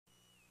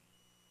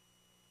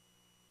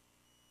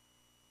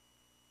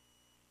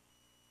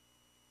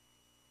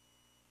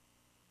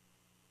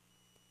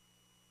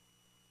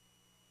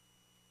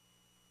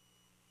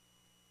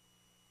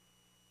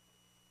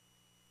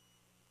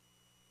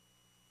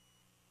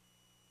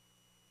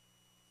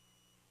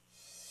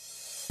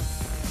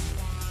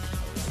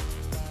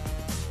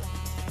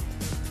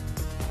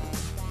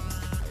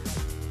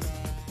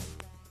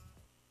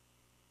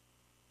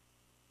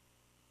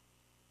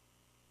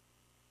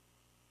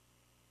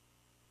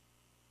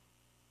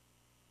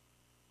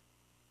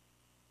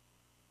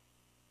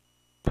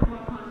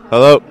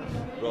Hello.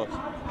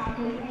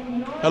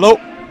 Hello.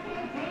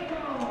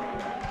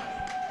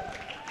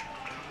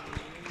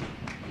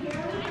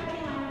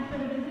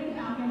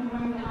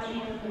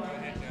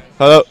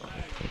 Hello.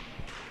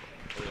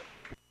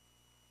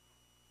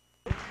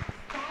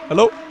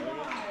 Hello.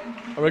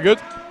 Are we good?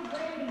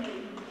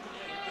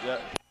 Yeah.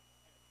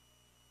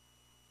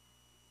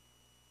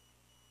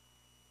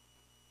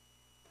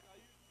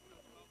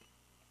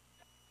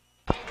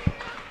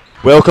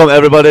 Welcome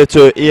everybody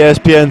to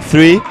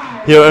ESPN3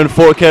 here in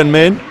Fort Kent,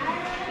 Maine.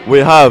 We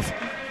have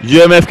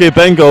UMFK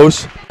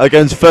Bengals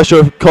against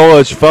Fisher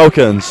College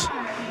Falcons.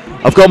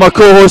 I've got my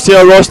co-host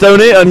here, Ross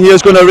Downey, and he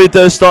is going to read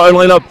the starting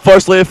lineup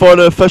firstly for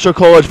the Fisher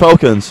College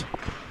Falcons.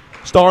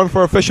 Starting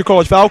for Fisher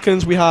College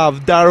Falcons, we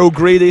have Darryl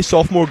Grady,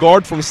 sophomore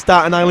guard from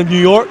Staten Island,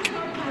 New York.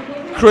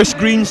 Chris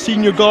Green,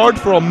 senior guard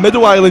from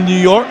Middle Island, New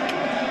York.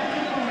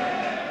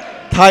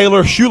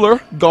 Tyler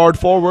Schuler, guard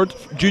forward,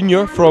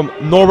 junior from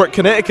Norwalk,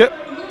 Connecticut.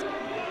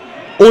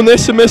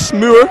 Onesimus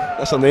Moore,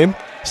 that's her name,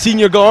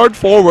 senior guard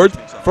forward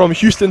from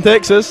Houston,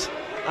 Texas.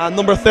 And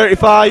number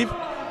 35,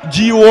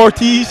 Gio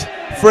Ortiz,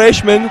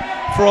 freshman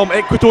from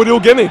Equatorial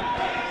Guinea.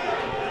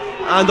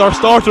 And our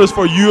starters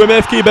for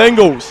UMFK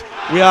Bengals,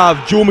 we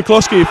have Joe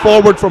McCluskey,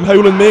 forward from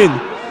Howland, Maine.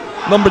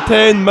 Number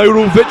 10,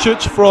 Mauro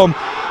Vicic from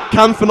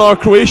Kanfanar,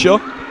 Croatia.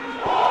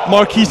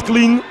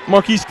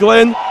 Marquise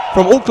Glenn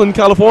from Oakland,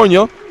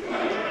 California.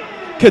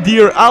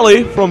 Kadir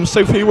Ali from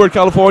South Hayward,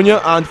 California.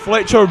 And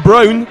Fletcher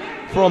Brown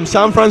from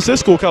San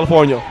Francisco,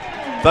 California.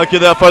 Thank you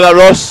there for that,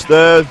 Ross.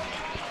 The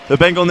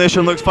Bengal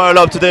Nation looks fired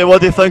up today.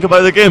 What do you think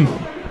about the game?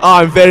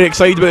 I'm very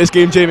excited about this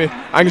game, Jamie.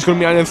 I think it's going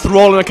to be an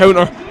enthralling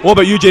encounter. What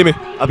about you, Jamie?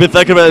 I've been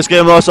thinking about this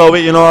game, Ross, all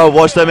week. You know, I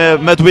watched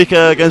them midweek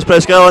against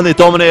Presqu'Isle and they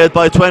dominated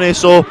by 20,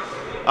 so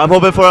I'm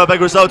hoping for a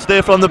big result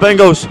today from the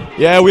Bengals.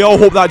 Yeah, we all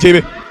hope that,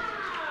 Jamie.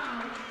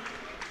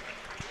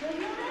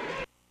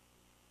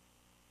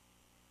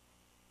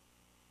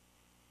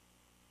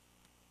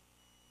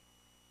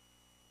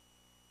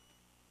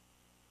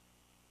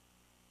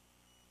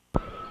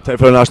 Time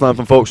for the national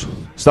anthem, folks.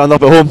 Stand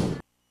up at home.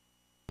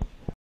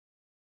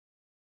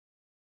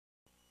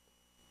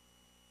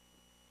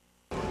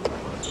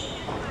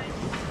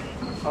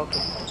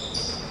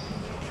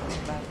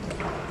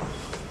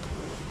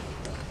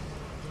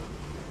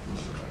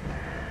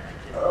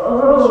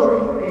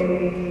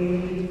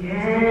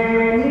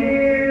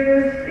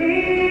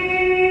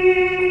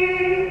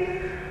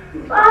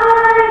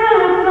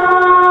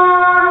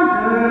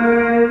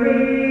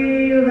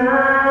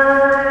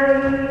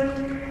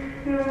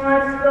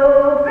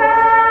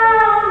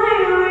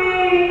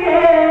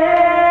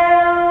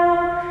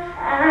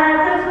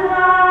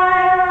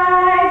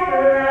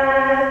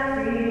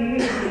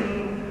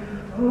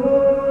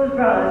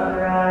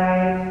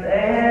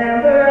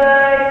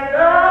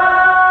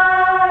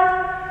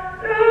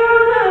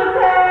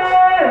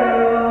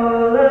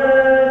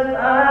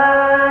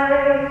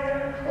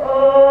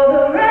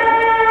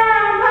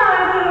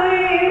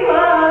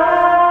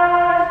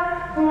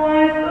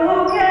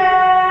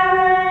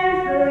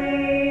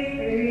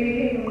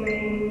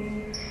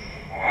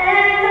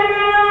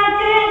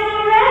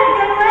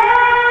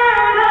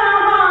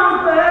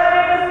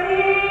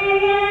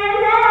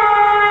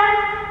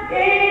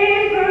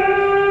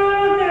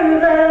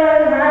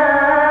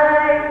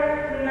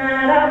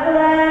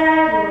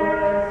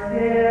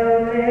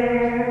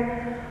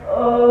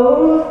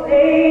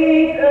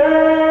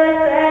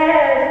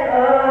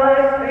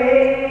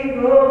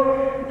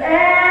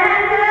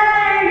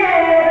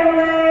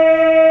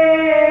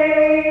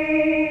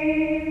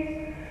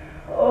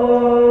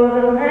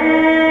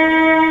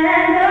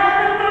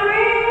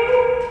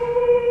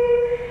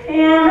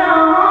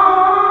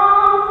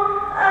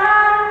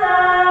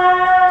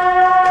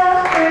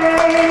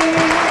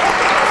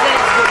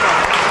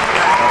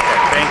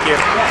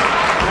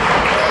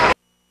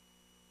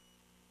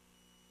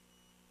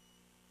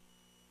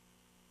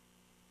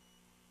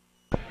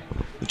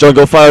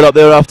 Jungle fired up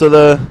there after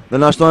the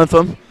national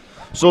anthem.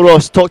 So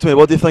Ross, talk to me,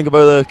 what do you think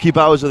about the key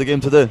battles of the game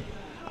today?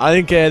 I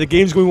think the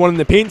game's going to be one in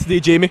the paint today,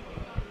 Jamie.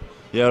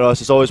 Yeah,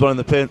 Ross, it's always one in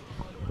the paint.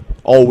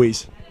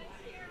 Always.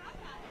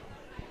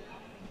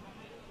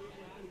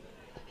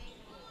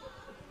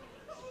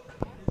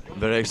 I'm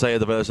very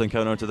excited about this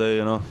encounter today,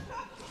 you know.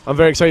 I'm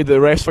very excited that the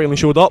refs finally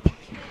showed up.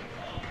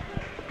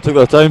 Took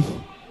their time.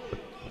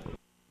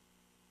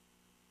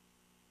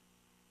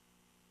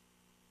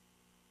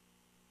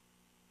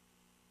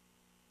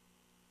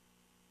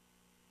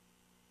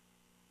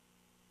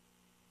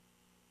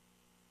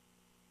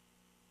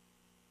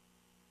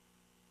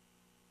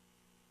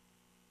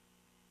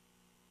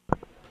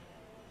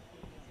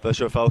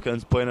 Fisher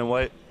Falcons playing in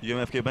white,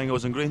 UMFK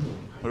Bengals in green.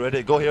 We're ready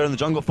to go here in the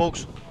jungle,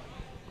 folks.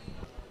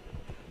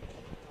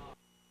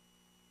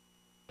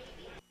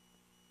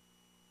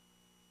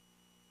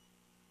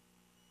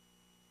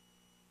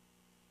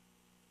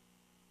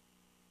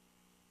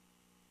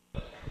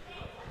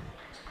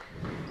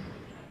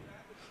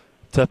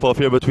 Tip off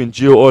here between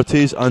Gio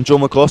Ortiz and Joe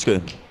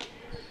McCluskey.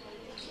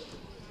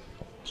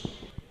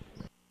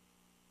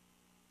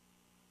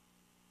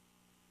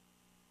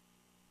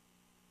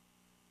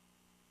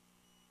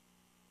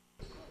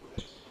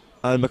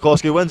 And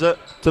McCloskey wins it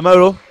to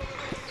Mauro.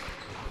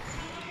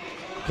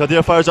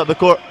 Kadir fires up the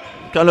court.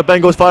 Can the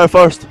Bengals fire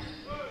first?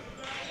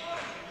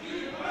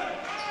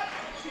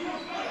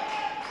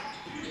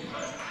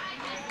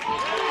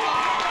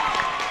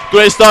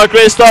 Great start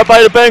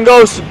by the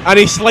Bengals. And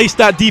he sliced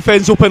that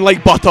defense open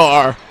like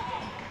butter.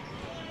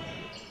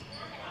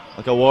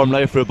 Like a warm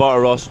knife through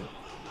butter, Ross.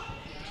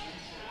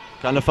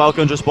 Can the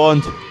Falcons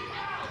respond?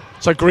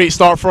 It's a great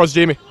start for us,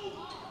 Jamie.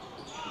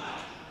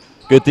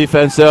 Good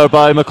defense there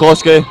by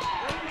McCloskey.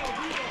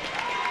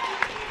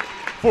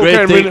 Fort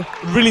really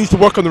needs to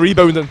work on the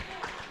rebounding.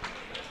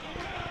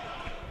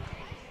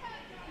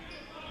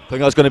 I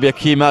think that's going to be a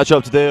key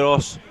matchup today,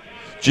 Ross.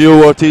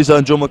 Gio Ortiz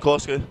and Joe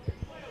McCloskey.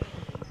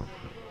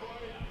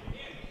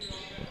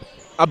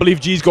 I believe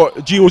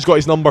Gio's got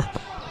his number.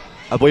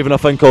 I believe in a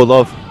thing called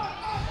love.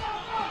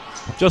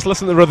 Just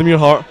listen to the rhythm of your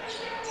heart.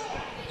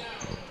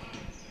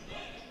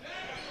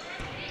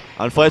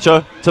 And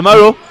Fletcher to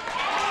Mauro.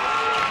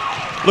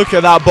 Look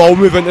at that ball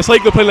moving. It's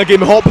like they're playing a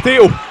game of hot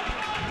potato.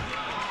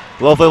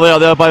 Lovely layup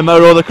there by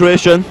Mauro, the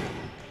Croatian.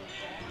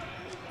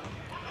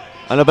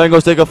 And the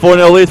Bengals take a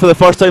 4-0 lead for the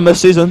first time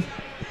this season.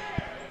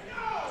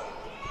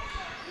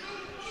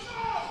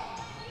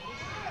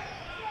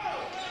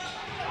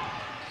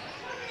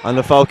 And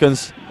the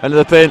Falcons into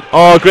the paint.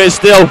 Oh, great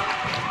steal.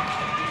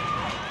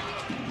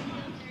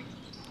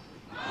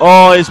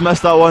 Oh, he's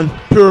missed that one.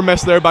 Poor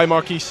miss there by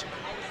Marquise.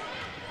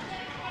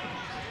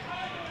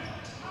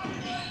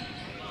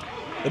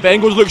 The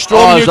Bengals look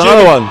strong here, there's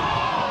another one.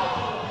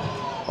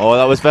 Oh,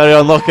 that was very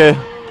unlucky.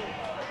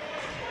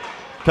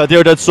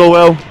 Kadir did so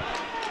well.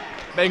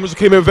 Bengals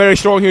came out very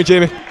strong here,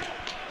 Jamie.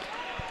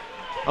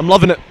 I'm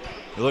loving it.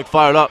 They look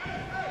fired up.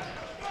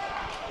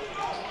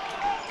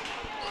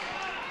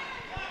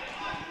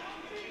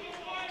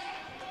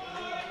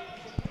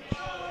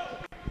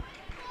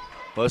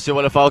 Let's see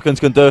what the Falcons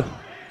can do.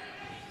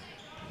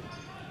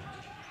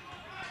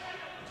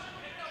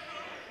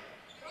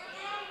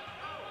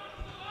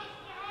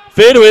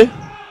 Fadeaway.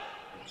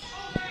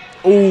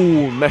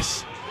 Oh,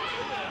 miss.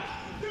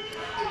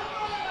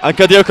 And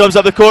Kadir comes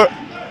up the court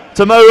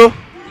to Mauro.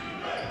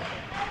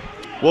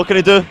 What can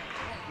he do?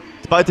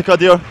 It's back to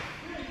Kadir.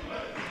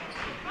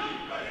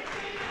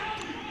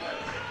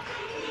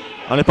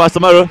 And he passed to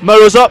Mauro.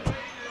 Mauro's up.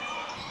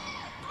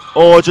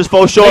 Oh, it just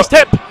falls short. Nice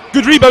tip.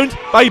 Good rebound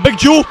by Big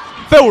Joe.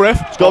 Foul,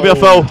 ref. It's got to be a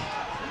foul.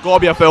 Got to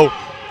be a foul.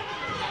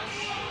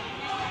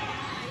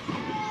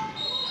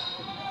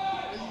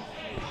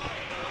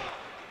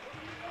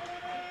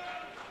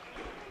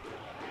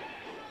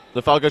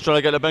 The Falcons trying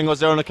to get the Bengals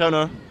there on the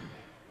counter.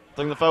 I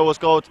think the foul was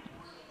called.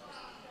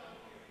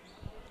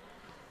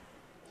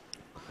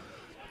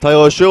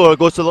 Tyler Schuler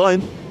goes to the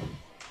line.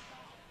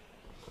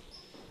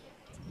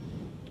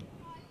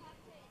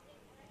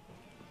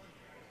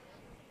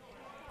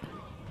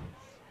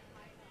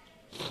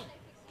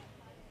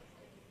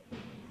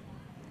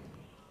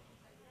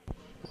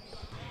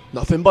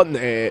 Nothing but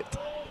net.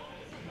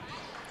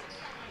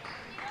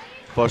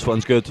 First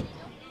one's good.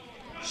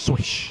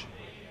 Swish.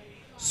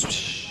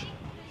 Swish.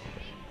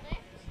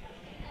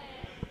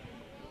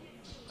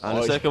 And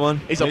the second one.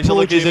 He's a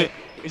pro, Jamie.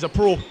 He's a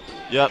pro.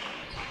 Yep.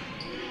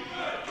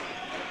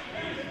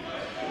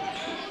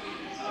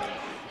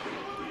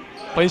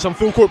 Playing some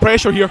full court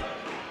pressure here.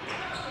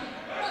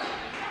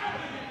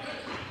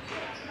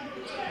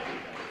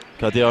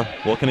 Kadir,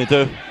 what can he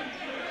do?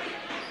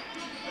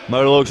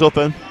 Mauro looks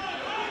open.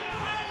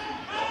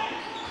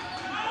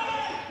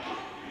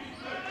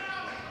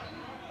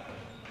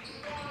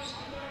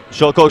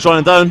 Shot clock's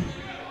running down.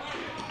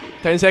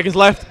 10 seconds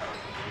left.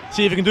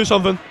 See if he can do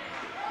something.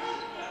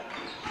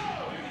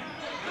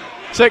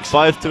 6.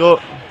 5 to go.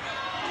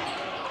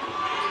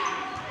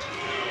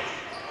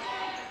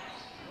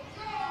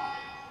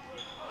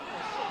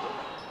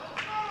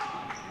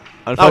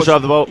 And Fisher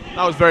have the ball.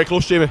 That was very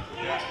close, Jamie.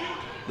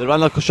 They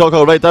ran the shot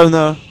clock right down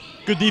there.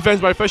 Good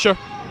defense by Fisher.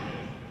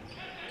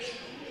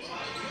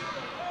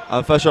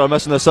 And Fisher are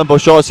missing the simple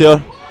shots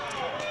here.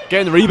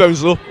 Getting the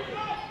rebounds though.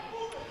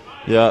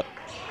 Yeah.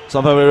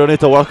 Something we really need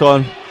to work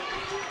on.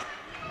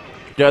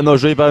 Getting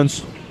those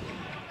rebounds.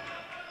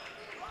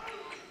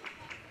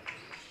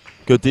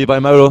 Good D by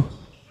Mauro.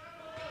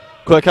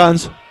 Quick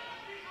hands.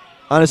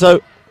 And it's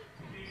out.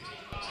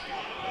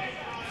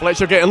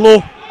 Fletcher getting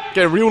low.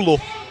 Getting real low.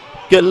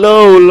 Get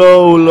low,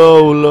 low,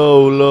 low,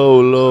 low,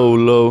 low, low,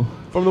 low.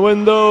 From the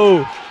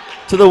window.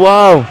 To the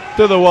wall.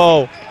 To the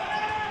wall.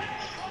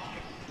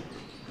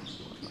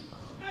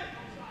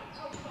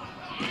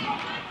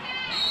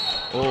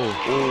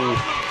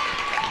 Oh.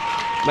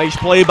 Nice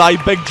play by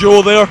Big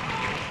Joe there.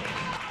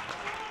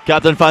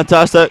 Captain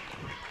fantastic.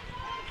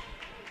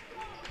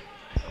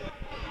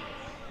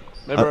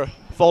 Remember,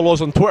 follow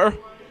us on Twitter.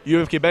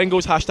 UMFK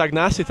Bengals, hashtag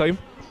nasty time.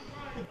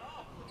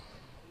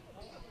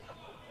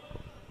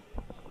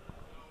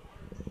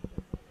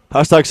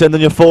 Hashtag sending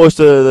your photos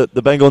to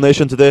the Bengal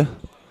Nation today.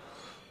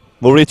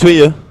 We'll retweet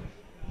you.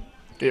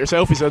 Get your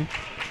selfies in.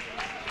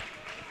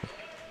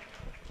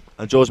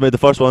 And Joe's made the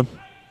first one.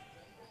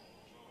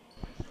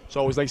 It's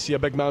always nice to see a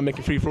big man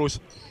making free throws.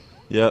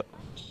 Yeah.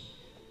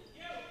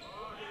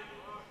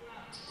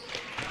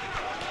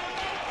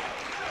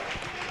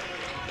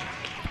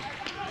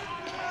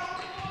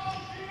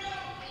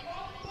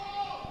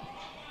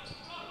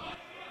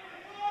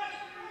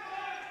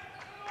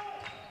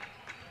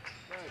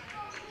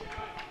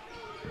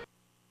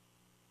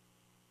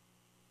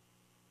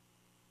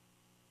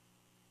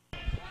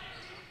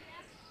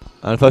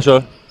 And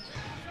Fisher,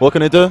 what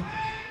can he do?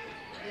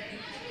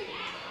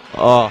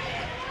 Oh,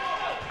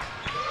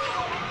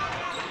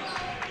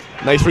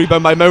 Nice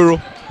rebound by Mauro.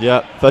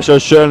 yeah,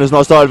 Fisher's shooting has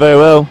not started very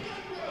well.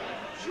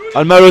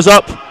 And Mauro's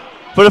up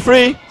for the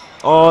free.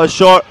 Oh, it's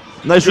short.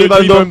 Nice Good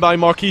rebound though. by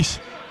Marquise.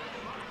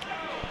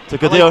 To I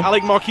Kadir.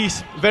 like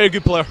Marquise. Very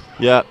good player.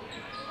 Yeah.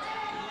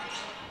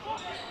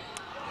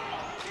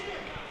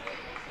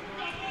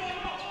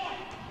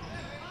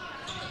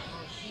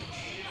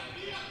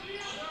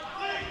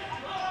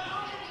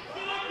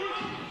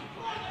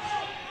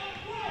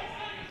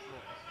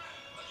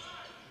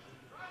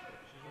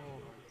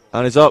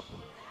 And he's up.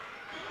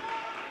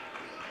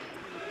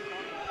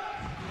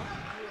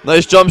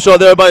 Nice jump shot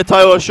there by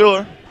Tyler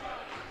Shore.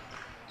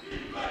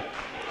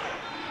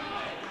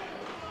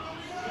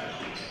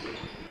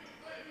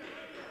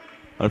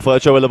 And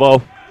Fletcher with the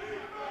ball.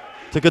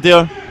 To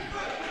Kadir.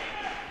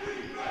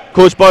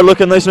 Coach Bird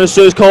looking nice in his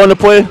shoes, calling the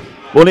play.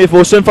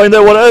 We'll soon find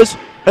out what it is.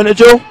 Into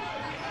Joe.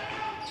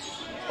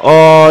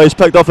 Oh, he's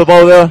picked off the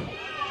ball there.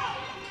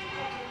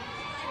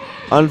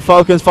 And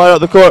Falcons fire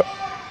up the court.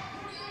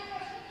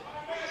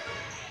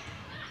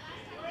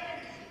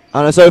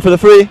 And it's out for the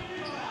free.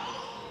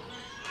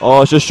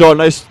 Oh, it's just short.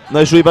 Nice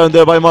rebound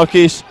there by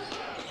Marquise.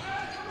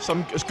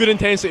 It's good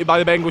intensity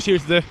by the Bengals here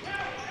today.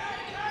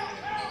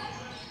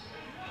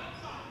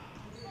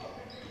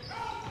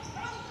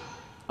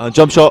 And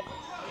jump shot.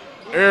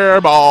 Air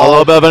A ball.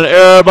 little bit of an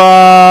air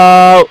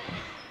ball.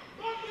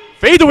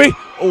 Fade away.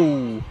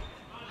 Oh.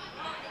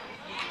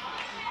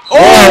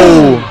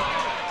 Oh!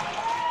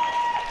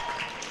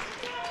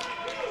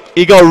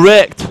 He got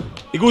wrecked.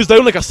 He goes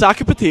down like a sack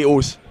of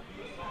potatoes.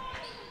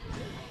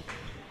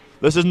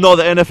 This is not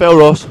the NFL,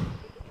 Ross.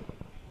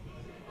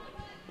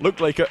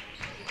 Looked like it.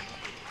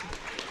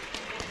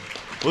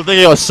 Looks like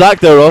he got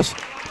sacked there, Ross.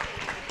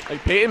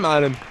 Like Peyton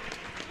Manning.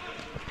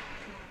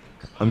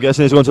 I'm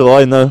guessing he's going to the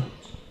line now.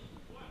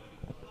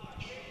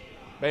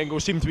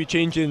 Bengals seem to be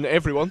changing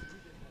everyone.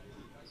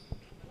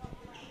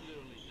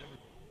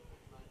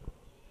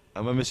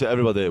 And when we say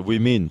everybody, we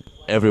mean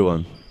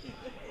everyone.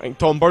 I think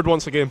Tom Bird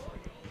once again.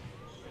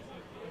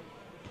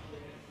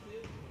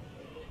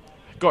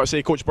 Gotta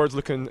say, Coach Bird's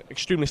looking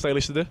extremely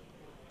stylish today.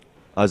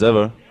 As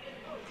ever.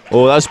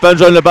 Oh, that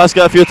spins around the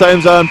basket a few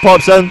times and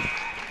pops in.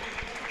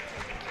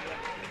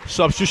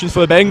 Substitutions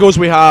for the Bengals.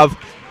 We have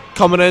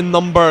coming in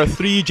number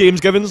 3,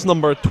 James Givens.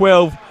 Number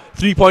 12,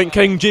 3-point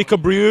king,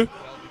 Jacob Brieux.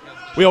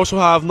 We also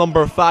have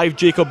number 5,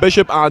 Jacob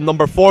Bishop. And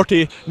number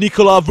 40,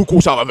 Nikola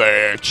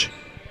Vukosavic.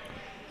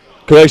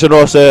 Correction,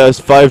 Ross says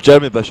 5,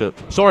 Jeremy Bishop.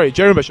 Sorry,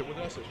 Jeremy Bishop. What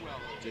did I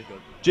say?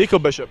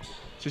 Jacob Bishop.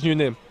 It's his new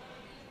name.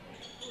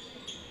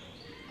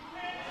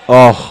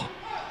 Oh.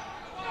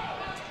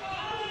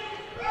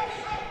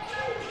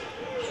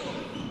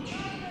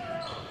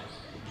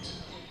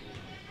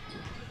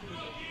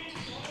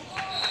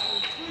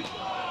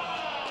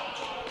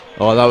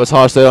 Oh, that was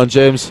harsh there on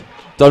James.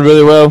 Done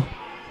really well.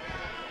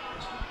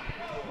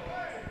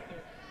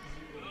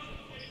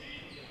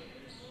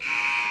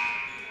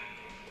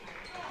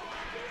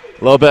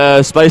 A little bit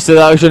of spice to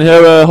the action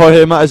here.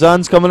 Jorge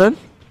Matizan's coming in.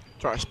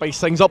 Try to spice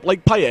things up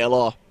like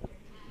paella.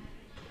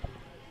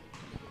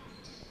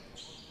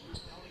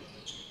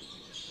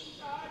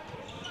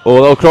 Oh, a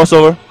little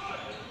crossover.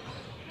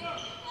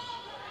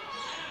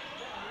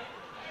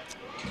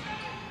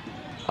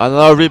 And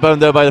another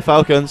rebound there by the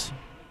Falcons.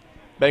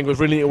 Bengals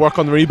really need to work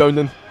on the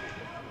rebounding.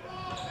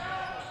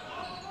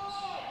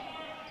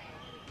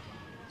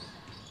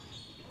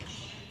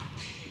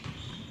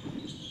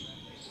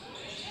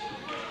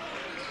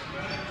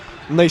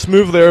 Nice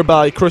move there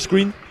by Chris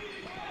Green.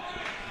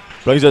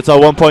 Brings it to a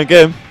 1-point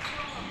game.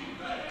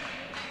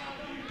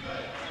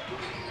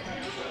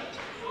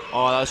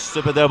 Oh, that's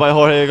stupid there by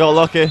Jorge. He got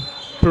lucky.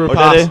 Poor Or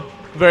pass. did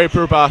he? Very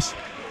poor pass.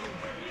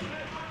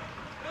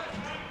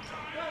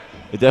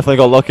 He definitely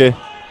got lucky.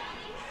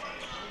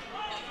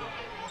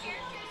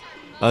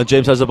 And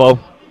James has the ball.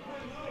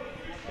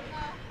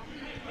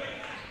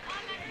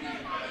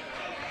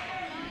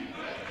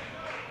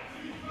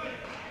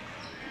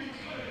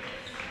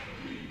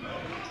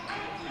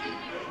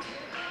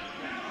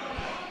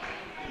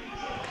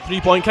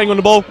 Three-point king on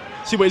the ball.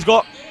 See what he's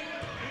got.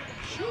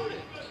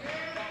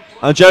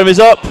 And Jeremy's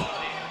up.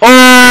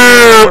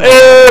 Oh,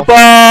 air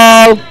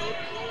ball.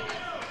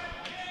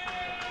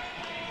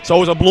 It's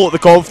always a blow at the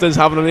confidence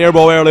having an air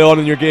ball early on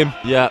in your game.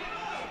 Yeah,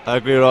 I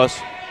agree, Ross.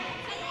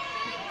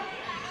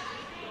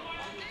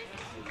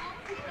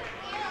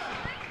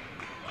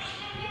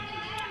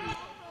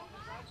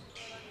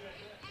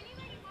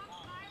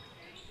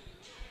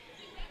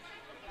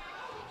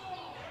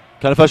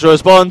 Can Fisher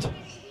respond?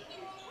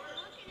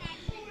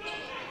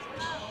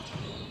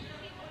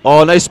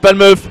 Oh, nice spin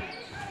move.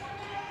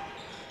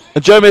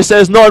 And Jeremy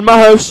says, not in my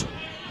house.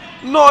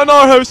 Not in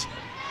our house.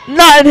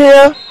 Not in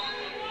here.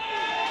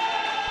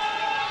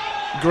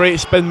 Great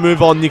spin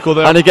move on Nico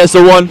there. And he gets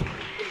the one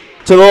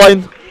to the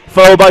line,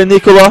 followed by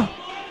Nikola.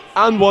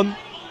 And one.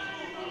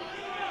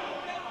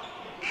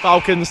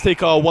 Falcons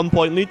take a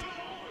 1-point lead.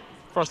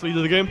 First lead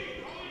of the game.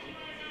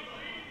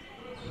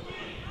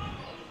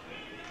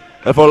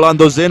 If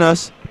Orlando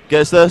Zenas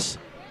gets this,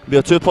 it'll be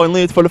a 2-point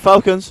lead for the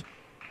Falcons.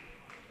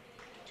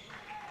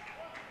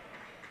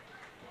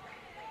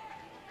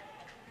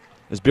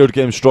 His beard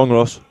game's strong,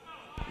 Ross.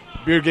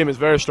 Beard game is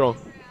very strong.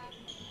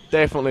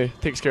 Definitely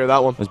takes care of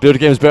that one. His beard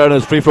game's better than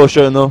his free throw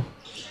shooting, though.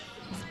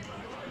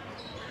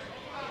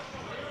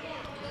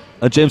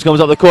 And James comes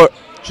up the court.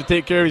 Should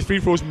take care of his free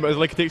throws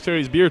like he takes care of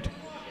his beard.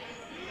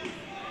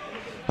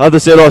 I have to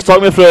say, Ross,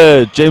 talk me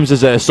through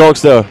James's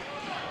socks there.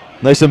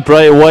 Nice and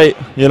bright white,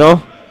 you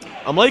know?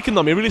 I'm liking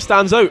them. He really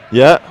stands out.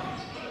 Yeah.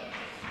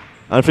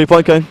 And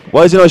 3-point king.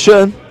 Why is he not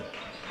shooting?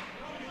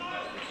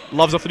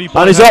 Loves a 3-point.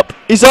 And he's up.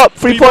 He's up.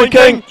 3-point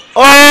king.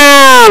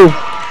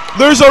 Oh!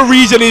 There's a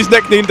reason he's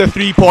nicknamed the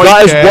 3-point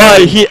That is king.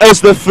 why he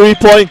is the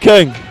 3-point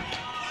king.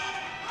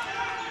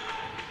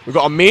 We've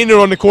got a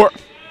Mainer on the court.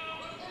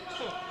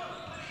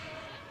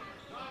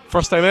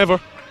 First time ever.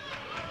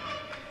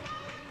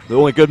 The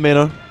only good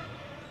Mainer.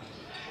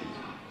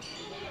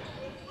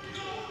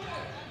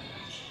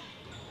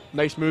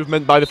 Nice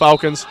movement by the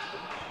Falcons.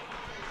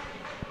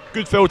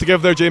 Good foul to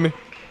give there, Jamie.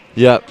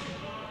 Yeah.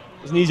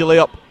 It's an easy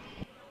layup.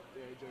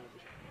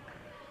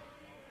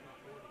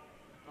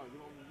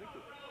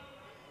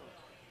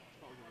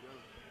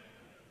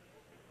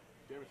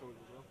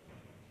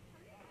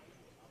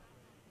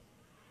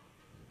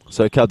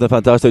 So Captain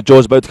Fantastic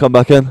Joe's about to come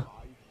back in.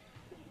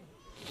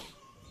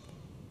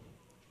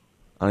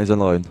 And he's in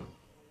line.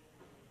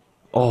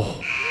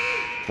 Oh.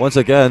 Once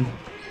again.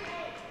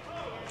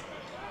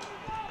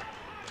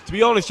 To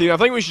be honest, Jamie, I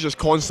think we should just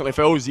constantly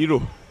foul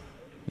zero.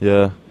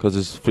 Yeah, because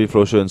his free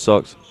throw shooting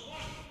sucks.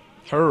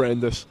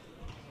 Horrendous.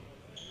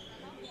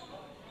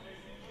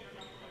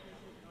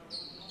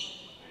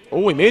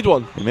 Oh, he made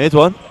one. He made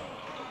one.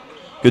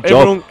 Good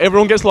job.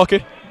 Everyone gets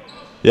lucky.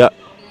 Yeah.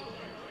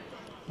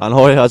 And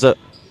Hoy has it.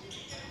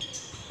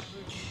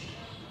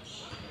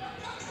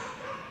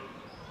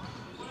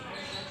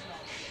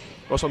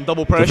 Got some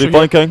double pressure.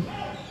 3-point king.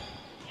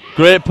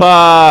 Great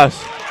pass.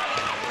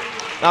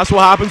 That's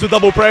what happens with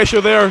double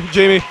pressure there,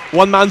 Jamie.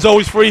 One man's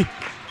always free.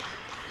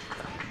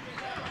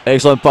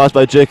 Excellent pass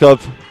by Jacob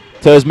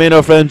to his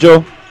Mainer friend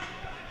Joe.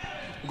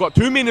 We've got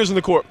 2 Mainers in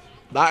the court.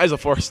 That is a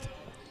first.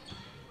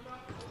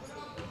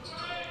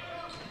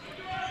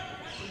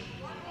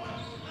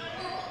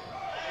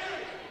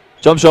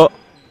 Jump shot.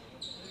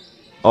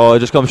 Oh, it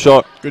just comes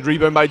short. Good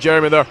rebound by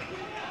Jeremy there.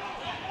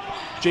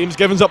 James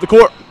Givens up the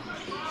court.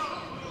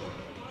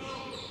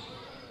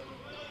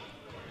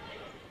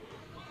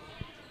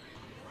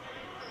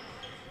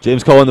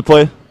 James calling the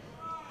play.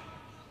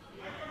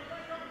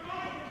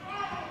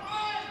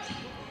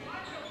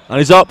 And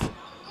he's up.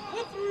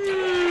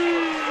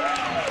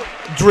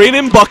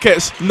 Draining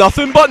buckets.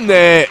 Nothing but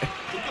net.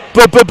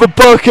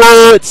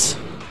 Buckets!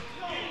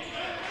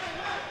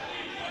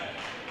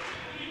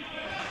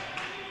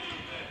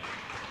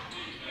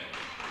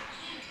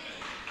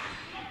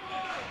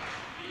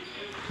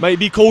 Might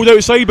be cold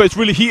outside, but it's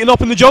really heating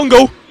up in the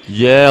jungle.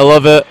 Yeah, I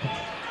love it.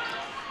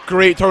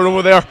 Great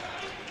turnover there.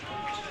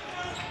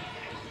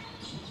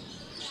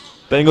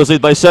 Bengals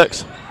lead by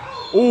 6.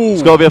 Ooh.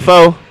 It's got to be a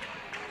foul.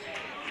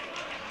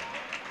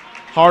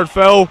 Hard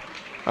foul.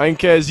 I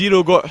think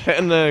Zero got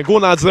hitting the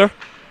gonads there.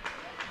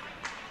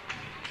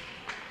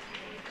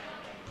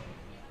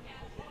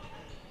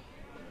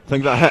 I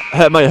think that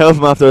hit might help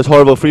him after his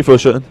horrible free throw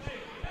shooting.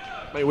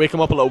 Might wake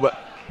him up a little bit.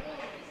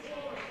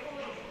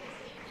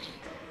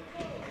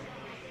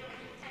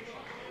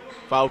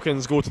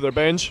 Falcons go to their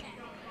bench.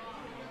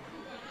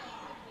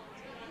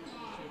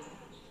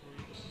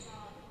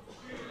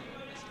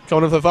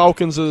 Coming in for the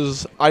Falcons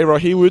is Ira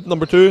Haywood,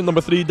 number 2, number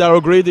 3,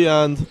 Darryl Grady,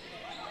 and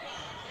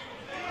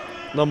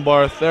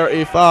number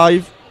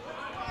 35,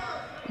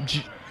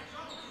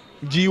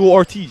 Gio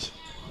Ortiz.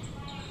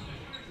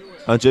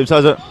 And James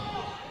has it.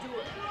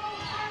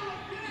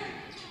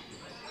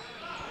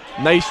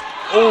 Nice.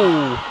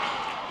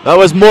 Oh, That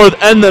was more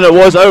in than it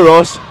was out,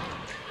 Ross.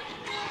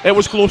 it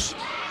was close.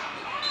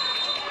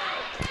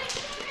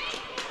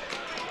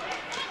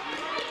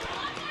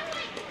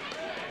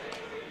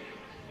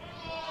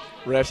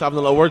 Refs having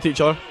a little word to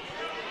each other.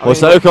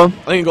 What's the outcome?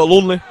 I think it got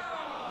lonely.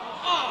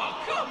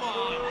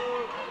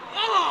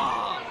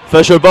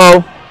 Fisher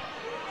ball.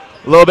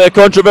 A little bit of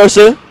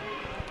controversy.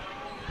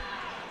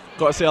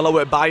 Got to say a little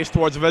bit biased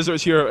towards the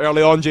visitors here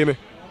early on, Jamie.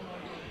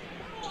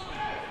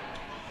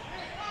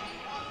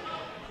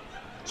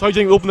 So how do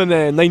you think the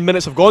opening 9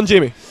 minutes have gone,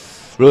 Jamie?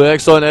 Really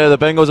excellent. The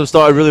Bengals have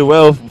started really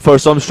well for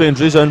some strange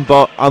reason,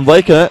 but I'm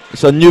liking it.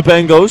 It's a new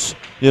Bengals,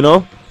 you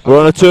know. We're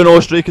on a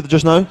 2-0 streak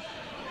just now.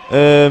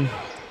 And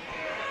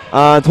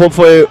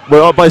hopefully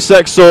we're up by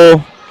 6,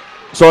 so...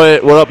 Sorry,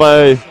 we're up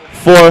by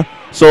 4,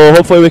 so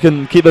hopefully we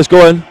can keep this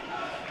going.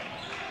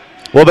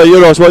 What about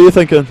you, Ross? What are you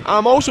thinking?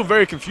 I'm also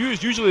very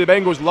confused. Usually the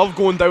Bengals love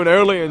going down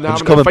early and having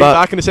to coming fight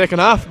back in the second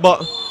half,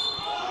 but...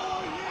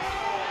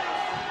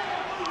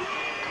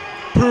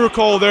 Poor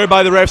call there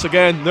by the refs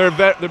again.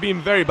 They're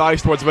being very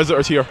biased towards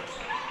visitors here.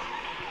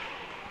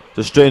 It's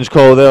a strange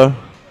call there.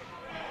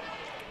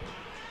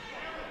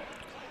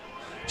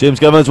 James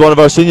Givens, one of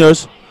our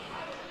seniors.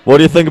 What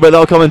do you think about the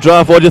upcoming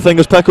draft? What do you think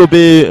his pick will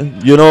be?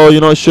 You know,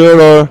 you're not sure,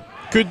 or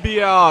Could be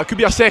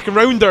a second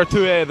rounder to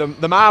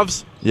the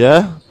Mavs.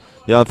 yeah,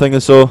 I'm thinking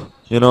so.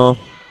 You know,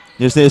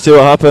 you just need to see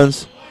what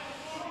happens.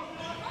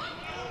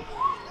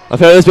 I've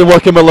heard he's been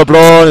working with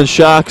LeBron and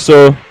Shaq,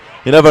 so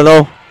you never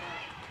know.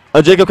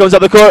 And Jacob comes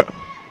up the court.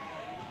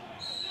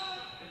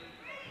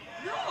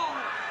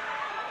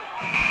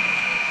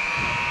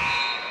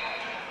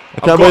 I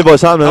can't believe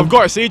what's happening. I've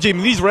got to say,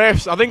 Jamie, these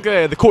refs, I think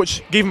the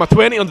coach gave him a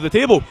 20 under the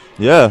table.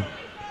 Yeah.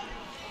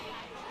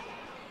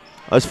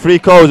 That's 3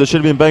 calls that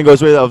should have been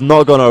Bengals' way that have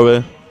not gone our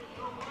way.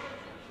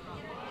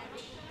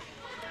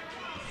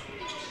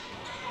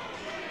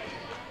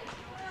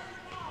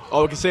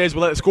 All we can say is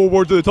we'll let the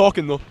scoreboard do the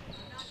talking, though.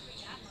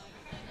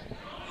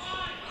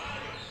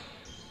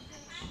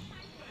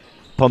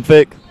 Pump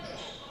fake.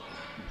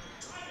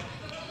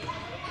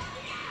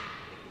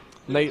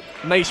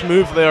 Nice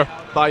move there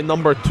by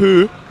number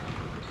 2,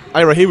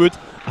 Ira Haywood.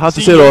 I have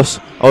to say, Ross,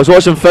 I was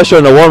watching Fisher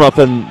in the warm-up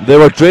and they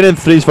were draining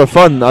threes for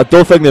fun. I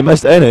don't think they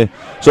missed any.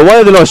 So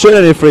why are they not shooting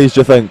any threes, do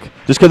you think?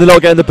 Just because they're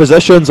not getting the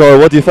positions, or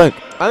what do you think?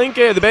 I think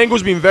the Bengals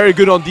have been very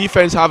good on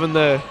defense, having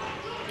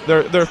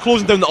they're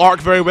closing down the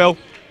arc very well.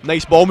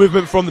 Nice ball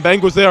movement from the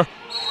Bengals there.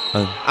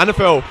 And a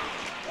foul.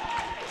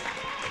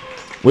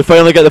 We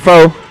finally get the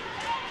foul.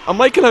 I'm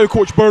liking how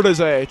Coach Bird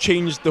has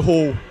changed the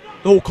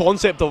whole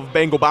concept of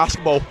Bengal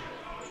basketball.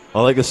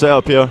 I like the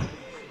setup here.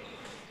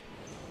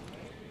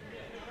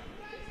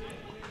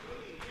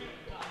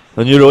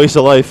 A new release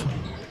of life.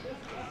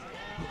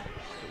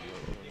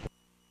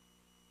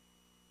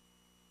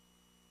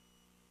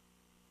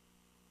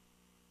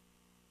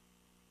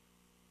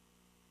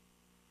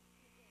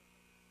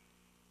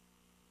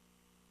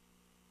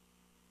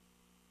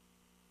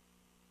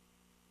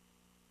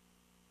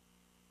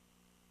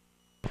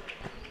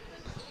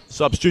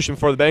 Substitution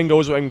for the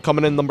Bengals, and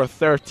coming in number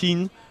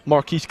 13,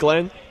 Marquise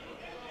Glenn.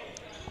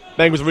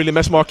 Bengals really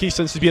missed Marquise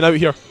since he's been out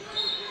here.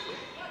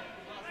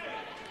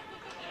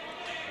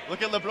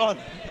 Look at LeBron.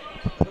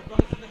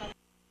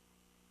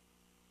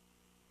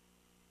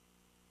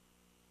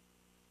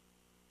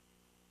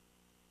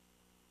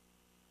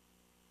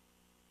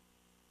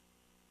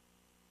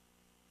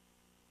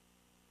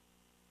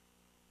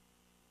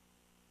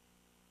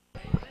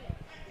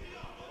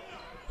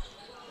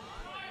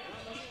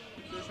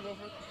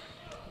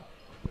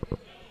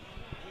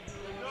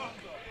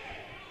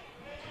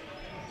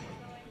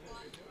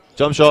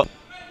 Jump shot.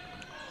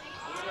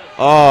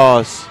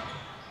 Oh,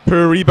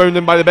 poor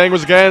rebounding by the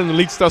Bengals again, and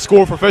leads to a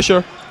score for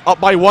Fisher. Up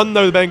by 1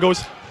 now, the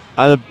Bengals.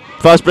 And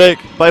a fast break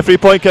by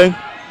 3-point King.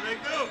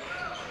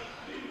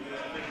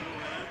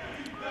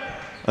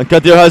 And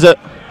Kadir has it.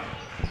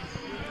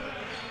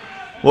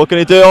 What can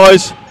he do,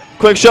 boys?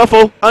 Quick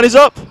shuffle, and he's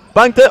up.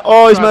 Banked it.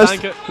 Oh, he's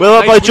missed. Well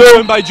up by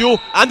Joe.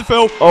 And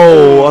Phil.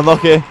 Oh,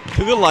 unlucky.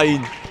 To the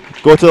line.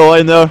 Go to the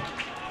line there.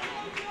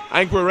 I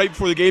think we're right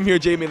before the game here,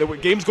 Jamie. The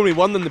game's going to be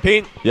won in the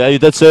paint. Yeah, you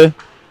did say.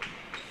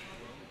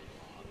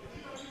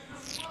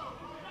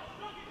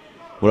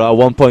 We're at a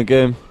 1-point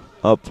game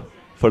up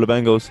for the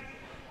Bengals.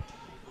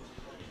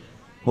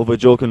 Hopefully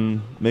Joe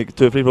can make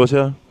 2 free throws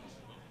here.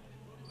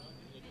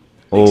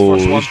 Oh,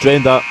 he's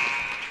drained that.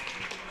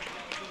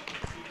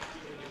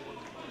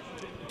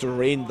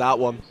 Drained that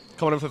one.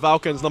 Coming in for the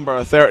Falcons,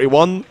 number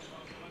 31,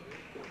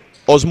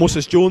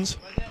 Osmosis Jones.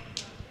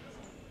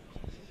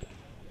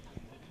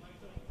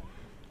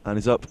 And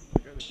he's up.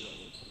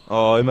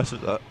 Oh, he misses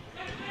that.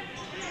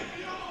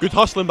 Good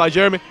hustling by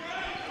Jeremy.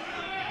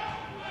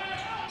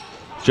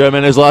 Jeremy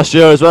in his last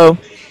year as well.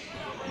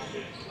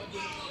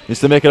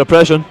 Needs to make an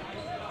impression.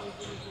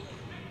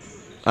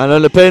 And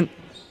in the paint.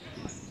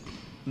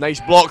 Nice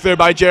block there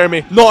by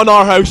Jeremy. Not in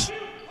our house.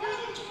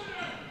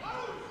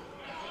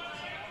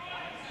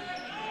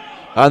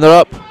 And they're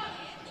up.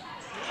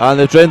 And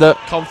they've drained it.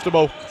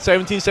 Comfortable.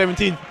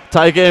 17-17.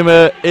 Tie game,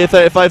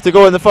 8:35 to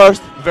go in the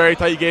first. Very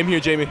tight game here,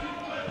 Jamie.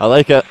 I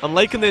like it. I'm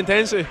liking the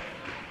intensity.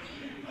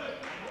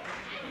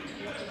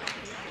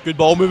 Good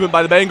ball movement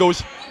by the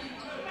Bengals.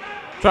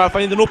 Try to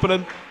find an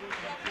opening.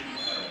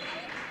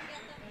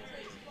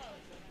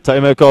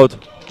 Timeout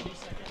called.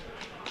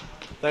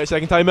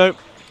 30-second timeout.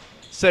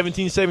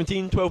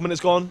 17-17, 12 minutes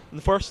gone in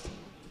the first.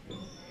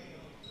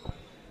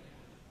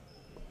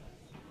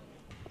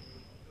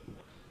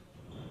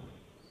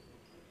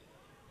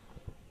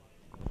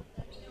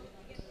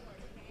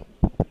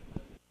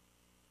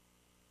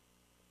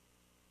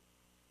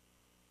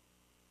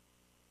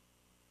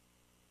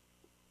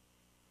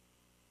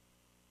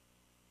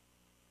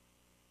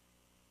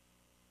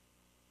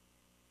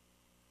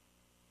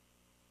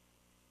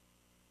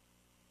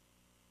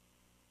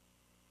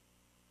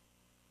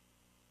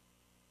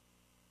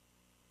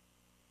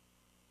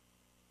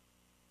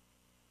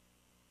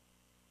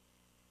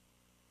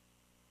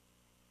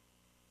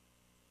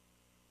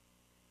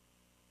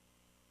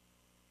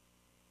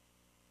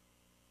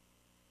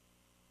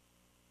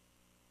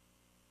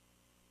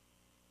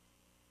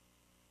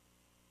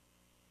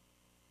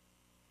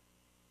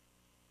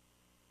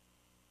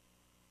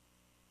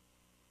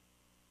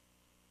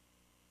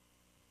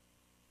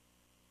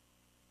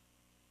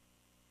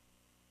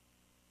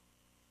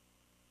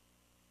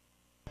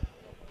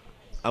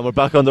 And we're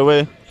back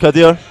underway.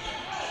 Kadir.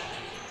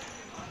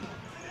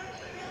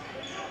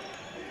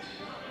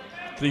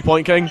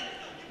 3-point king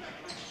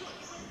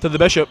to the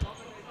bishop.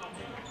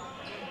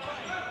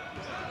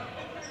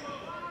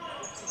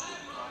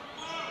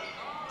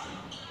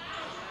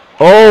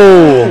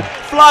 Oh!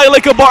 Fly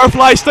like a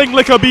butterfly, sting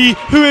like a bee.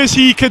 Who is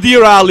he?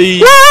 Kadir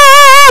Ali.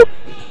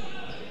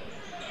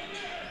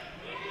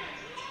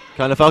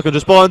 Can the Falcons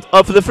respond?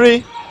 Up for the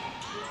free.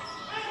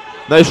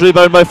 Nice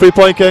rebound by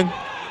 3-point king.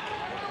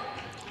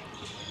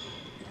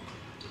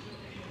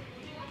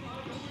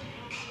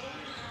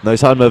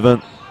 Nice hand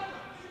movement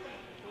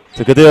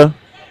to Kadir.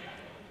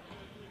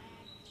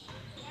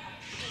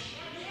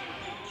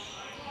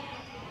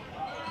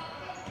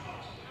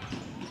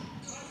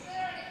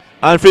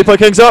 And 3-point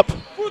king's up.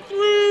 For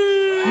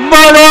three.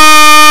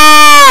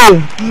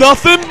 Money!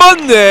 Nothing but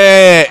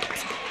net.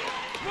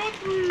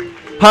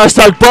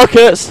 Hashtag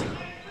buckets.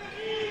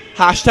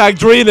 Hashtag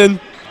draining.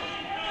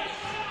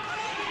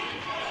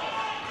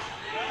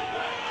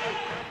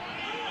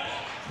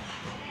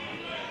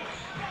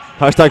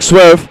 Hashtag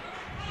swerve.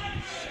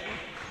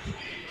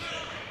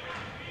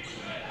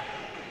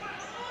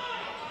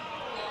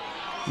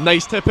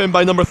 Nice tip in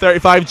by number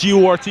 35,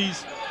 Gio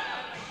Ortiz.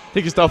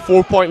 Takes us to a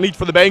 4-point lead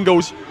for the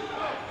Bengals.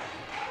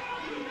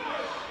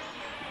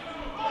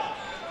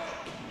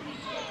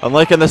 I'm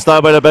liking the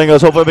start by the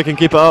Bengals. Hopefully we can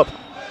keep it up.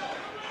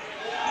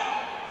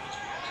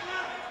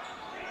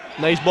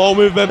 Nice ball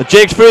movement. And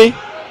Jake's free.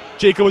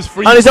 Jacob was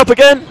free. And he's up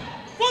again. 1-3.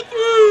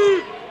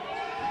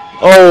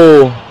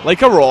 Oh.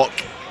 Like a rock.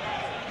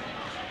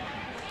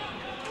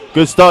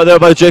 Good start there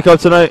by Jacob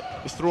tonight.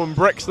 He's throwing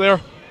bricks there.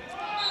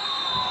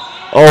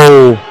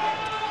 Oh.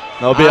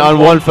 That'll be And on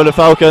one for the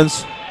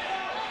Falcons.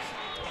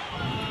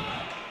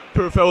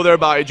 Poor foul there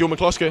by Joe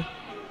McCluskey.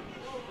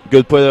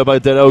 Good play there by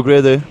Darrell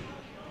Grady.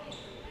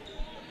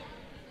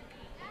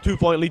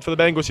 2-point lead for the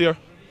Bengals here.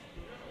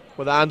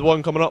 With and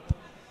one coming up.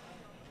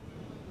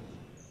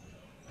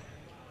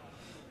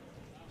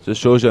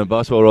 Just shows you in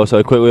basketball, Ross,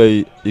 how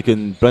quickly you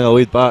can bring a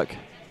lead back.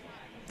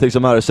 Takes a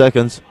matter of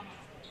seconds.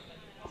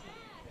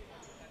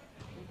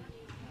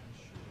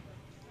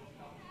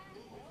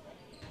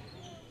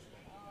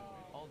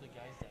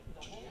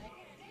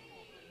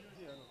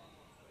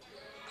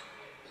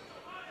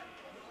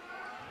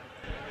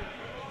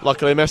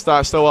 Luckily missed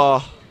that. Still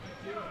a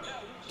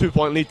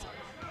 2-point lead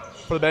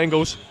for the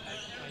Bengals.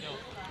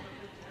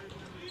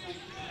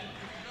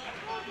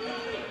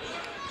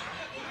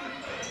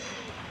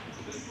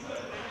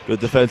 Good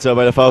defense there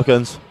by the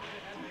Falcons.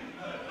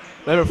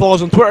 Remember, follow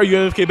us on Twitter,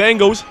 UMFK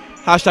Bengals.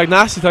 Hashtag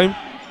nasty time.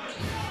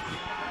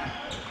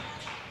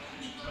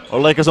 Or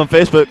like us on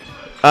Facebook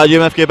at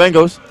UMFK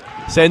Bengals.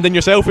 Send in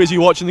your selfies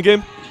you watching the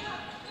game.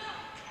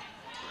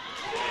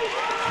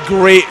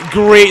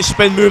 Great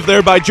spin move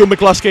there by Joe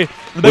McCluskey.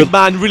 The big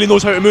man really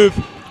knows how to move.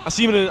 I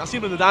seen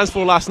him on the dance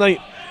floor last night.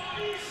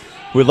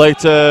 We'd like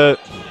to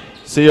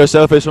see your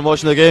selfies from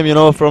watching the game, you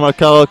know, from our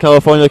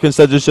California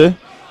constituency.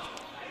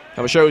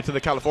 Have a shout out to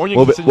the California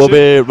We'll constituency.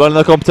 be running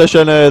a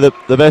competition,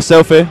 the best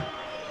selfie.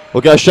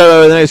 We'll get a shout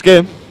out in the next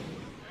game.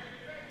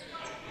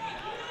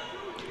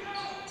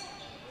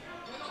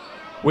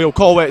 We'll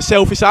call it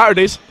Selfie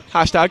Saturdays.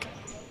 Hashtag.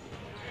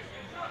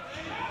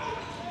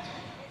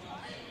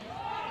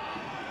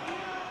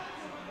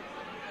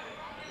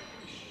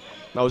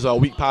 That was a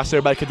weak pass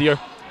there by Kadir.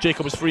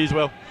 Jacob was free as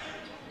well.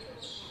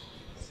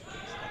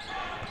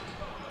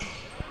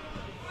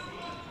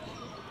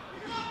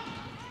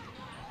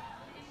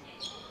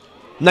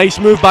 Nice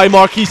move by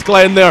Marquise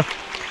Glenn there.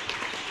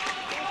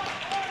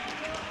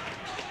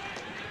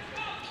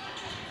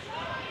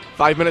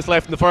 Five minutes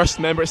left in the first.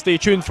 Remember to stay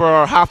tuned for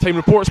our halftime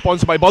report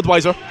sponsored by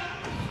Budweiser.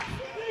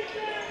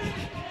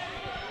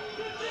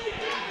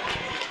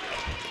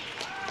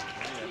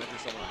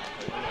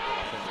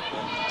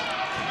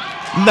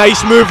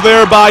 Nice move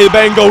there by the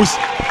Bengals.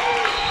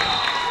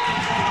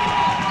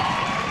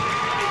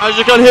 As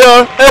you can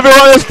hear,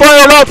 everyone is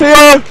fired up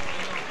here.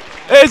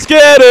 It's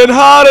getting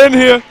hot in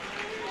here,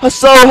 It's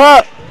so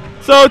hot.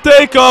 so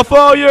take off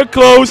all your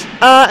clothes.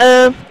 I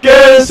am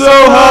Getting so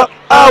hot,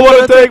 I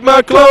wanna take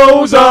my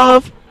clothes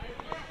off.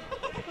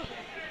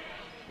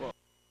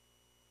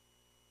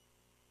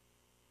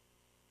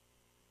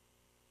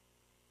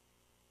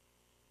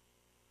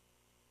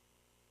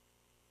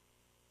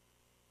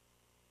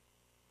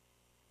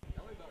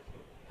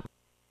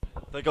 I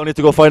think I'll need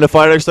to go find a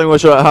fire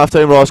extinguisher at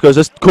halftime, Ross, because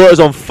this court is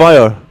on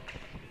fire.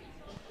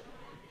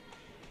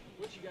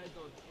 What you guys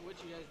don't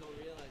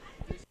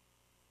realize.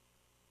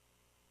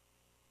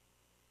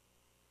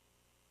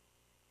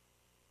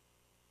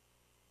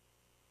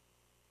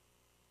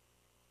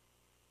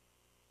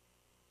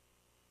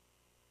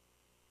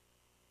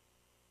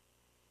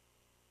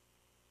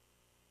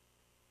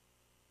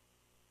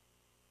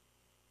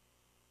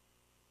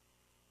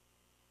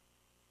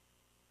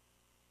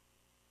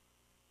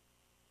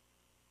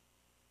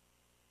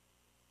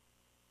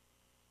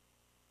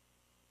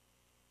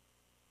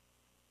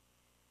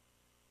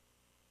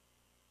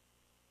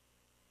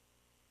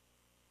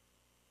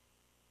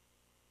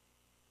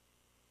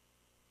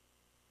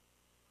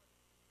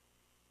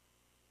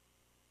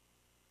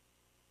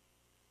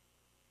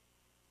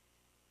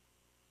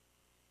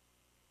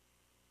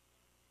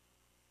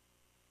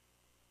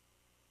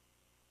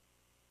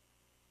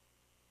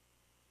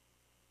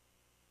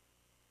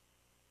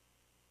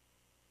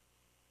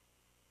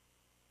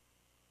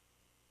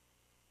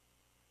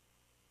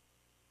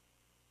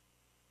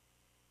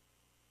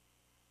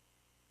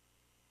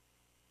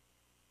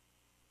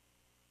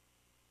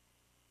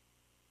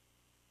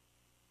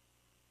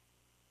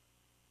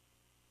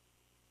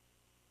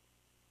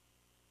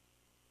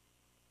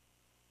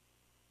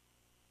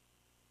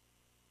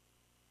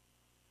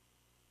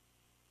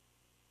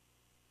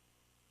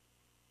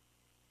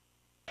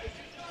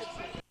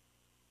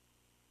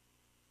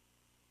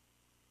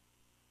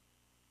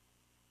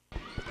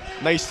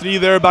 Nice 3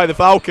 there by the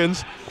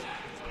Falcons.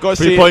 Got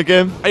to say, 3-point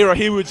game. Ira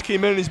Haywoods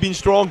came in and he's been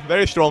strong,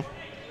 very strong.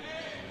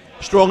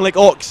 Strong like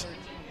ox.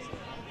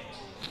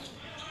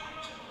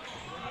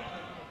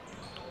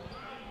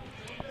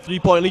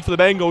 3-point lead for the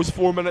Bengals,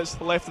 4 minutes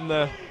left in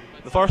the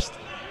first.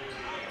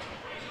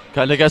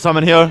 Can they get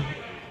something here?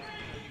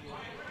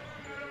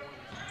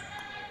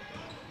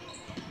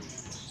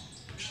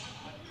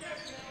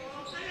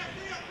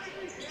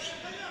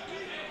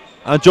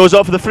 And Joe's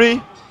up for the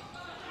free.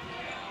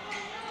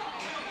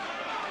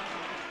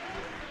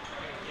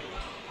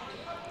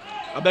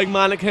 A big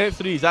man that can hit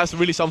threes, that's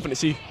really something to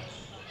see.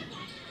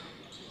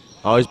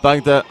 Oh, he's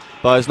banked it,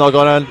 but it's not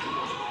gone in.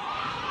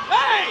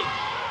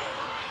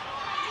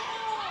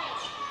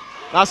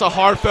 That's a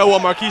hard foul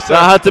on Marquise.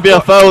 That had to be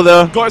a foul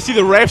there. Got to see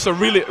the refs are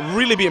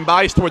really being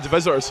biased towards the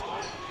visitors.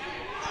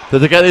 Did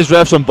they get these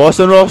refs from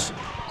Boston, Ross?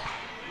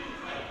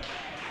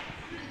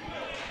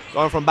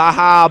 Going from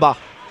Bahaba.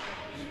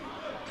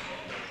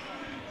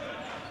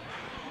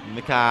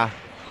 Mika.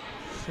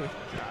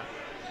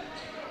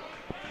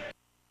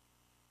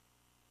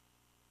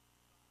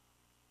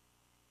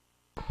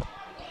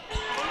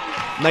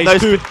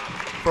 Nice 2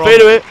 from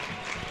Fade away.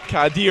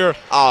 Kadir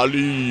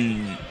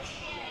Ali.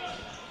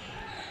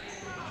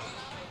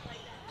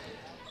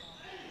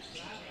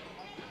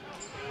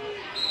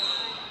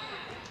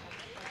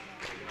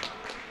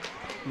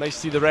 Nice to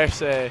see the refs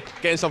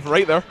getting something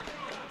right there.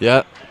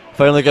 Yeah,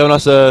 finally giving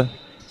us a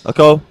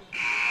call.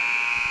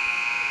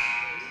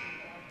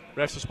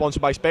 Refs are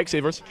sponsored by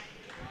Specsavers.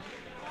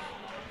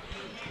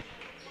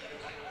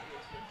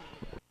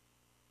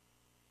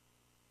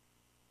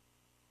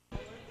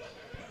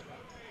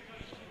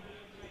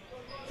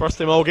 First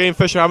time all game,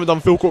 Fisher haven't done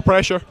full court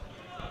pressure.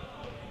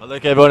 I'd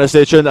like everyone to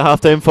stay tuned at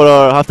halftime for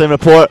our halftime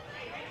report.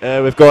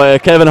 We've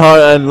got Kevin Hart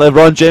and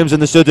LeBron James in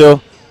the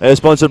studio,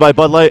 sponsored by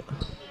Bud Light.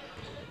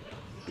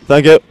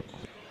 Thank you.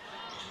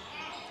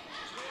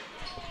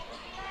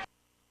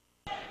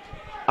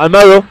 And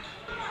Mauro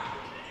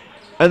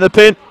in the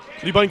paint.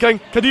 Rebound king,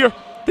 Kadir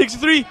takes a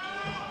 3.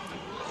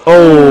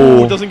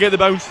 Oh, Doesn't get the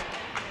bounce.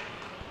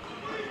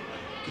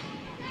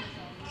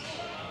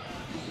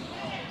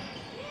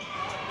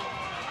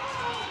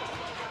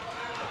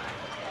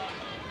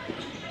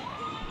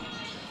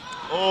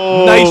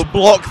 oh. Nice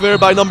block there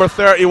by number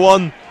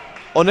 31,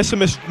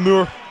 Onesimus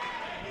Moore.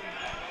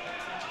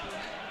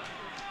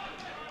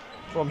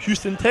 From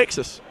Houston,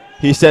 Texas.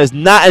 He says,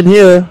 "Not in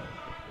here."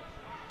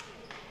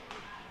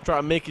 Trying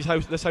to make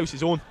this house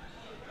his own.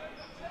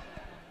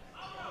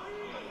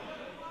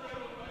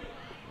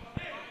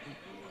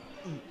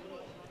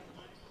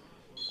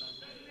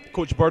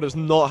 Coach Bird is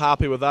not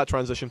happy with that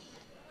transition.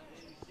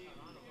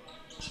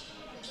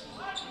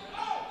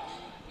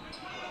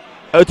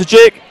 Out to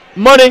Jake.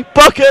 Money,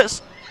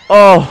 buckets.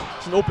 Oh,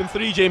 It's an open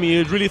 3, Jamie.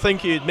 You'd really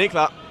think he'd make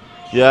that.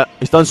 yeah,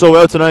 he's done so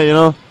well tonight. You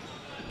know,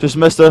 just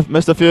missed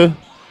a few.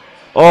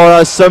 Oh,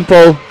 that's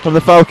simple from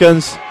the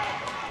Falcons.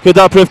 Could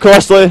that prove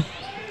costly?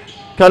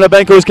 Can the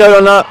Bengals count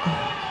on that?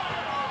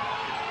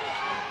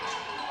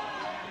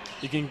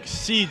 You can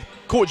see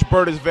Coach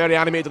Bird is very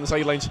animated on the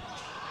sidelines.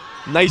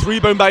 Nice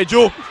rebound by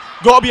Joe.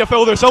 Got to be a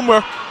foul there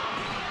somewhere.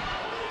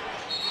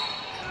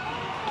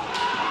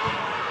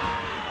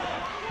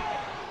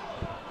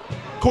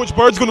 Coach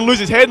Bird's going to lose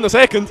his head in a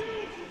second.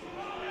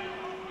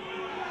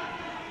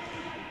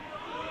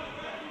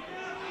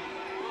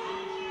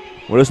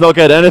 Well, let's not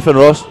get anything,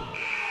 Ross.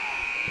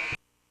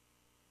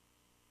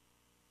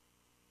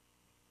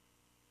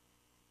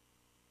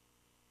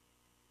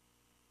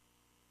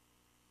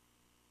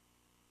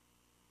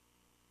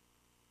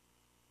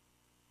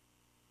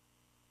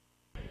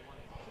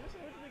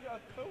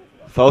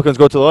 Falcons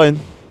go to the line.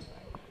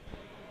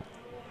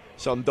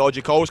 Some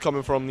dodgy calls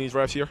coming from these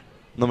refs here.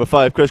 Number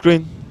 5, Chris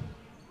Green.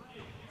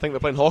 I think they're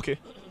playing hockey.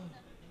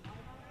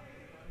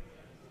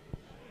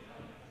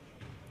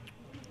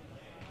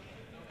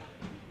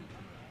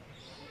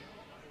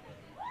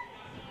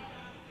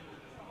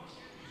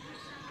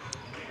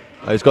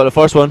 He's got the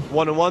first one.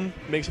 1-1,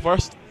 makes the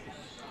first.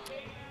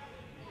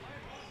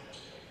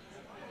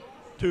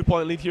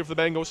 2-point lead here for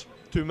the Bengals.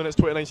 2 minutes,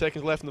 29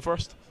 seconds left in the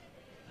first.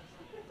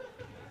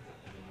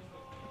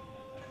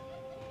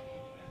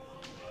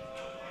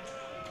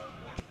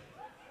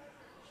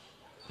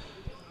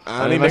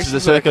 And he misses the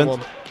second.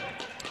 one.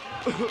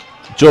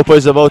 Joe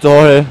plays the ball to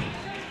Jorge.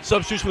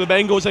 Substitutes for the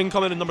Bengals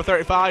incoming in number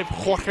 35,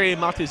 Jorge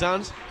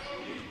Martizans.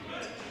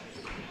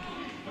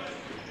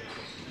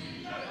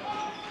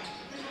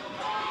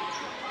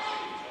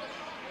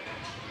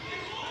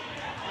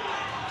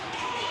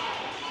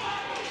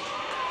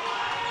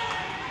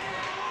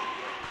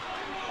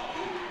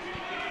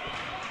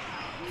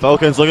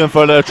 Falcons looking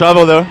for the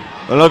travel there.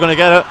 They're not going to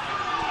get it.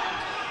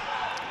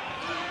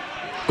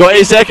 Got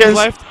 8 seconds.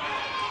 Left.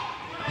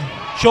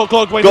 Shot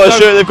clock winding Got to down.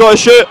 shoot. They've got to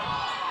shoot.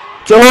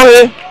 To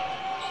Jorge.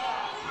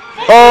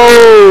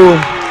 Oh!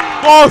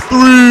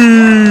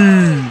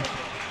 4-3.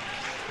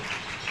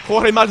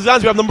 Jorge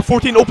Martizans, we have number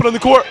 14 open on the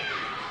court.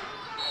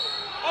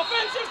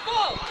 Offensive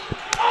ball.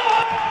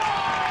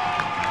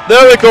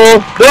 There we go.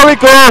 There we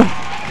go.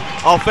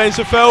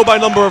 Offensive foul by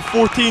number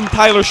 14,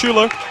 Tyler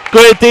Schuler.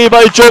 Great D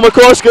by Joe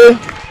McCoskey.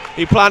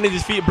 He planted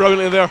his feet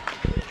brilliantly there.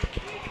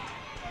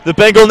 The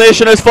Bengal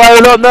Nation is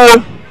fired up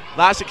now.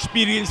 That's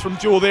experience from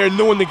Joe there,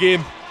 knowing the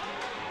game.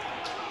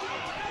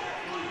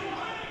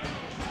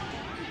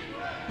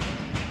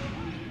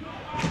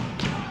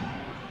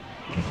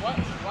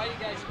 Why you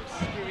guys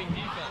skewing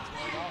defense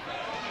more than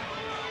offense?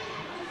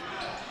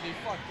 They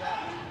fucked up.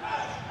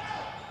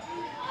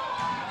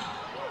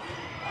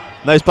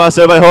 Nice pass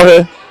there by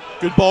Jorge.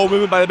 Good ball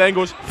movement by the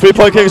Bengals.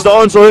 3-point kicks to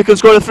on, so he can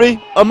score the 3.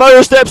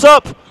 Amaya steps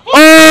up.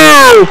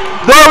 Oh!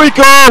 There we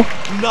go!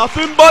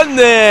 Nothing but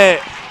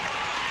net.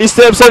 He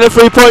steps in, the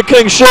 3-point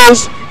king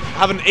shows.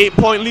 Have an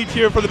 8-point lead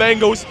here for the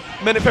Bengals.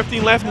 Minute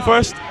 15 left in the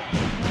first.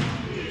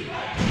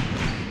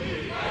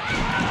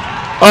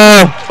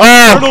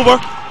 Turnover.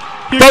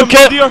 Here Dunk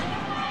comes it. Deer.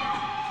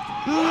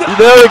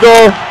 There we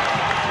go.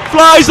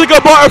 Flies like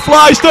a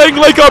butterfly, sting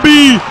like a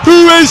bee.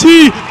 Who is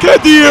he?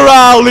 Kadir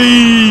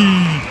Ali.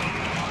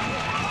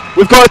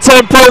 We've got a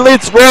 10-point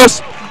lead,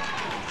 Ross.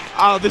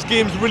 This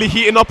game's really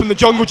heating up in the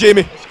jungle,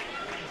 Jamie.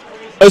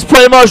 It's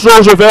pretty much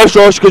roles reversed,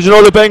 Josh, because you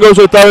know the Bengals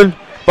were down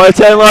by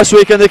 10 last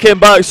week and they came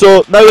back,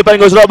 so now the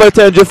Bengals are up by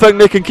 10. Do you think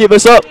they can keep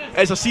this up?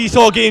 It's a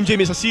seesaw game,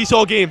 Jamie. It's a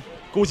seesaw game.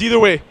 Goes either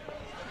way.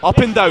 Up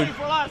and down.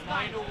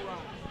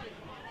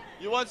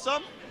 You want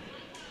some?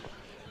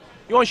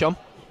 You want some?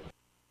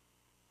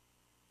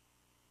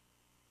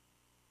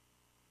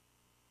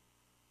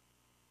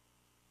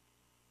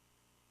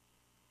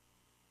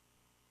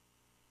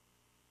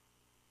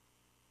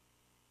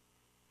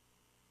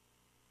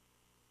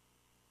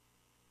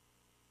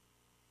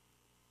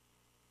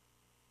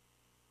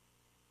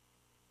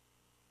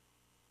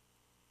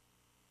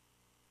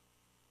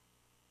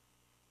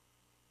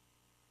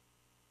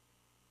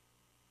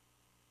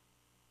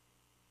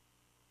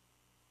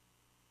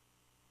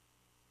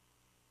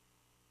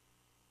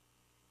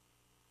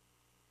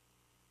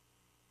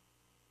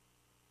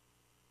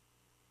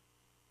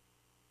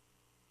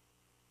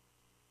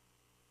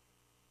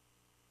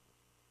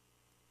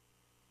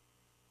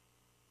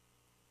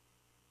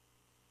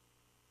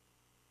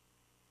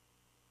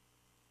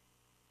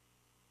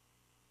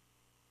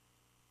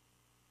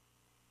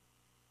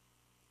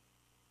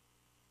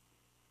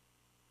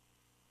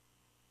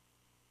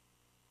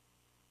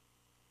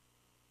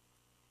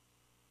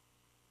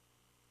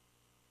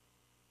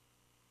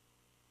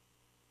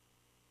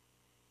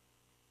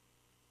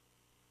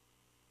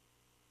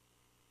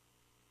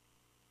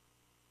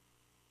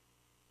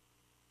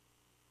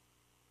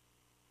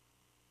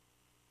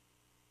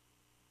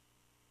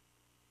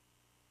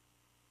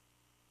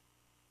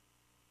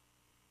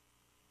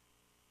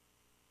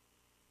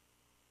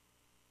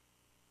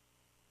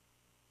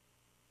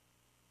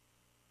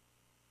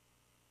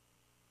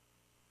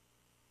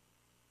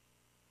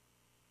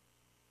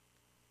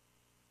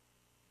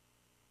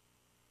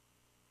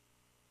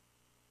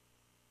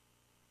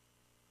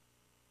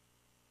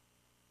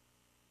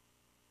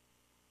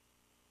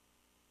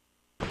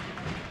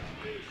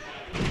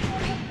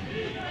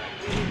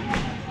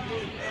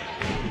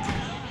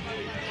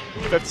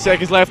 .50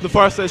 seconds left in the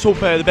first. Let's hope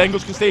the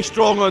Bengals can stay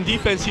strong on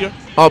defense here.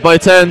 Up by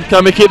 10.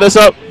 Can we keep this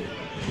up?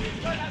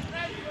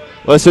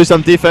 Let's do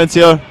some defense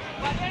here.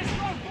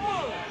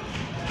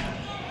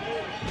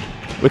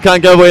 We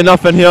can't give away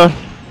nothing here.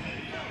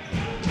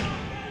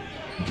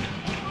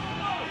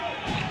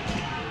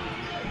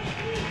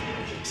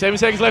 Seven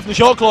seconds left in the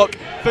shot clock.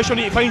 Fisher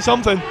need to find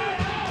something.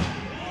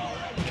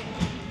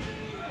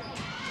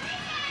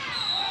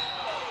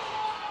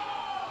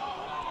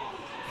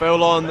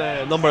 Foul on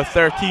number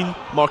 13,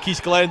 Marquise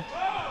Glenn.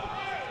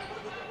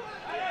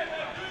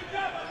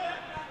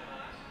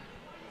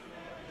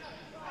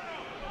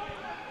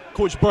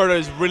 Coach Burner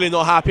is really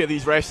not happy at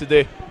these refs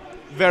today.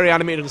 Very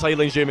animated on the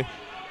sidelines, Jamie.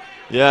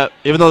 Yeah,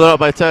 even though they're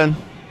up by 10.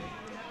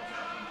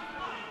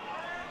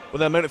 With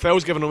the amount of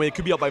fouls given away, it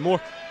could be up by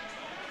more.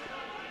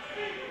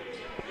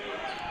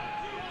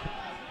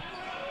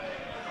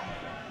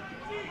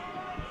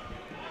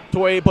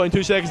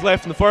 .2 seconds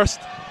left in the first.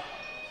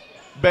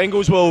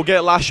 Bengals will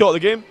get last shot of the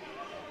game.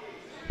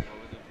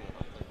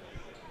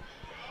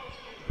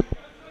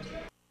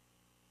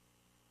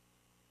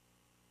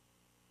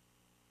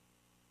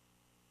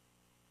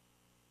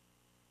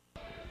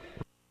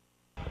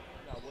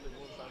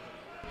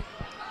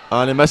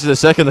 And he misses a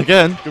second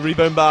again. Good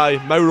rebound by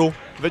Mauro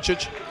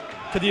Vicic.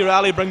 Kadir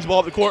Ali brings the ball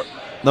up the court.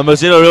 Number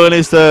 0 really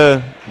needs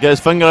to get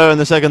his finger out in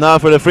the second half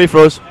for the free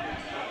throws.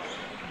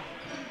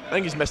 I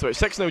think he's missed about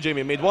 6 now,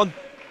 Jamie. Made 1.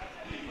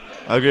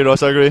 I agree,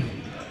 Ross, I agree.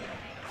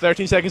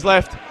 13 seconds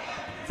left.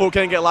 Folk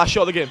can't get last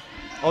shot of the game.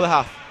 Or the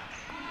half.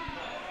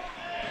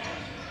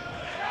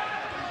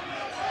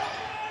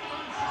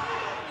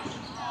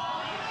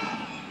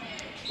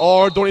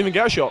 Or don't even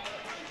get a shot.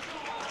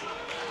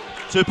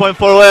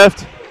 2.4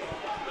 left.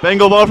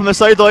 Bengal ball from the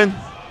sideline.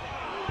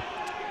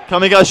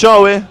 Can we get a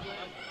shot away?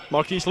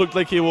 Marquise looked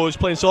like he was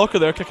playing soccer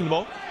there, kicking the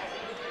ball.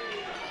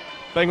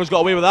 Bengals got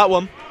away with that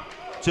one.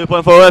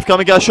 2.4 left. Can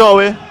we get a shot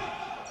away?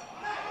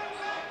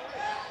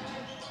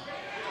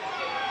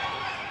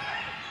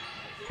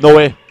 No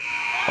way.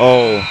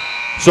 Oh,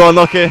 so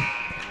unlucky.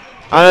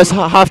 And it's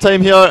half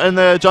time here in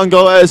the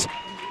jungle. It is,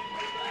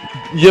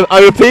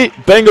 I repeat,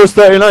 Bengals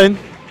 39,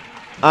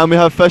 and we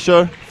have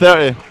Fisher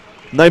 30.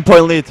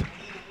 9-point lead.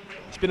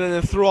 It's been an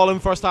enthralling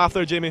first half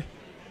there, Jamie.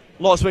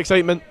 Lots of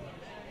excitement.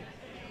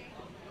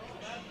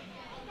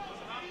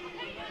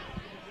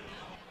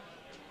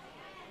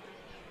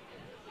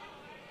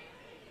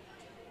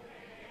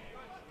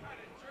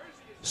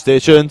 Stay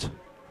tuned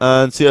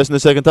and see us in the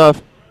second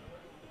half.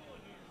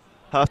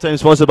 Halftime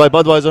sponsored by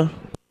Budweiser.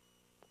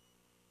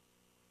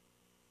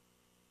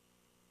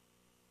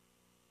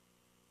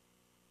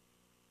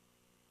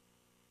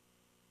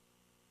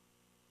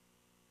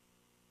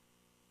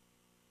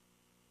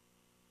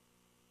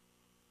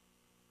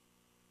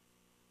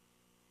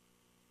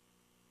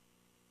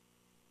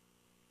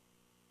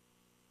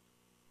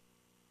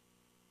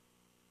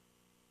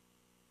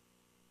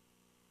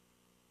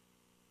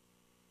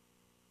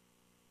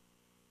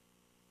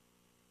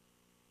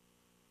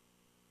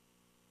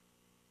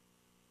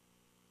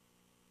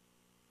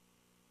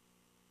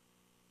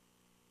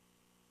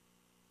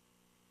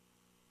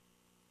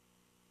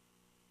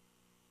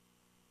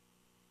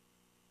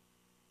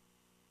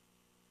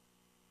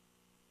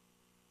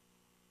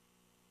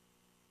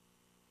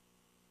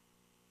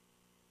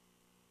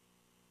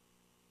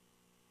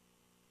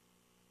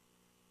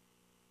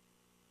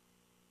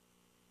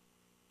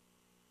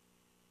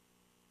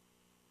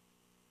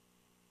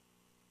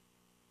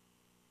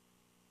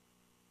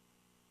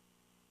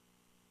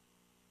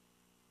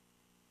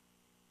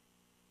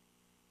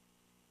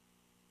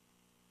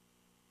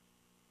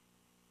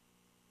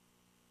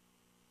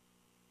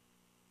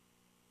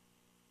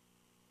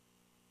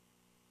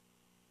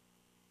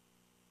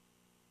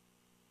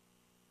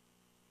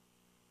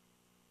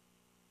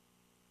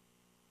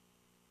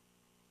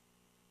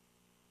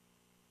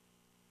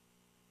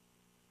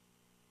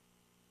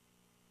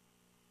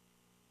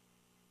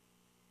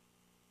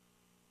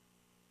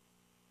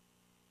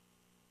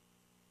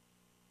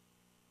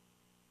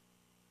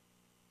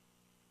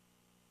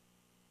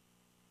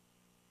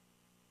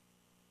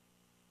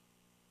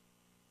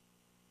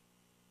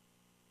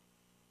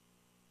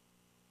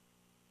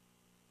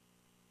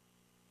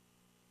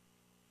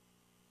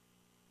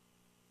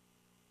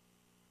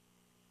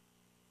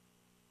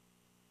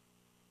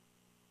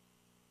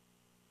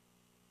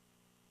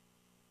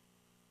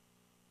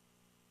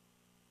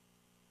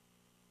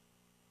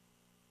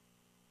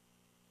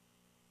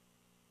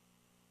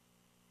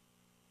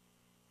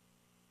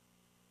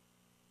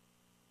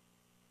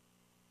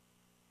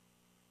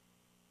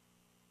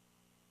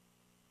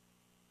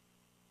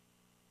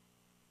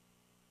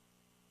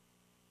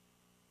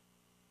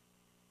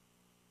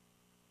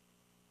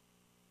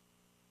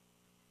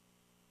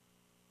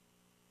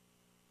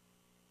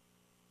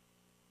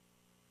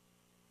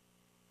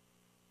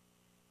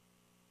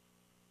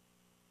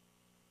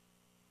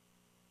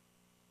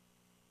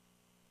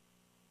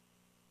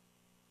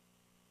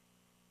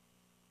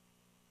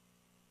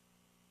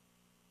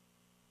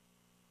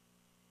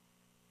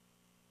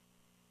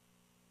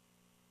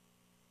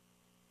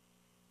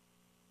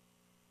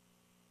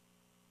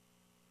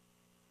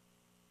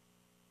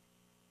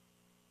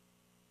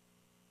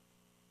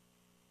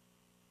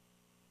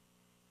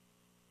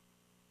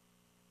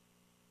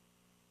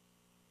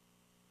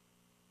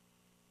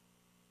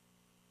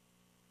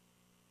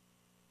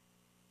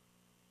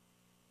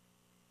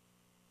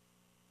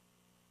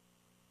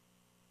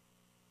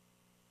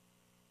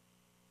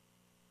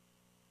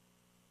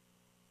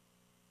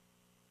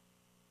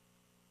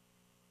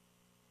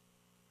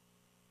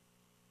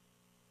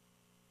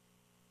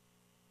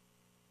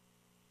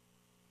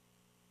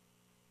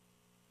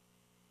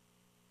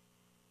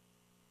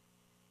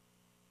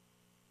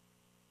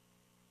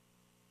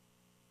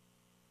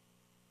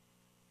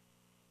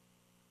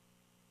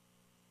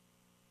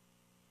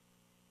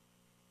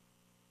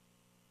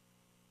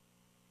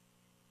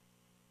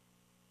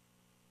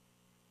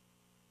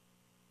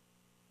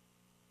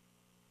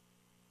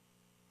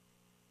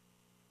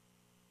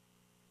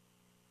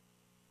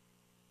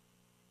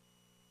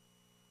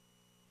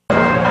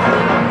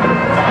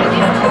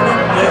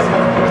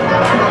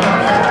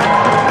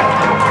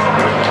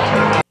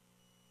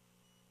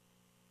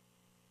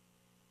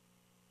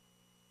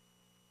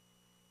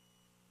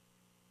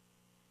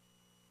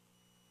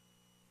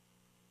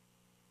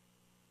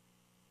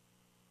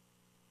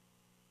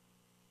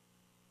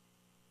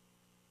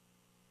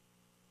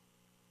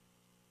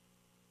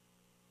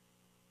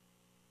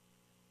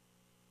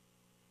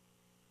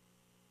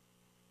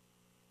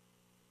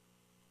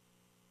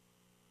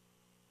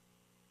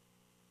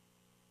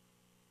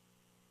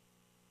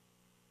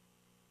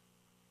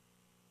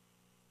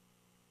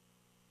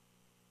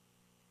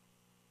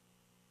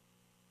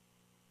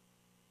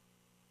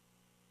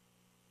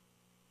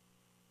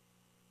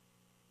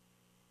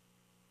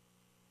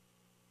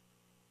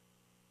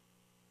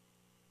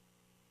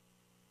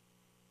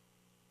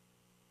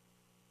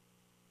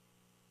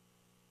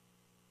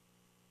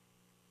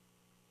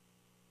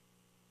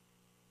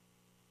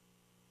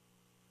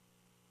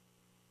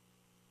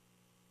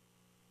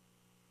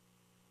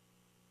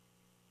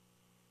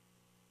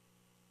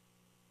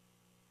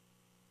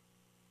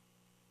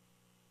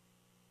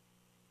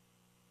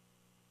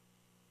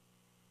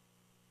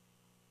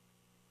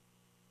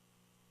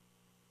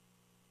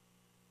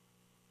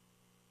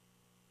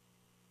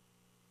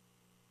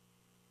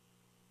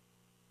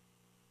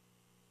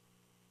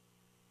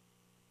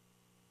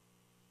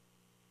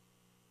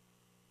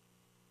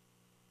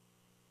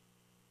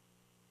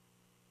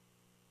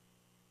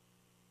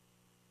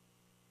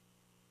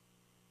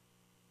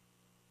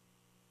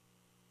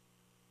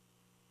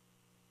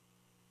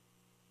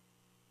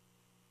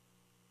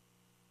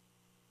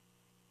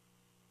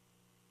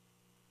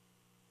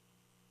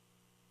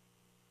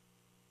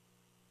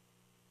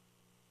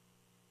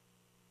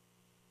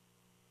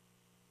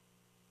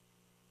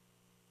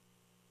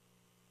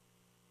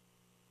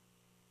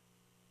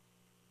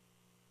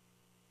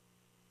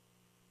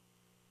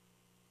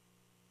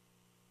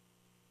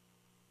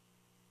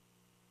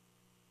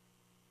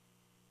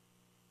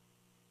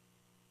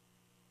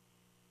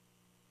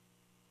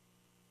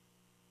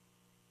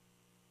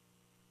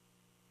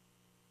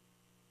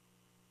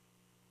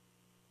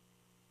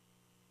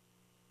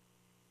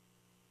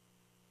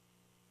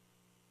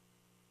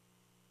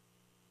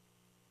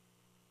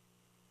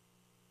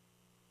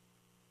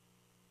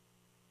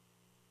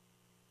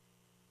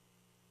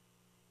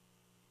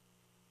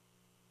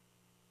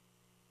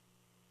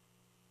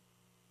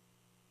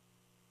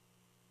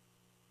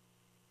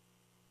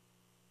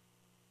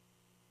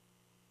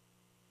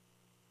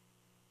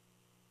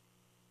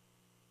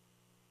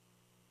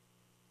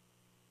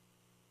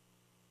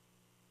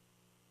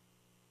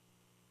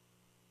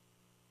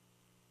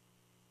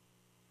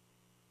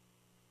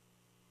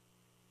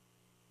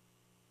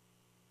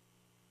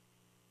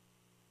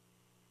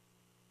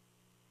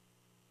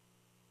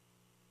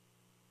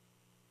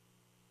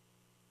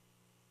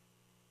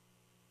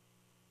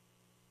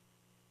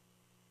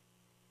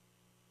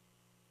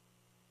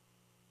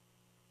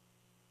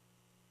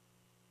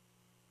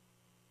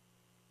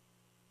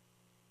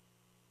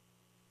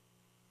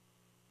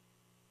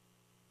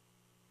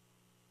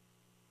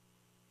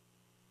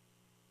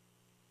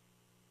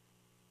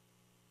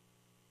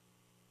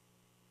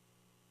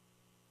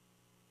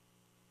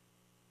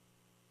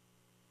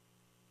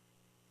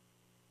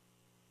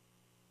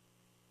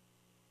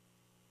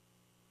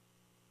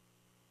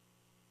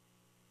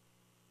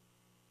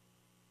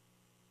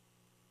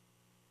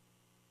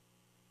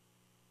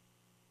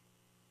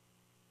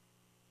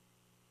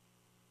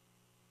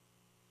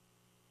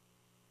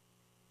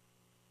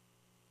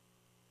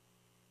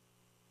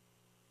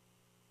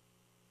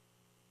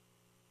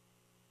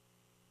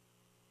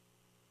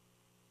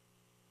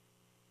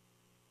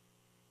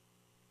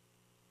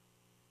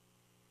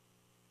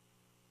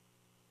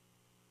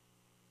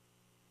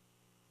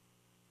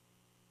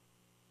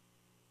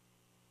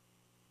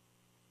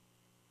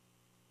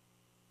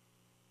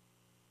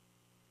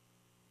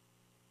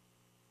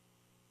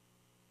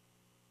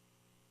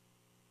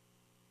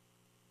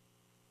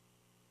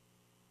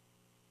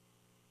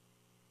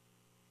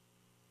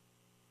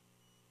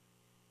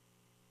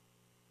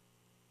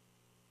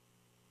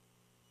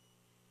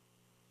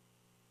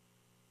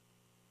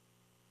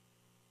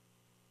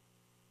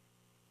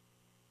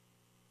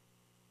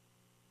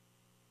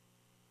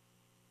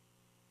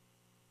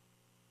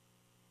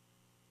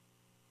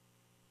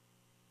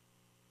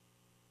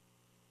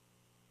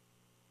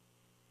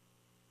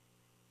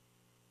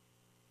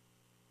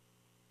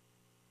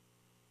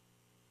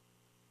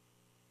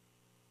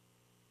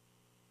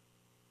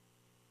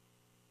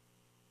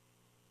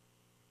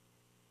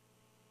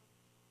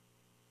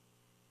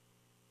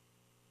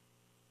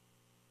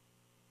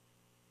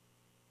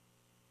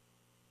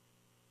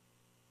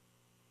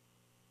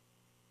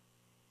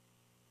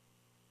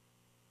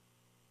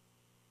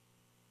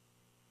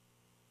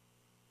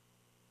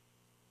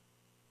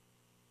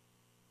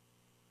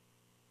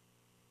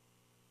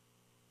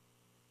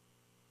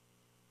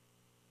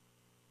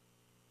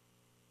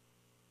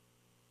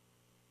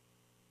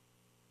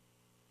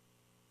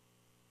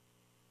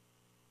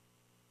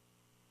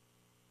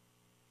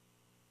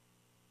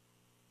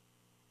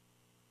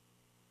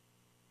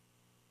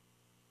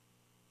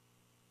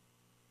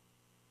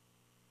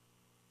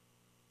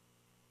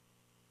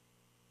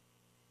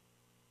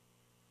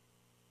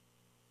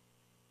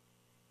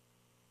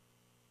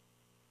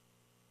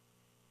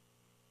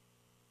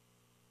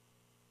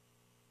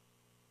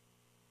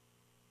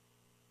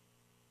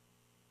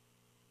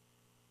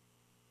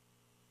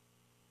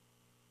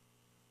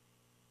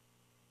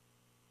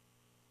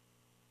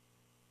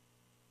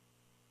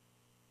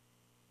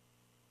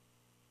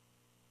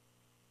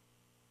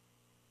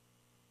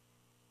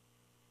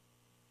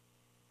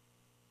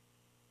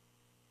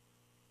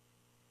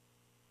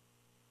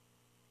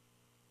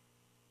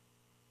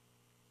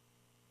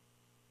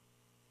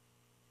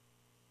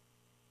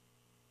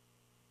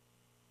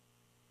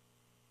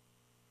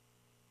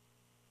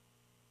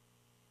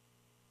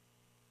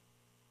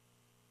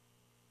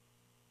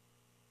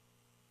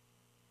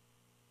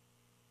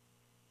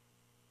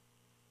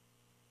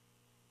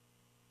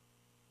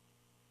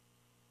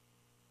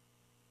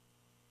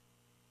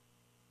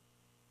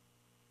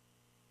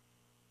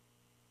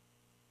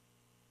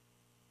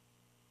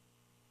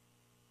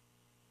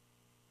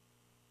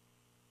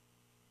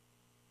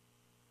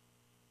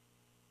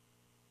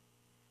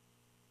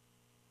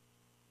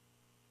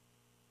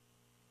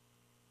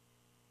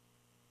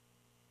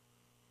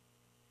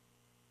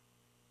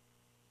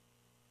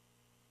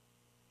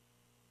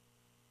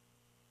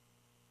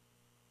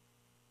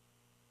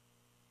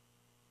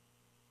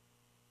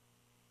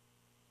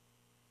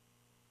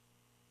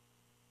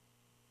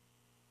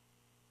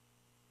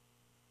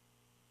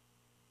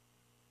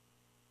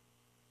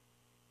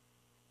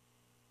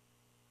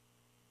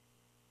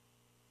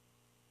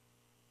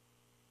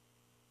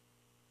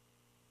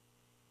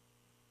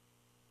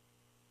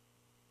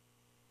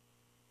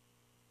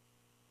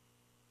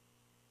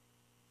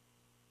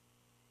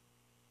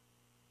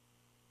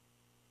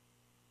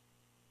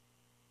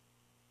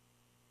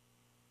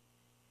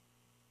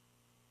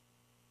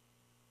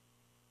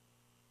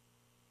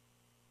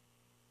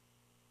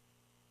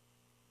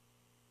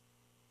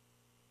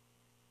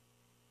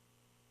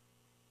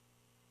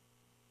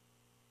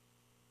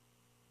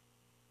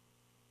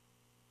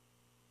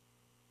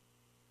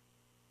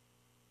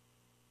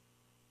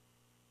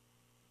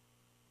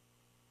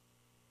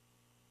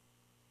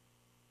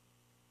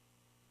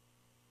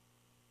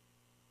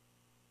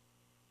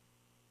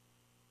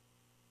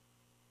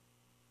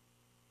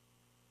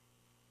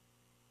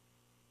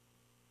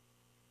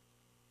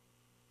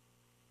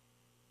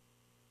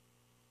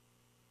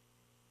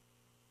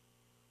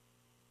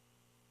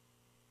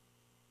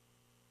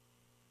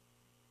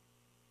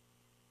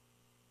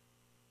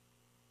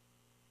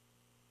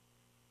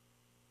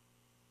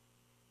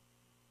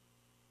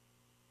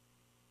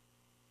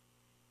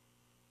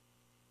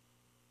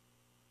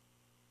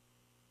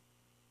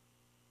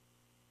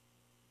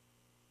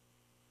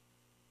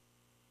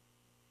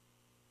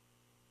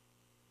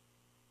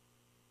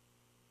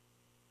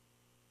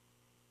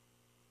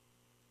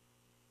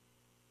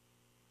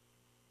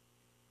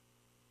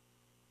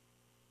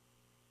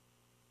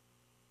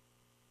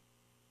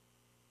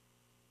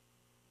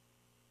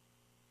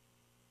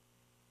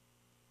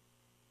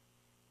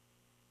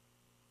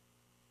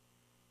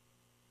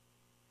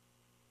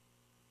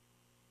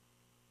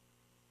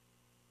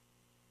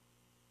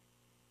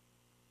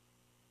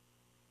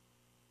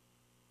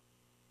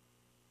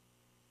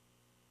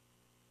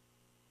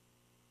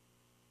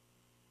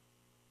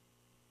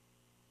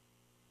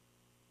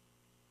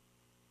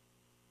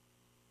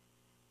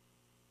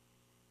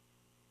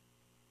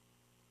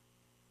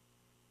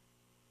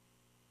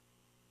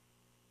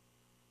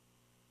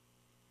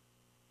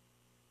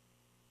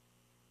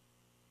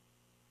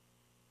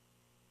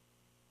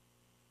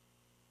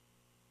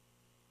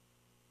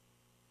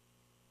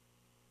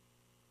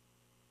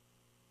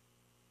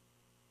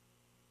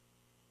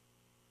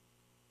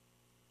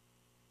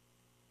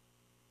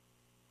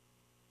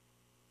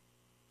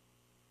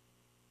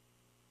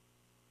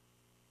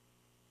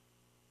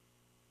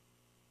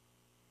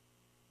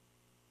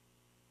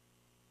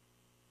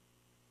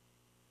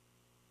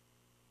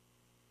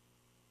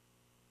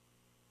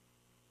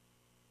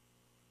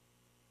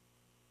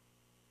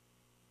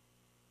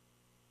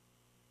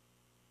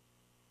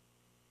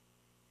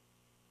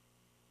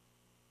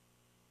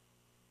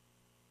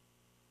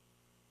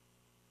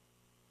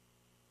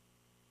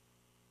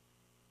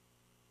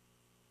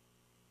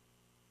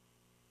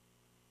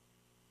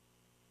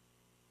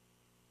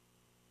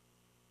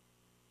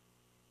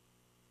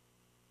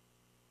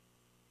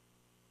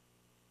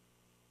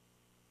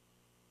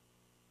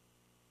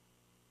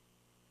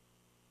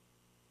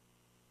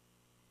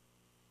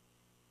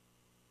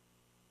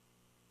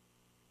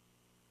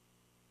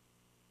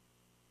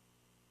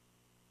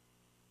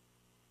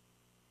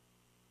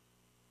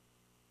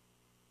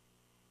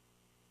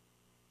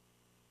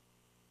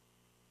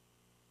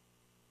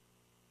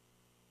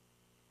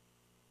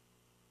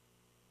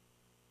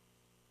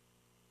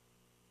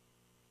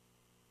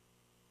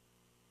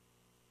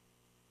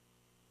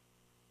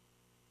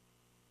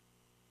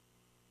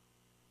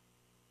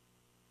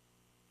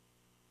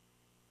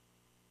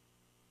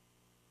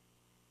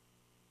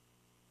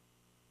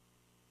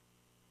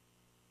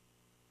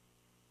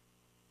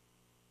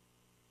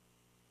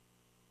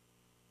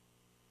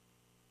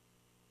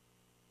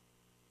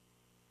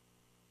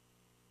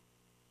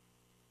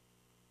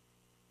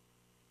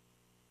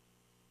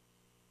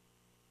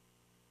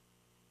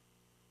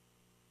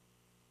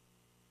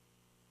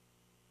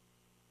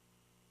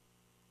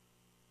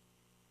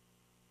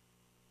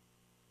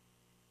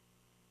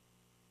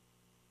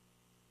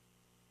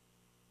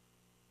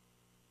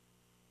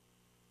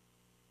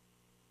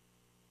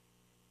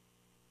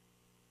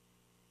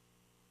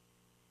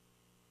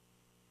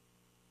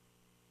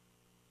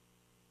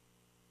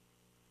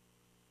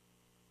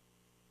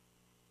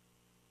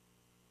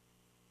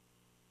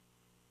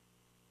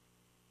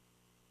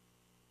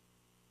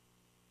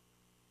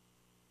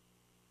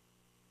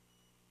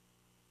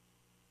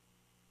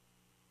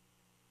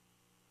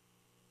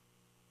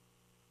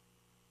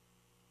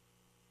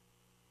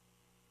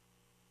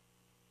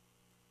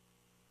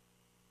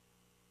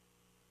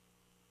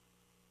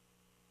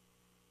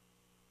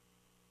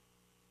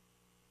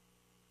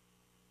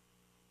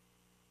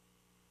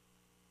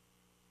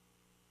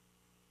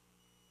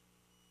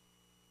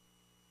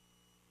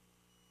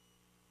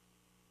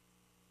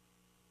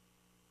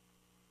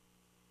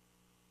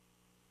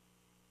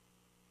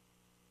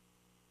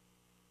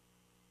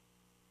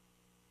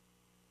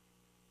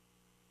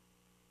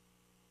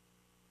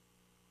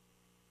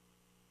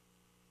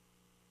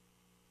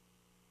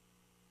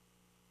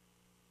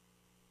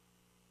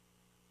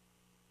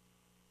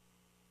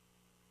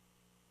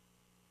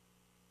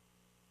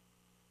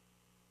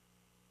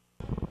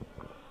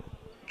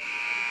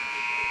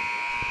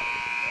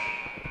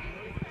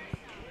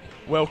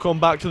 Welcome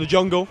back to the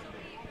jungle.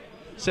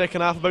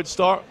 Second half about to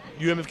start.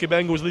 UMFK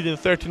Bengals leading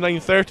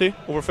 39-30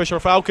 over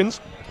Fisher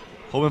Falcons.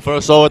 Hoping for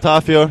a solid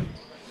half here.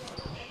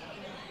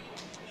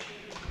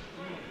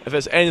 If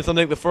it's anything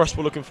like the first,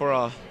 we're looking for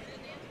a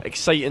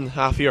exciting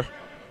half here.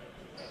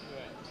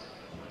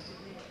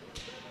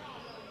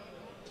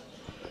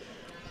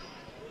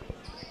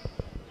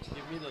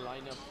 Give me the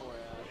lineup for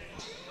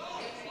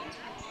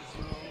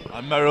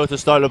And Merrow to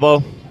start the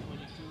ball. 22,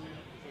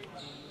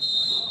 13,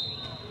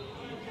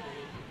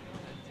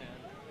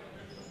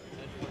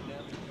 and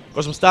 10.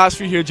 Got some stats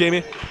for you here,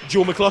 Jamie.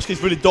 Joe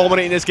McCluskey's really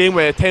dominating this game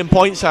with 10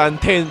 points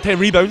and 10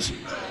 rebounds.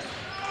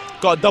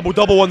 Got a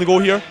double-double on the go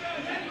here.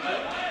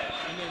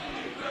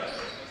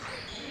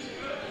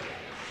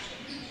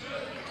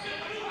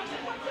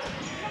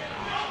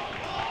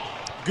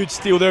 Good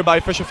steal there by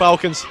Fisher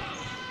Falcons.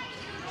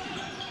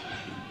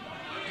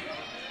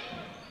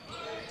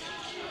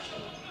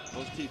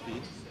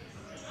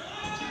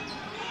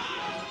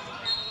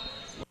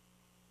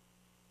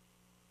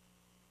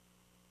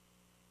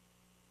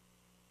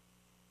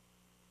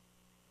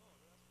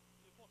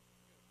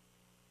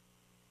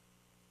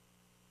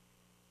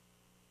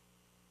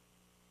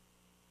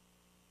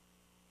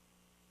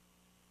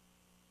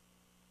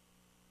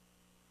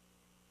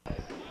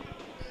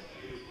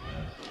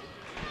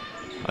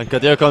 And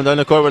Kadir come down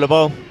the court with the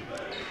ball.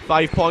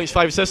 5 points,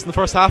 5 assists in the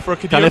first half for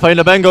Kadir. Can he find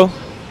the Bengal?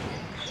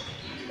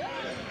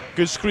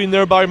 Good screen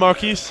there by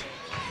Marquise.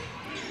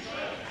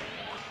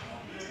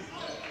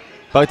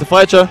 Back to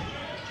Fletcher.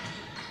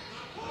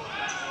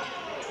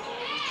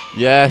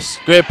 Yes,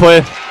 great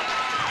play.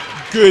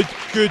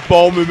 Good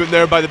ball movement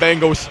there by the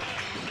Bengals.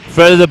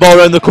 Threaded the ball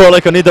around the court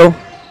like a needle.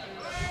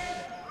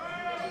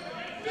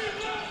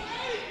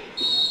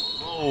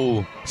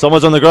 Oh,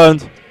 someone's on the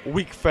ground.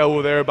 Weak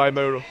foul there by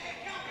Mauro.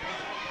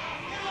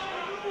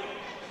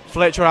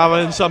 Fletcher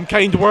having some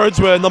kind words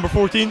with number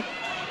 14.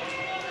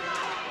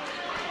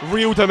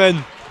 Reeled him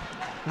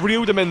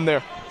in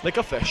there like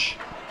a fish.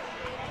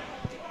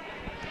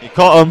 He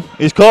caught him.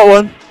 He's caught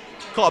one.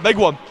 Caught a big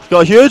one. He's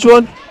got a huge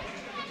one.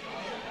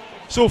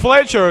 So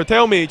Fletcher,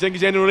 tell me, do you think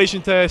he's any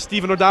relation to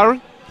Stephen or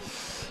Darren?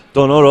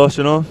 Don't know, Ross.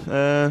 You know,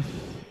 you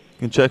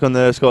can check on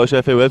the Scottish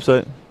FA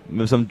website.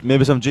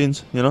 Maybe some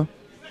genes. You know.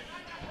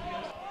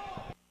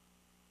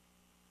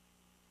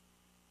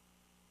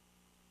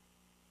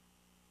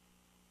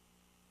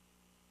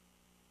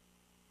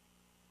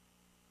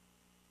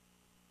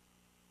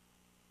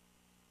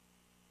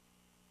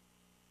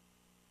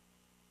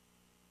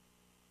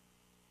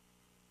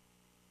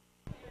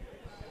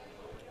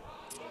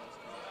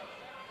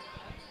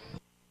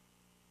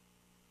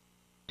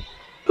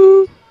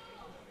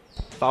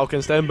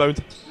 Falcons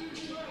inbound.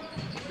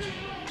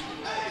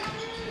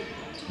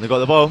 They got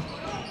the ball.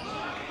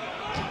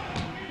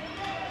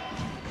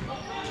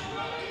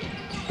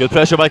 Good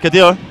pressure by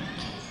Kadir.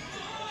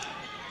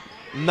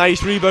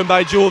 Nice rebound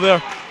by Joe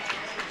there.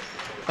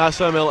 That's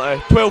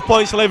 12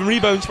 points, 11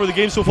 rebounds for the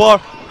game so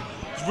far.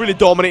 He's really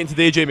dominating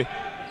today, Jamie.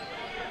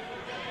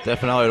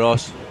 Definitely,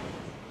 Ross.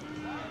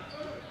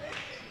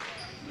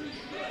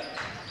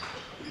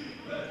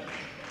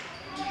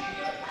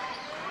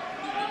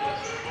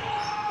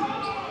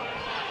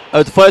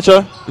 Out to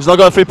Fletcher. He's not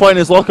got a 3-point in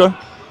his locker.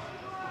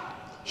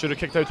 Should have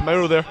kicked out to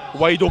Mauro there.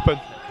 Wide open.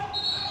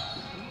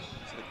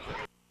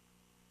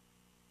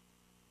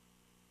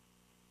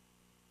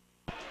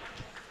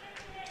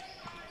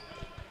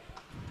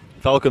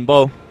 Falcon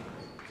ball.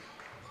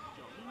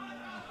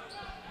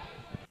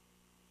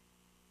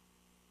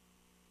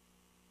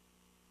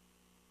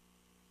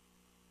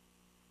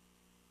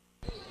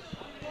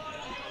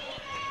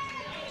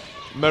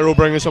 Mauro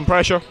bringing some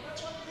pressure.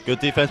 Good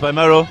defense by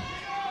Merrow.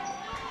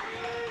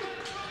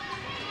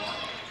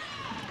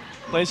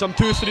 Playing some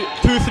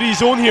 2-3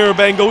 zone here,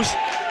 Bengals.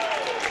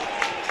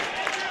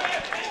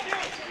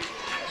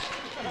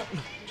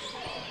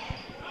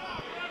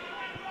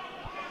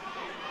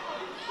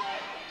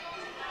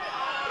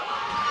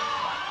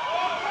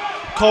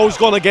 Call's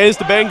gone against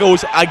the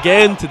Bengals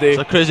again today.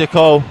 It's a crazy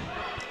call.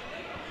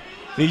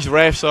 These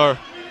refs are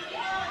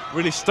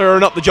really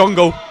stirring up the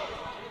jungle.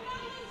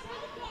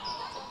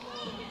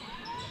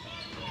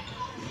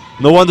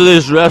 No wonder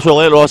these refs were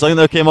late, Ross. I think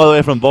they came all the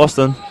way from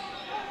Boston.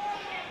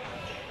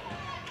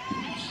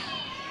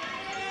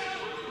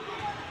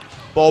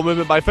 Ball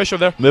movement by Fisher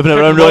there. Moving it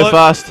Kick around the ball really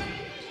out. fast.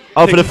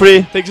 Out for the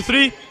free. Takes a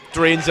three.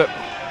 Drains it.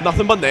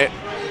 Nothing but net.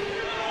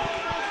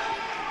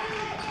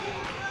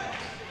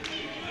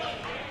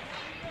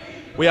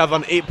 We have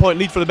an 8-point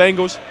lead for the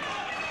Bengals.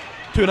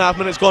 2.5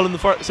 minutes gone in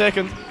the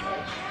second.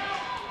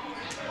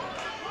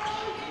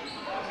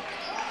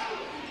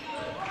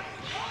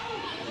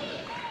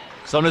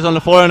 Somebody's on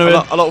the floor anyway.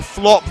 A little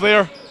flop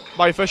there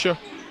by Fisher.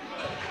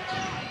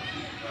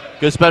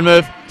 Good spin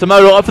move.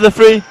 Tomorrow up for the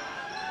free.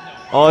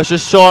 Oh, it's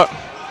just short.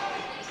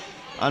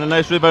 And a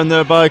nice rebound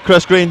there by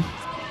Chris Green.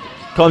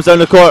 Comes down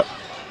the court.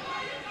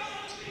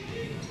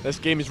 This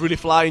game is really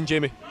flying,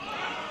 Jamie.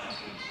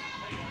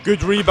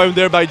 Good rebound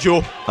there by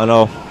Joe. I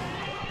know.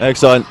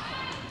 Excellent.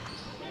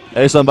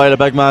 Excellent by the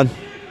big man.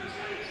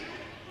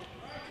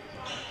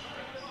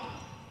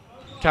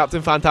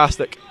 Captain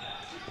Fantastic.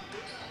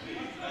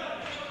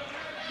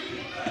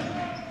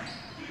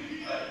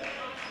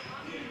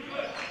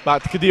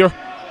 Back to Kadir.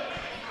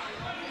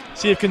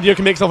 See if Kadir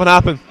can make something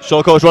happen.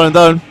 Shot clock's running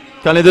down.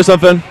 Can he do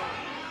something?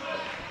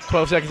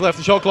 12 seconds left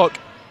in shot clock.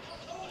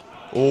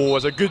 Oh,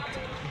 it's a good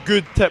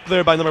tip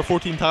there by number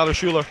 14, Tyler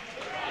Schuler.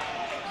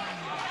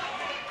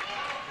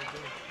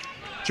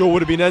 Joe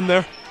would have been in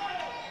there.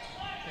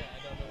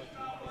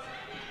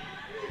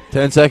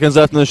 10 seconds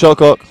left in the shot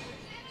clock.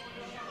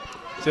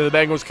 See the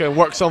Bengals can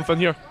work something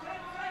here.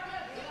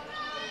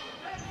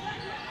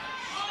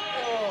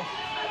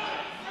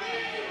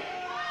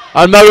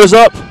 And Mauro's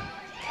up.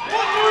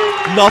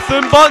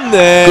 Nothing but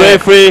net.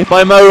 Great free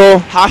by Mauro.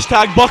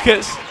 Hashtag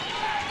buckets.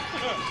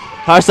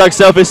 Hashtag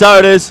selfie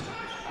Saturdays.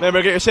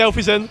 Remember, get your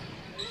selfies in.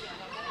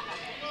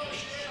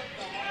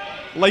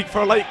 Like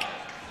for like.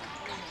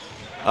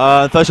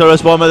 And Fisher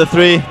respond with a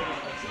 3.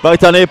 Back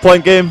to an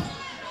 8-point game.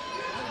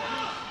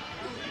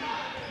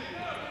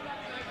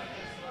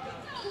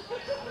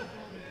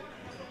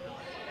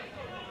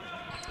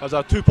 There's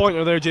a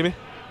 2-pointer there, Jamie.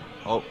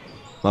 Oh,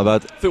 my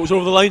bad. If it was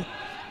over the line.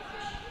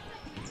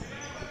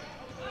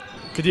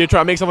 Could you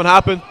try to make something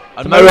happen?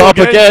 And Mauro up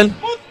again.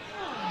 Oh,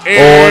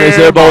 and he's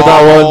airballed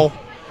that one.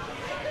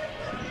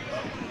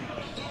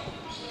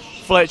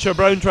 Fletcher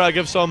Brown try to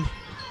give some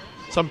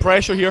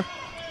pressure here.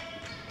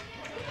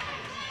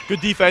 Good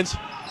defense.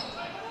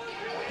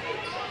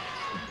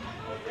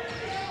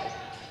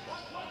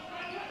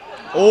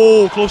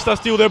 Oh, close to a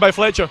steal there by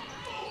Fletcher.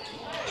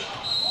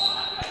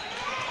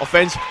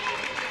 Offense.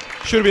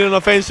 Should have been an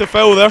offensive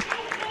foul there.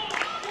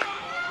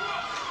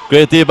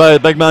 Great D by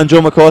big man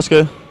Joe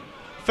McCloskey.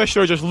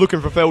 Fisher just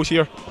looking for fouls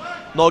here.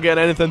 Not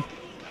getting anything.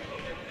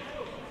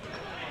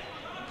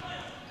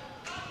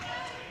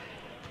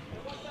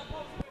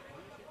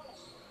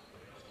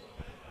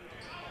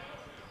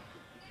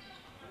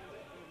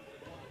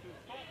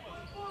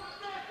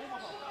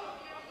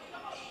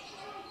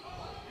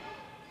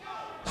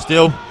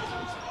 Steal.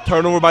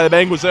 Turnover by the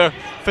Bengals there.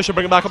 Fisher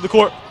bring it back up the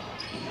court.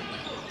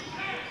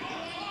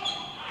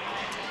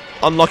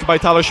 Unlucky by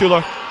Tyler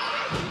Schuler.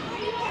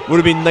 Would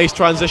have been nice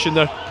transition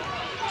there.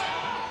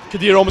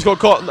 Kadir almost got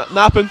caught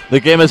napping. The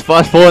game is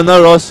fast forward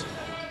now, Ross.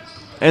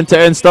 End to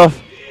end stuff.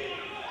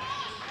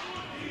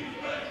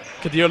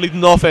 Kadir leading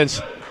the offense.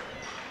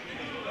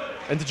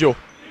 Into Joe.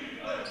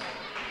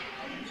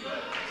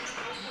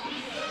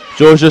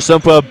 Joe's just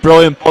simply a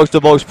brilliant box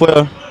to box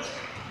player.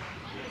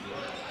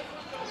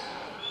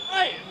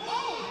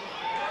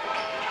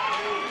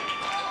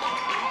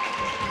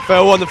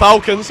 Foul on the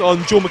Falcons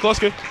on Joe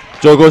McCluskey.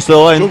 Joe goes to the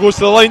line. Joe goes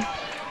to the line.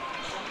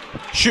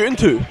 Shooting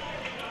 2.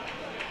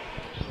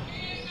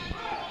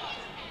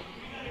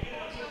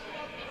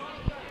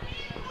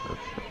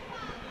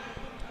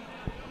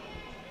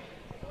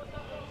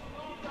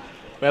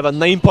 We have a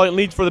 9-point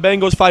lead for the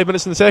Bengals, 5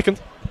 minutes in the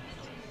second.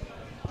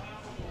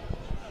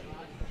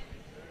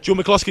 Joe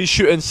McCluskey is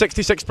shooting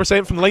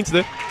 66% from the line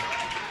today.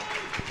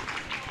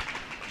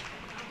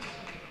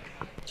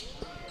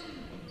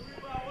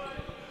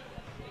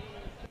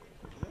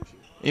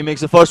 He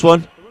makes the first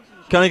one.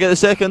 Can I get the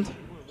second?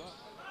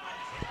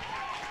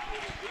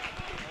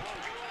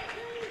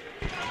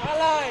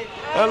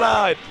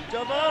 Allied.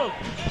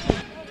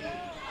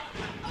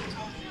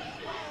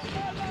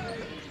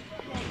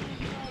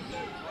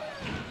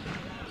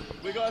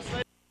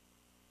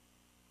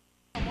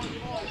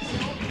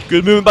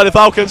 Good movement by the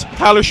Falcons.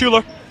 Tyler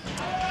Schuler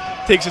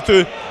takes it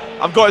 2.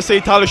 I've got to say,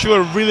 Tyler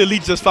Schuler really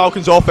leads this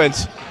Falcons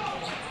offense.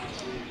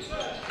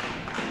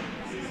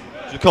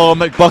 You call him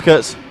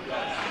McBuckets.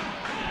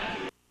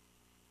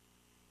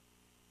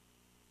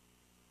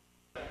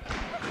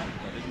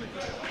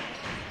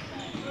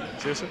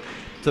 Seriously?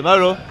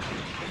 Tomorrow.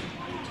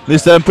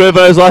 Needs to improve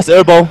on his last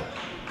airball.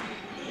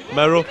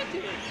 Merrill.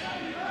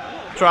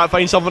 Try to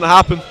find something to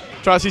happen.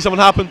 Try to see something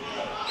happen.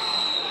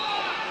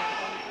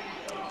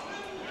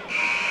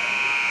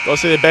 Gotta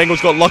say the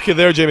Bengals got lucky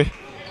there, Jamie.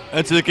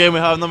 Into the game we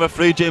have number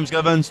 3 James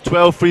Givens,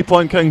 12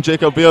 3-point king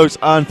Jacob Beals,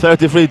 and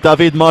 33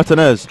 David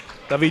Martinez.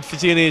 David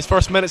Fitini, his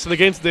first minutes of the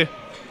game today.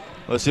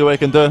 Let's see what he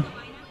can do.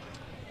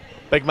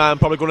 Big man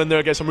probably going in there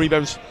to get some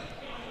rebounds.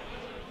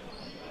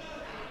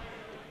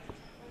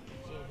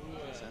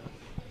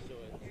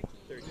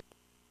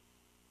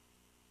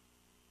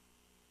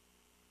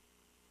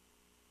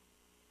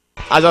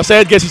 As I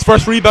said, gets his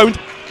first rebound.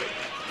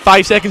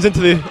 5 seconds into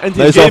the Nice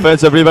his game.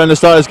 offensive rebound to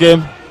start his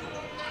game.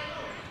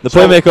 The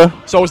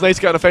playmaker. It's always nice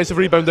to get an offensive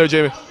rebound there,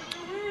 Jamie.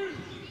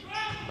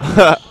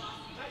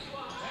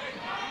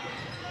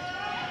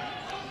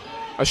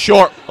 A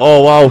short.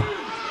 Oh wow.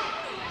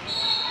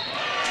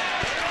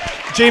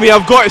 Jamie,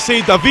 I've got to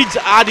say, David's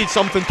added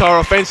something to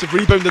our offensive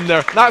rebound in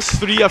there. That's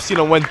 3 I've seen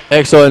him win.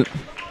 Excellent.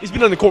 He's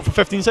been on the court for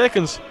 15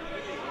 seconds.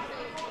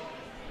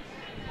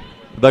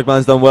 The big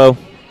man's done well.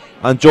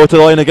 And Joe to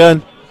the line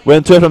again.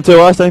 Went 2 from 2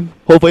 last time.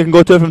 Hopefully he can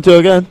go 2 from 2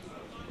 again.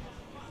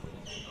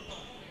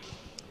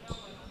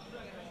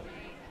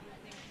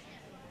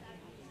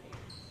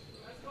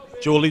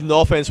 Joe leading the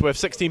offense with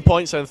 16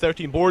 points and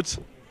 13 boards.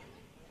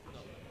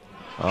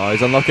 Oh,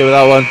 he's unlucky with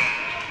that one.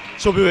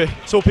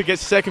 Soapy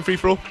gets the second free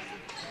throw.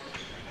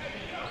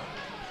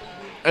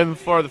 And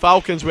for the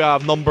Falcons, we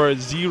have number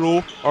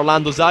 0,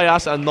 Orlando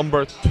Zayas, and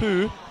number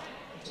 2,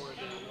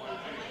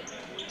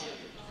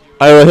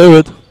 Ira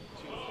Haywood.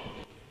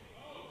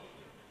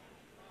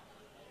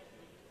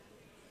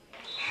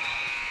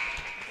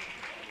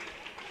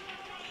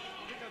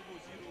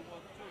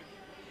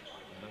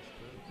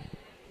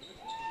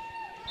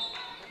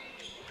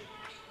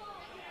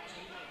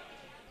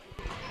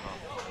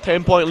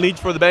 .10 lead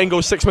for the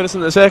Bengals, 6 minutes in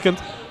the second.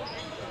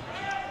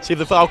 See if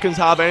the Falcons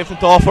have anything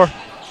to offer.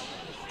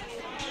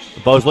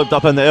 The ball's looked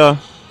up in the air.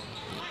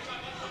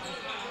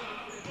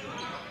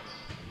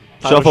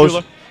 Tyler Shuffles.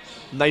 Schuler.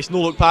 Nice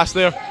no-look pass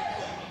there.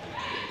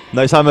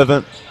 Nice hand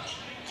movement.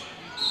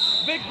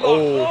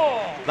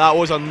 Oh, that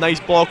was a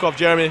nice block off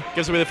Jeremy.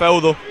 Gives away the foul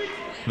though.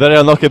 Very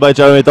unlucky by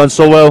Jeremy, done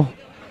so well.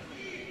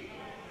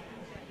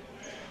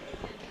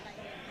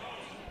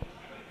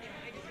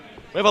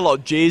 We have a lot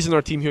of J's in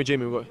our team here,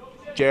 Jamie. We've got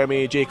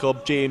Jeremy,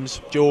 Jacob,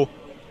 James, Joe.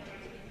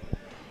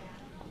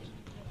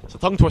 It's a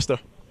tongue twister.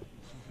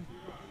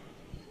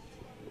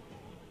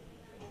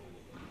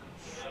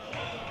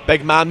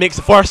 Big man makes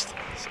the first.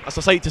 That's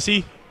a sight to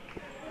see.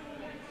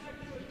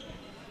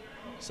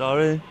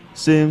 Sorry,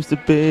 seems to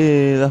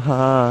be the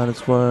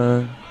hardest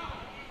word.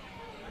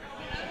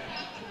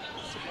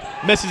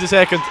 Misses the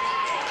second.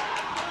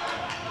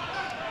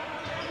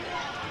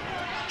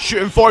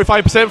 Shooting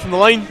 45% from the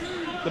line,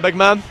 the big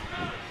man.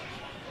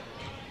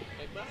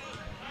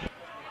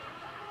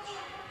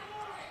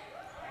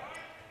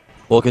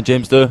 What can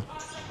James do?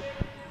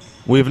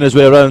 Weaving his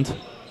way around.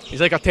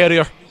 He's like a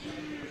terrier.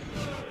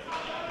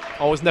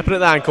 Always nipping at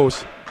the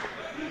ankles.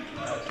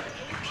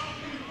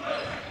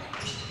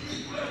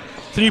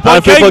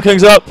 3-point King.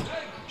 King's up.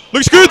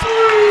 Looks good.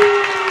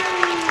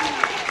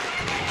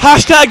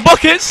 Hashtag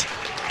buckets.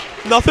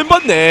 Nothing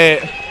but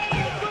net.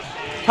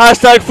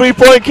 Hashtag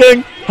 3-point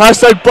King.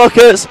 Hashtag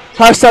buckets.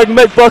 Hashtag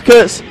Mick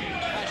buckets.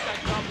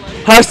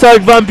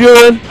 Hashtag Van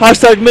Buren.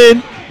 Hashtag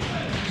Maine.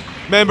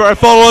 Remember to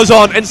follow us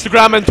on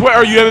Instagram and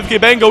Twitter, UMFK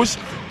Bengals.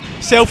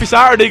 Selfie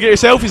Saturday, get your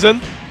selfies in.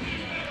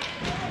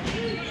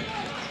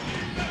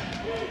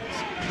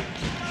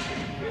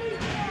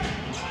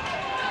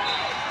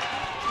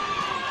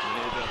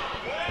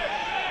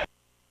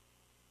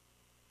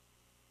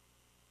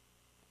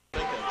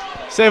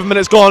 Seven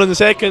minutes gone in the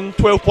second,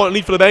 12-point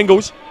lead for the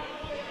Bengals.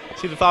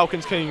 See if the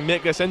Falcons can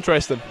make this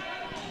interesting.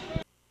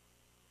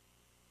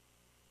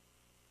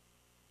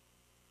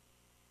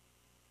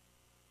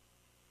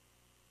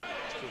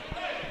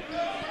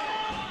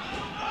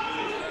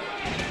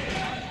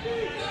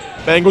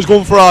 Bengals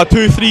going for a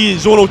 2-3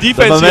 zonal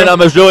defense. The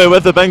momentum is really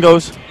with the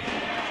Bengals.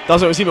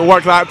 Doesn't seem to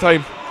work that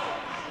time.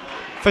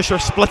 Fisher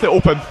split it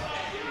open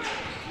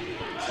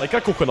like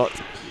a coconut.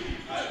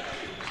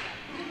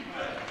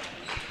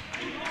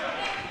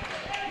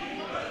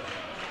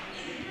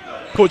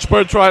 Coach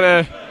Bird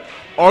trying to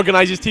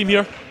organise his team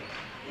here.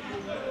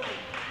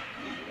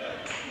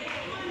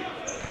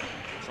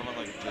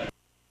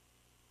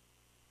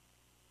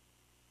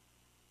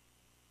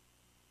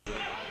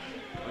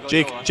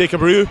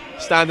 Jacob Rue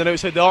standing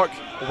outside the arc,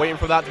 waiting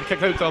for that to be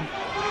kicked out to him.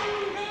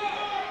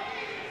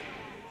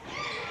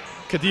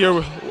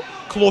 Kadir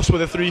close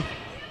with a 3.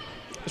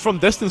 It's from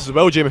distance as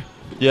well, Jamie.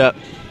 Yeah.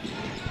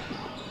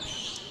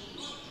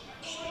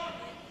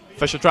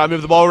 Fisher trying to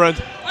move the ball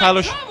around.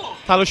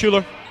 Tyler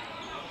Schuler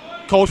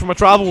called from a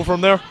travel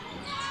from there.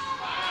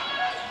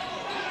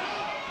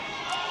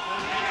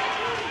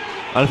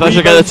 And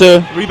Fisher get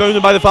the 2.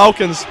 Rebounded by the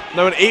Falcons.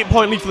 Now an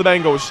 8-point lead for the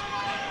Bengals.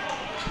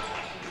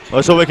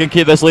 Let's hope we can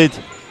keep this lead.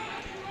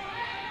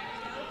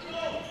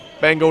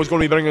 Bengals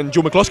going to be bringing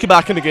Joe McCluskey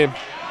back in the game.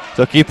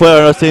 So key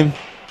player on our team.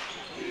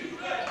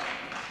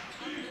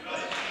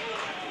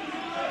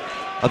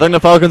 I think the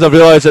Falcons have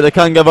realised that they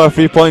can't give our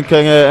 3-point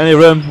King any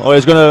room, or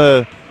he's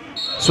going to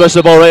switch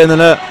the ball right in the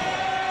net.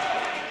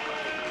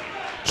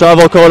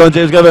 Travel call on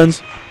James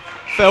Gibbons.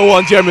 Foul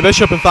on Jeremy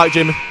Bishop, in fact,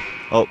 Jamie.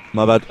 Oh,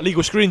 my bad.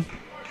 Illegal screen.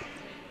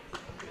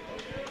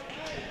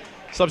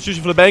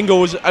 Substitution for the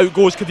Bengals. Out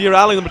goes Kadir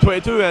Ali, number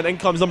 22, and in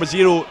comes number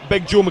 0,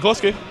 Big Joe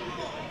McCluskey.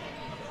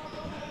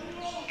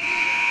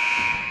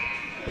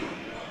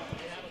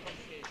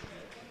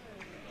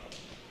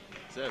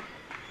 Is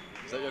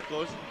that your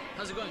close?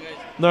 How's it going, guys?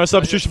 Another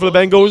substitution for the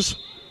Bengals.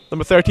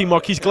 Number 13,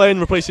 Marquise Glenn,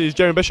 replaces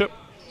Jeremy Bishop.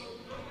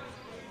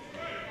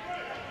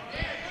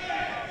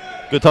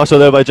 Good tussle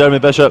there by Jeremy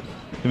Bishop.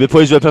 He'll be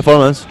pleased with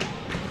performance.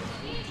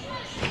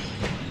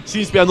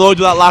 Seems to be annoyed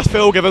with that last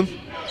foul given.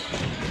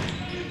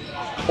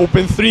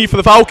 Open 3 for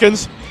the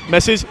Falcons.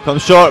 Misses.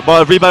 Comes short,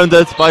 but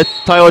rebounded by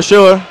Tyler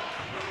Schuler.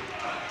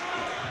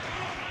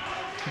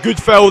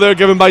 Good foul there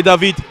given by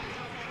David.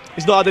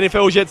 He's not had any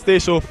fouls yet today,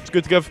 so it's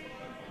good to give.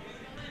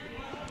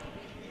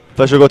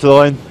 Fisher go to the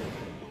line.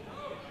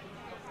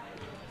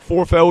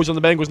 4 fouls on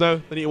the Bengals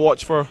now. They need to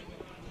watch for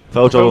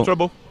Foul trouble.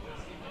 trouble.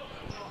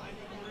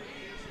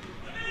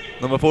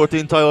 Number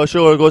 14, Tyler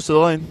Schuler goes to the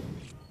line.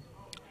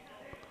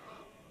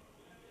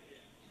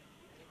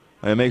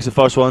 And he makes the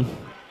first one.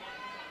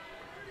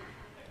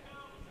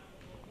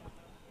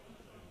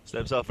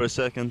 Steps up for a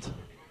second.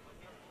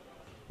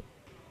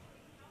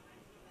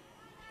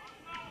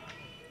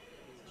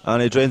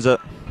 And he drains it.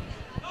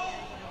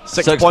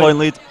 Six-point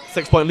lead.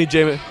 6 point lead,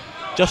 Jamie.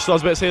 Just as I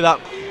was about to say that.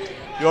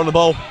 You're on the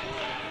ball.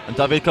 And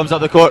David comes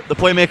up the court, the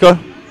playmaker.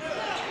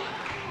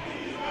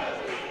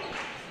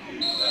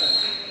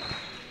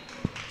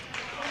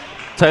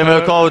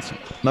 Timeout called.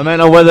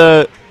 Momentum with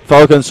the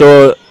Falcons,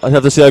 so I'd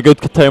have to say a good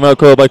timeout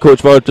call by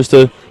Coach Bird just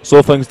to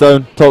slow things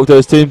down, talk to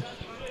his team.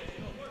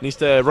 Needs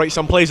to write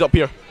some plays up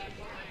here.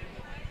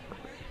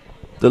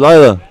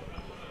 Delilah.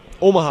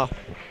 Omaha.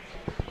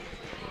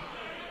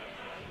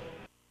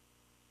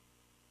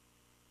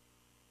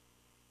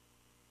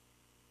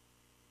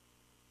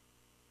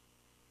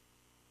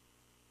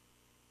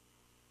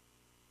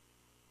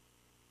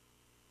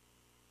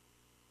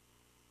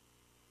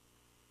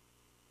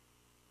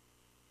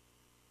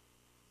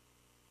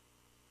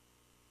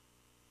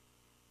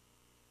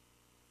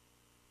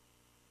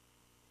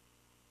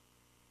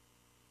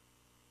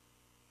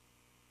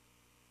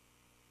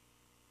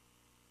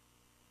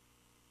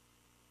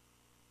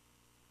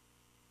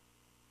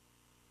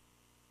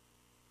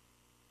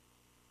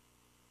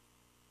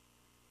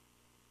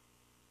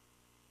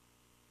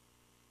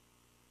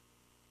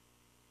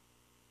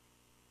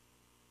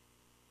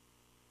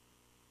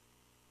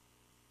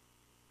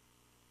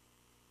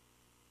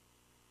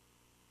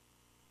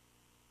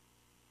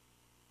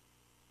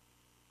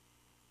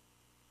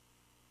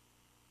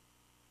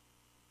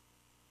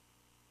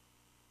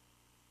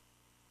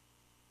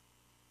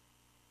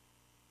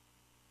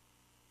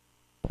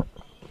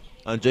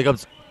 And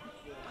Jacobs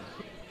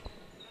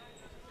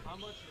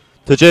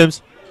to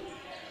James.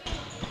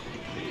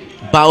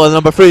 Battle of the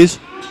number threes.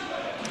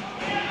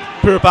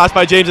 Poor pass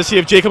by James to see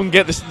if Jacob can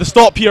get the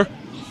stop here.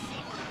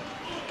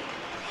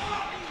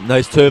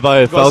 Nice two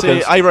by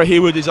Falcons. Ira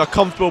Haywood is a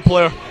comfortable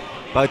player.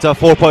 Back to a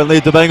 4-point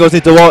lead. The Bengals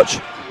need to watch.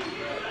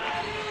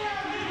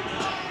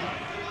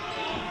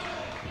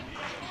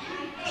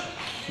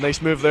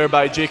 Nice move there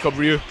by Jacob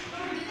Ryu.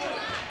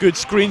 Good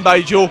screen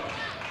by Joe.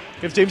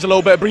 Gives James a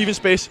little bit of breathing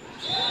space.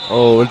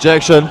 Oh,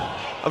 rejection.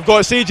 I've got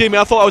to say, Jamie,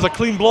 I thought that was a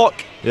clean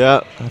block. Yeah,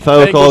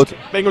 foul called.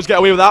 Bengals get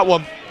away with that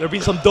one. There have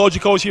been some dodgy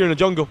calls here in the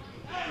jungle.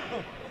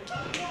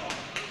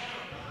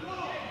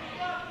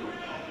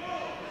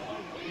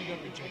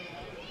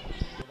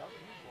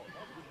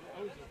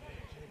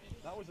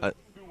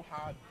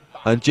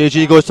 And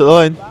JG goes to the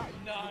line.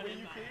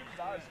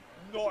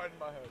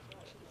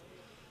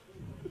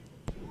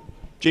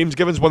 James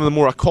Givens, one of the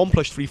more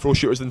accomplished free throw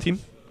shooters in the team.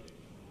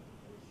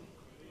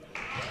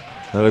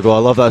 There we go. I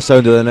love that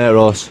sound of the net,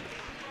 Ross.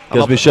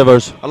 Gives me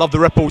shivers. I love the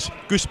ripples,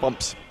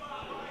 goosebumps.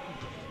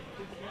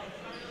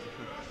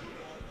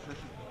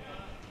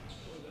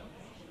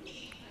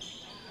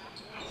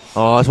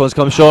 Oh, this one's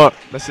come short.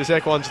 Missed the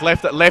second one, just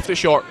left it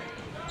short.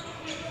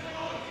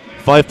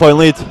 5-point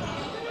lead.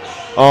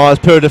 Oh,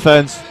 that's poor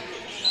defence.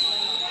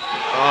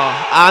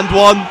 And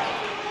one.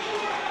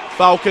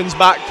 Falcons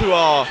back to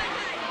a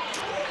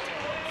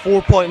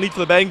 4-point lead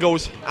for the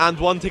Bengals. And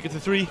one, take it to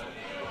 3.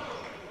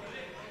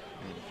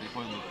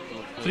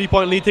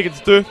 3-point lead, take it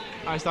to 2.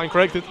 I stand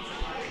corrected.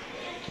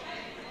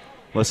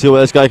 Let's see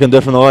what this guy can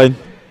do from the line.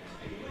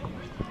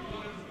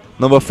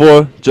 Number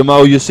 4,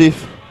 Jamal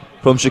Yusuf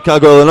from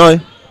Chicago,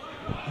 Illinois.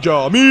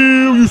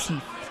 Jamil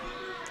Yusuf.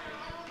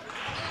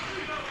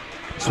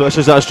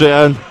 Switches that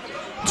straight in.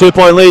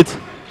 2-point lead.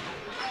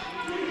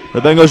 The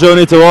Bengals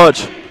really need to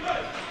watch.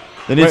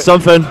 They need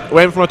something.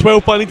 Went from a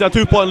 12-point lead to a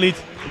 2-point lead.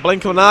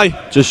 Blink of an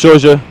eye. Just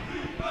shows you.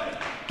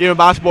 Game of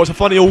basketball, it's a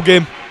funny old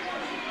game.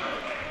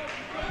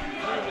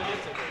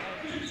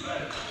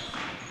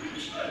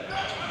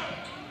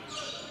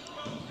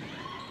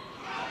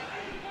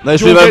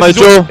 Nice rebound by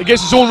Joe. He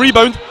gets his own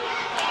rebound.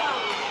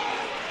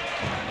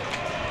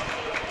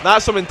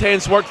 That's some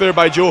intense work there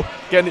by Joe.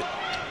 Getting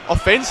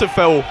offensive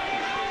foul.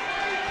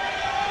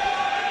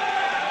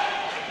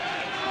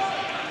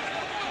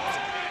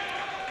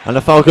 And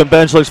the Falcon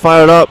bench looks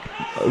fired up.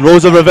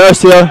 Roles are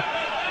reversed here.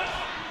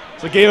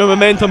 It's a game of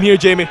momentum here,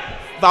 Jamie.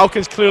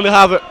 Falcons clearly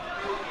have it.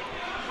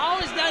 How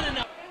is that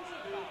enough?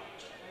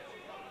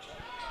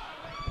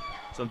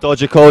 Some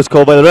dodgy calls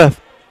called by the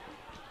ref.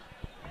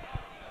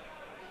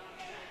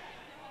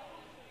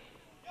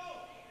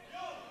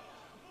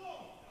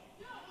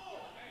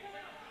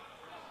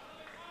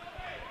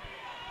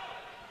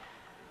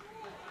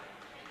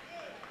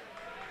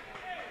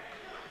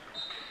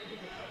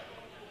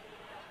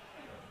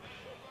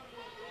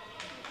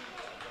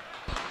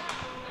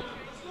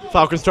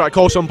 Falcons try to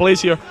call some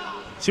plays here.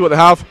 See what they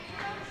have.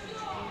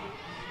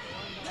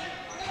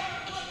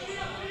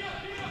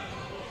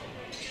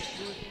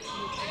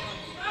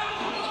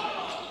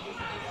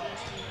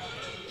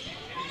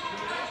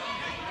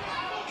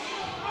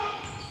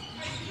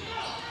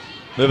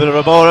 Moving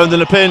the ball around in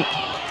the paint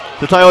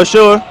to Tyler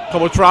Shore.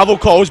 Couple of travel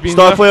calls being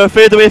Star there. player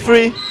fadeaway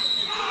free.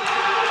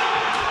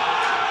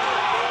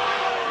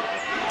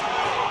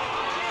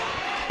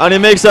 And he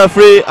makes that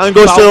free and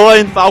goes to the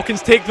line.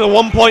 Falcons take the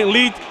 1-point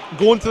lead,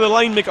 going to the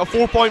line, make a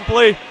 4-point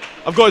play.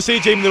 I've got to say,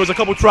 Jamie, there was a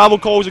couple of travel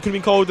calls that could have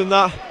been called in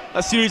that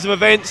series of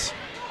events.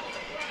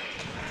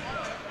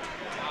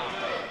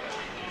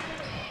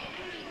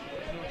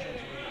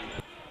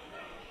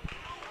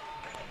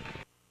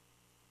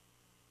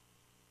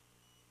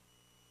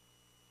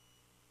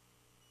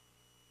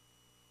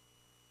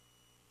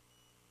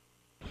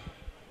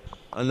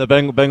 And the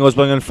Bengals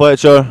bring in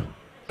Fletcher,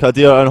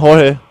 Kadir and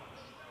Jorge.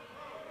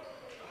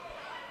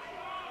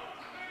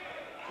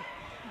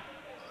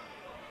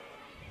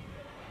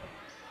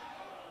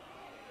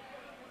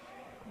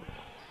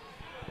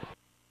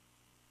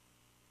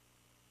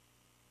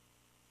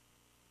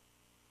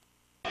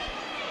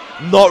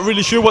 Not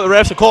really sure what the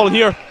refs are calling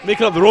here,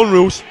 making up their own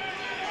rules.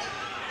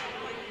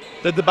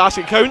 Did the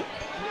basket count?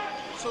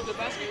 So the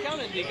basket count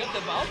and they got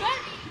the ball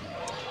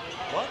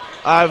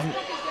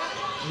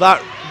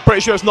back?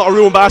 Pretty sure it's not a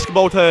rule in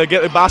basketball to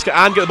get the basket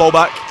and get the ball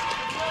back.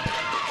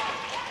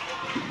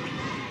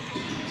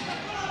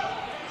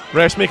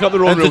 Refs make up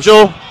their own Into rules.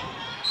 Joe.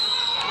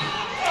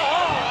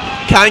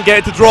 Can't get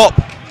it to drop.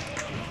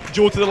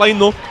 Joe to the line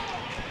though.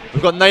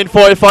 We've got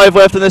 9:45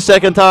 left in the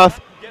second half.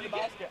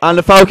 And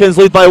the Falcons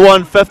lead by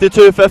 1,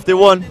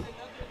 52-51.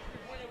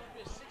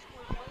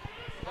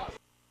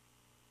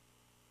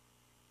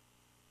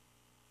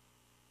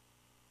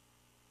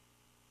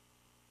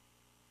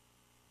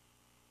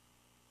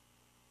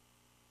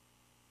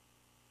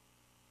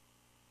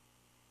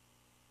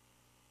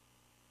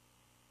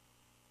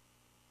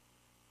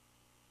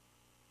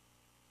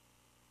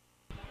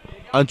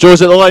 And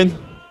Joe's at the line.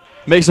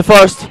 Makes the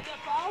first.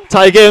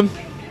 Tie game.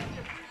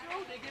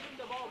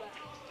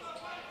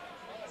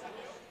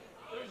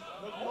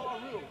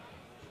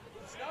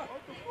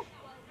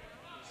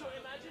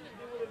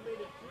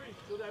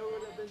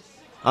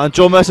 And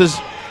Joe misses.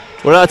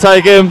 We're at a tie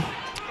game.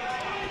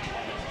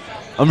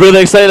 I'm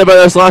really excited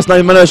about this last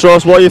 9 minutes,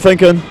 Ross. What are you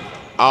thinking?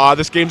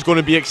 This game's going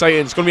to be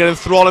exciting. It's going to be an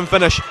enthralling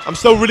finish. I'm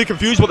still really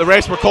confused what the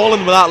refs were calling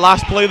with that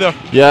last play there.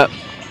 Yeah.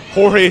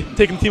 Jorge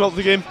taking the team out of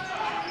the game.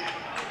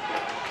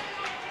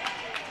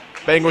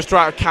 Bengals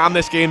trying to calm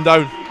this game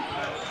down.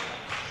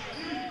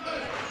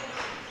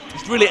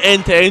 It's really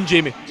end to end,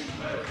 Jamie.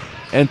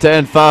 End to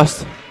end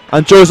fast.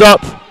 And Joe's up.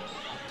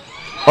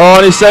 Oh,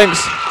 and he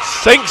sinks.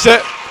 Sinks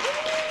it.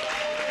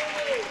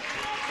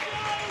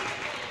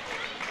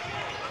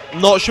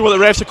 Not sure what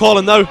the refs are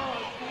calling now.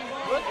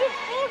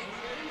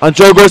 And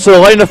Joe goes to the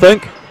line, I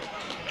think.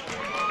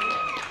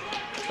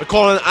 They're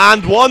calling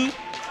and one.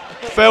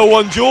 Fell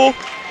one, Joe.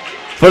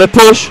 For the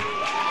push.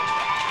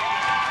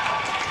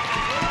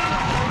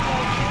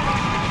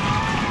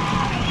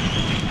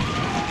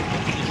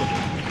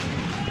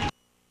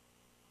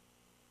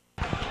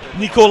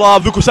 Nikola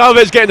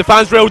Vukosavic getting the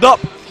fans riled up.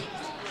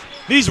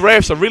 These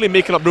refs are really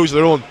making up rules of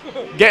their own.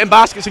 Getting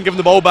baskets and giving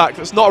the ball back.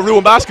 It's not a rule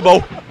in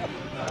basketball.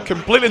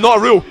 Completely not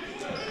a rule.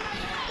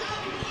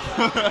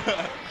 I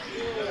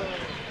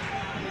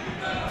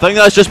think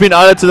that's just been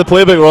added to the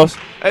playbook, Ross.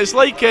 It's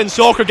like in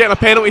soccer getting a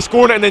penalty,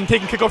 scoring it and then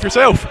taking kick off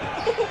yourself.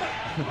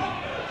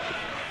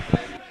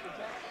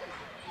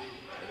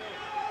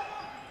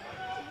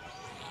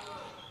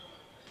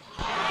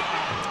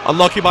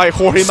 Unlucky by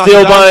Jorge.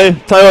 Steal by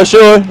Tyler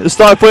Shore, the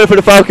star player for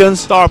the Falcons.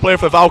 Star player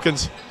for the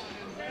Falcons.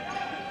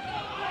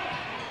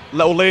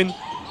 Little lane.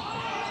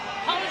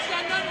 How is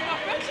that not an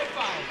offensive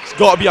foul? It's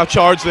got to be a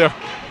charge there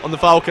on the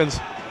Falcons.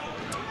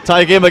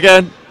 Tie game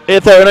again.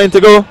 8:39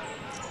 to go.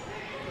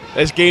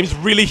 This game's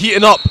really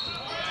heating up.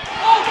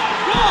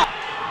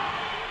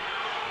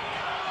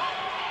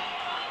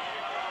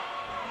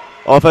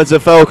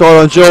 Offensive foul call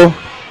on Joe,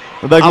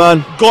 the big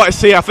man. Got to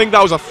say, I think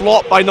that was a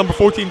flop by number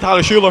 14,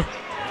 Tyler Schuler.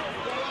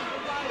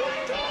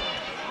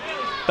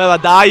 Bit of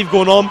a dive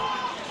going on.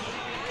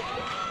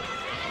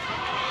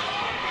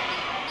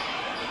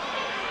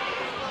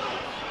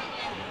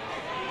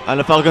 And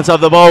the Falcons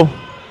have the ball.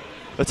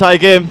 The tie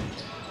game.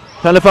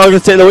 Can the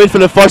Falcons take the lead for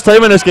the first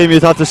time in this game,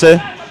 you'd have to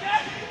say?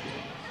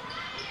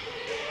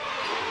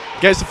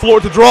 Gets the floor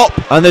to drop.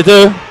 And they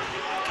do.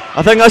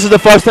 I think this is the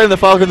first time the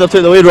Falcons have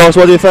taken the lead, Ross.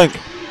 What do you think?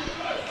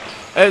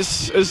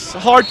 It's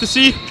hard to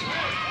see.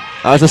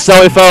 That's a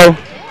silly foul.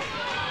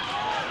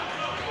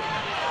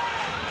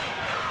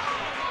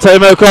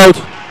 Timeout called.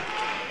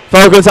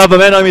 Falcons have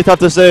momentum, you'd have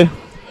to say.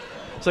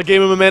 It's a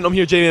game of momentum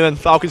here, Jamie, and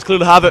Falcons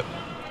clearly have it.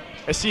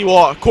 I see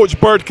what Coach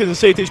Bird can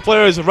say to his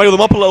players and rile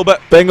them up a little bit.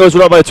 Bengals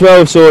were up by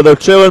 12, so they're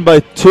trailing by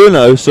 2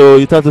 now. So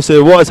you'd have to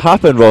say, what has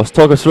happened, Ross?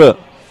 Talk us through it.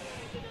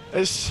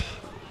 It's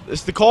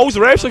the calls the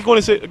refs are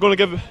going to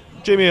give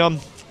Jamie. I'm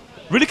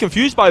really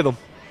confused by them.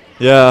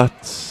 Yeah,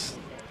 it's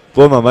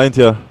blowing my mind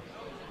here.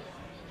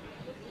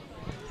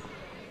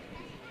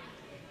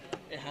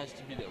 It has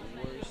to be the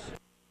worst.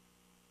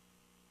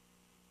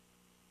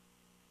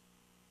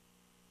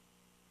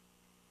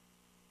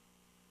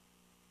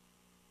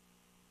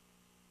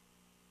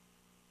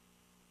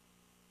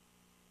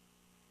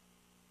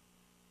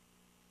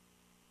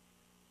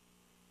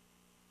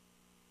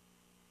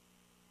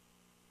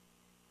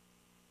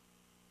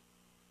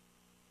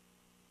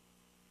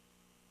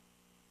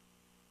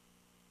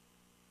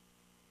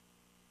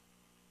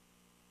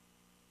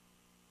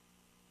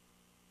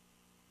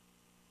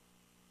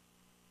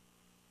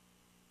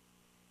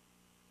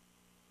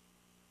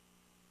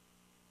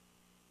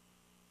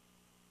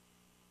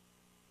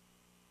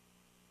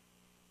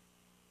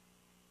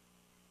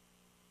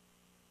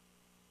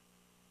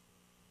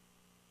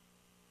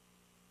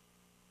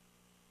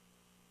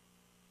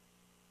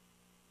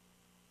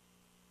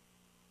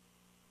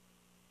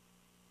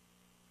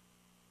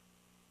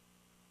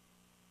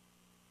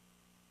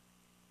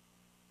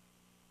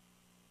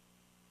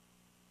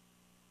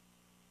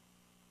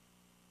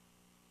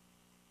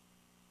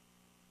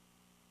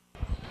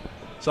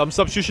 Some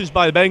substitutions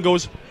by the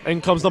Bengals. In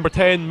comes number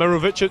 10,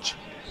 Mirovicic,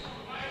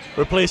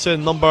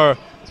 replacing number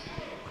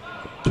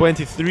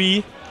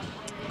 23,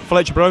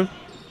 Fletcher Brown.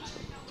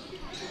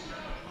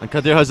 And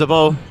Kadir has the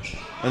ball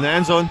in the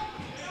end zone.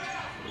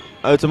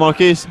 Out to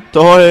Marquise,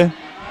 to Jorge.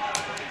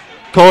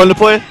 Calling the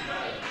play.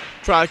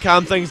 Try to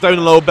calm things down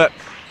a little bit.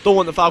 Don't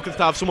want the Falcons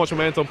to have so much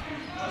momentum.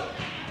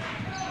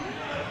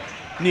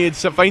 Need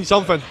to find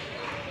something.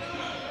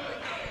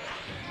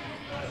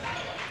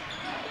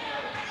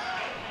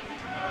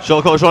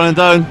 Shot clock's running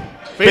down.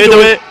 Fade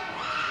away.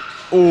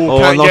 Oh,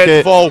 can't unlucky. get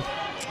the ball.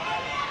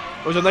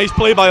 It was a nice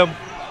play by him.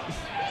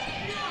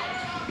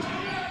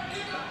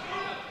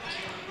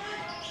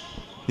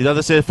 You'd have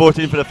to say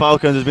 14 for the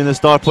Falcons has been the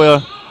star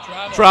player.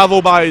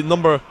 Travel by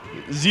number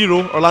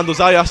 0, Orlando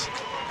Zayas.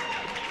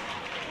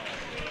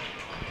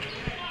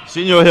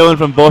 Senior hailing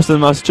from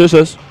Boston,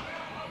 Massachusetts.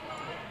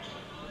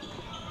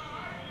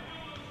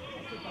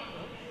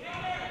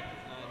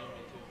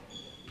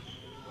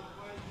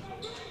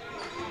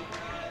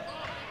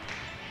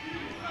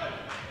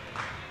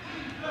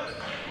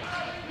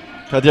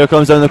 Kadir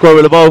comes down the court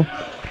with the ball.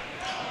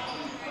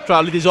 Try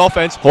to lead his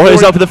offense.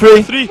 Jorge's up for the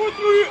free.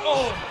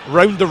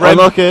 Round the rim.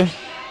 Unlucky.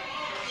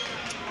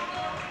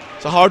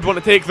 It's a hard one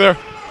to take there.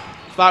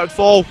 That would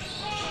fall.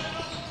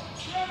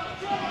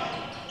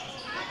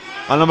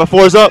 And number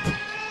 4's up.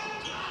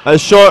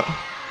 It's short.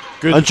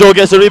 Good. And Joe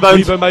gets the rebound.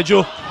 Rebound by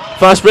Joe.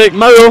 Fast break.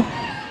 Mauro.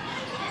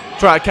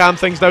 Try to calm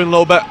things down a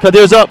little bit.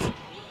 Kadir's up.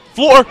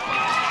 Floater.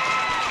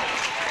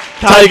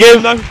 Tie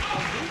game. Now.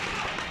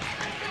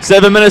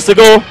 7 minutes to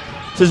go.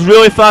 This is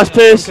really fast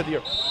paced.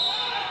 Kadir.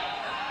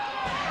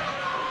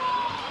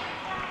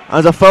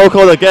 And a foul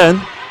call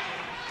again.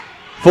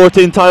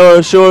 14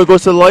 Tyler Shore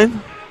goes to the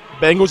line.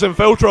 Bengals in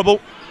foul trouble.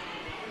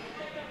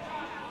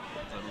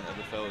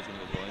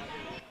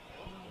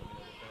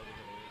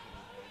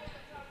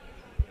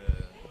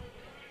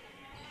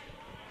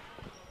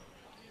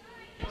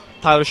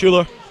 Tyler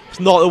Schuler. It's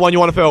not the one you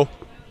want to foul.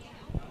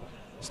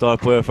 Star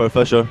player for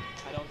Fisher.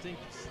 I don't think.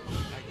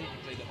 I think he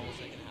played the whole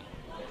second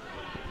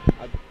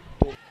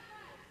half.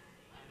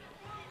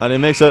 And he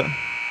makes it.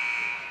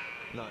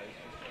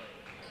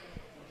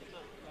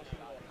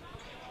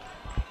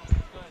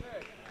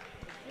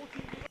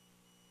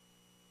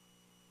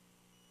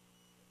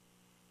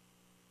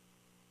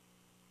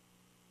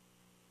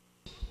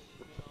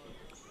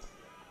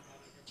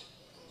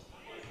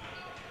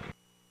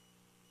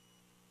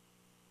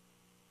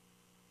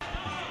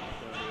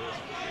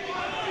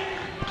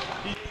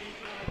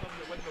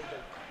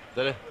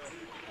 Did he?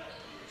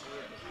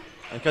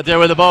 And Kadir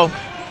with the ball.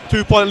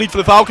 2-point lead for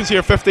the Falcons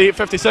here,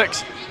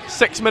 58-56.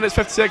 6 minutes,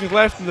 50 seconds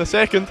left in the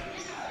second.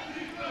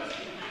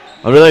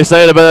 I'm really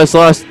excited about this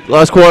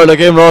last quarter of the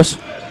game, Ross.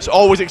 It's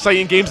always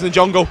exciting games in the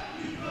jungle.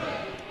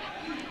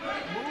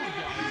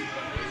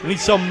 We need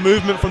some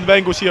movement from the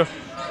Bengals here.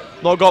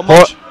 Not got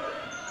much.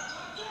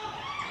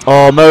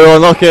 Oh, Mauro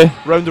unlucky.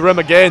 Round the rim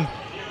again.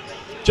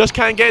 Just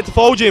can't get it to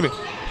fall, Jamie.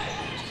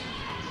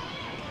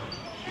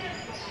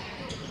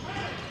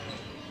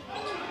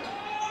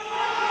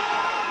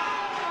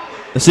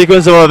 The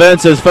sequence of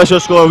events is Fisher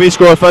score, we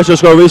score, Fisher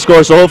score, we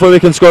score. So hopefully we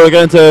can score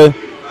again to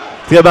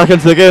get back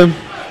into the game.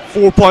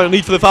 4-point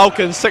lead for the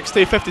Falcons,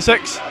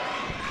 60-56.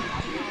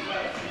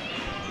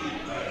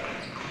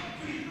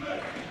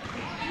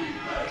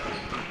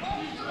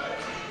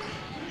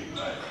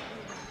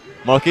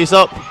 Marquise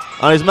up,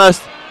 and he's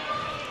missed.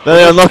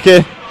 Very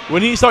unlucky. We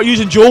need to start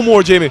using Joe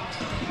more, Jamie.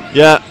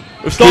 Yeah.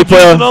 We've stopped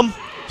using him.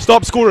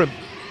 Stop scoring.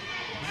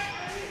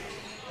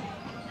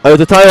 Out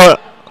to Tyler.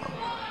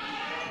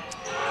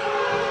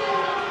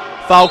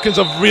 Falcons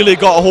have really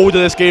got a hold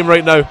of this game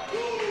right now.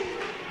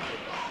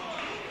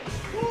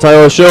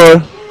 Tyler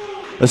Shore.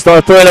 The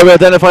star player that we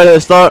identified at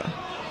the start.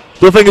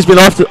 Don't think he's been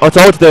off at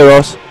all today,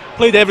 Ross.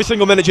 Played every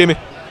single minute, Jamie.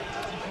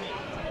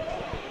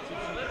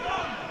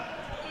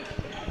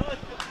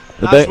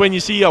 That's when you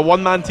see a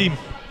one-man team.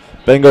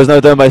 Bengals now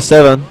down by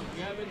 7.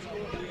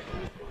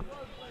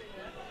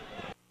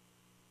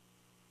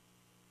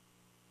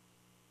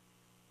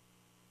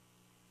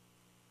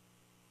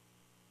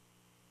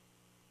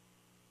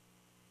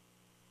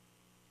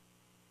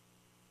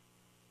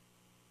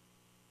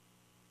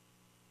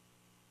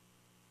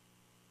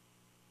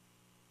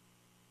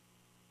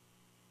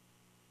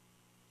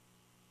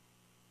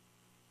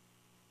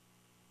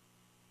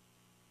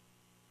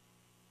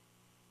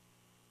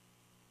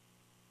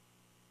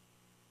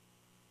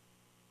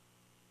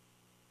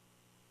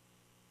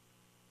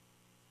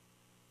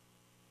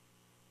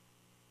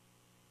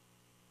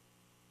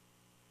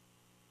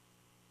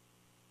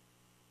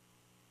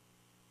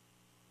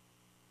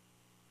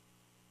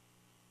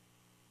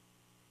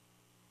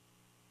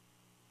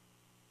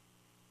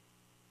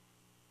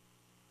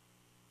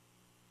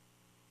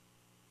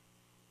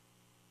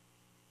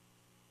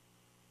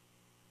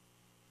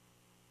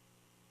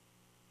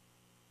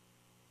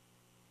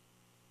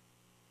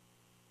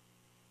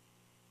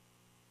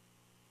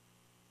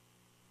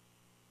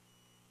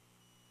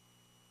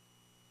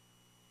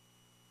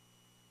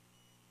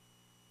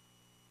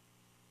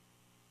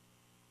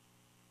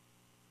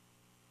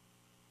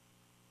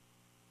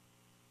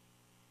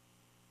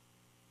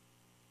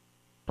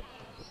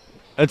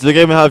 Into the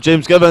game we have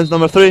James Givens,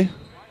 number 3.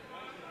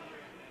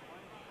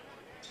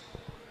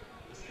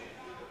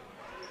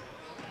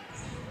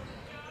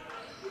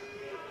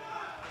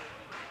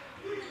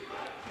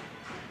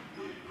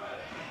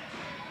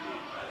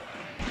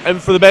 In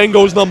for the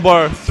Bengals,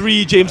 number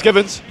 3, James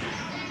Givens.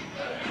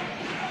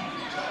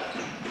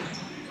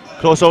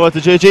 Crossover to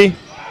JG.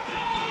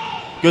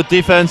 Good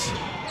defense.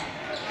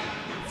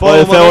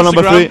 Follow him fellow on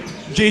number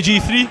Instagram, 3.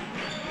 JG3.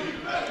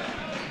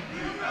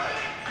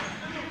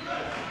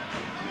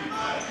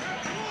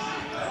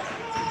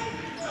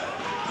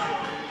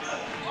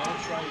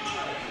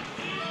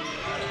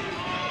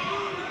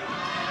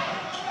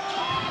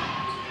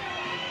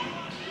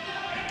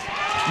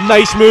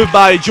 Nice move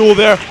by Joe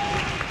there.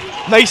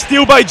 Nice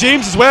steal by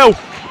James as well.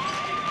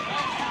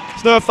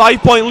 It's now a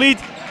 5-point lead.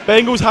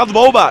 Bengals have the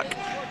ball back.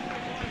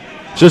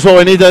 Just what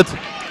we needed.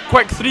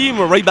 Quick 3 and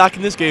we're right back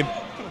in this game.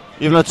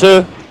 Even a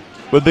 2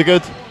 would be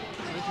good.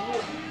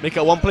 Make it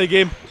a one-play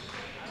game.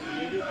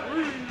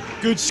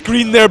 Good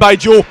screen there by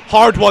Joe.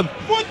 Hard one.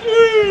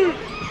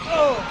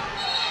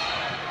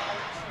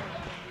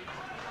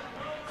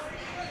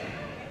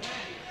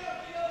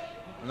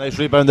 Nice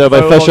rebound there by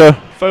Foul Fisher.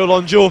 Foul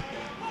on Joe.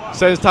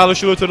 Sends Tyler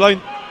Schuler to the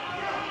line.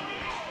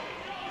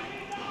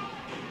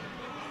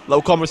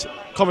 Little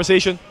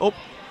conversation. Oh.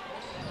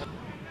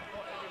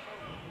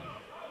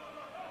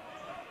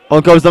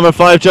 On comes number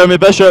 5, Jeremy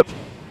Bishop.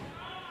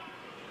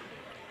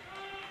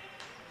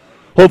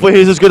 Hopefully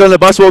he's as good on the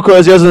basketball court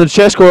as he is on the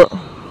chess court.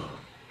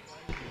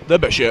 The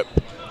Bishop.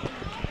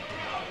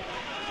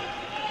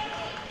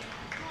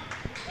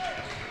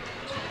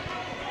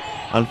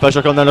 And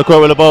Fisher come down the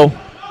court with the ball.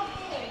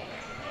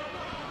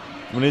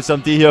 We need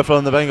some D here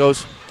from the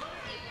Bengals.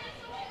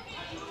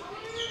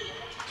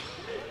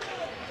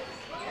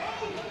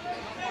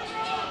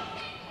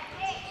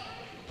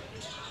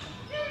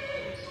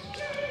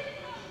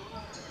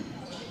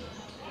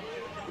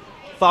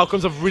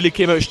 Falcons have really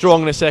came out strong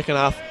in the second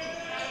half.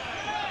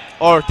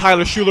 Or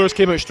Tyler Schuler's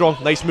came out strong.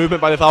 Nice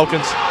movement by the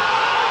Falcons.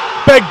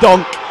 Big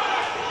dunk.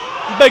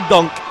 Big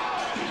dunk.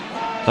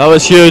 That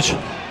was huge.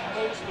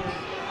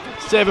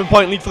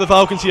 7-point lead for the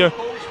Falcons here.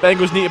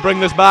 Bengals need to bring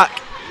this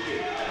back.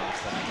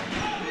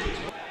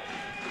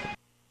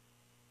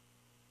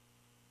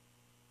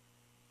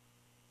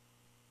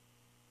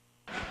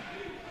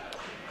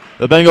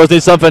 The Bengals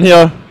need something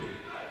here.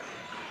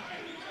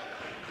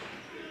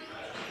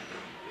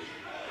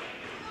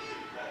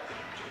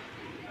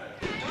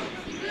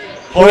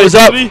 He's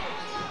up.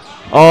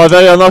 Oh,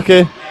 very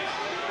unlucky.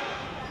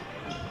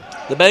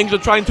 The Bengals are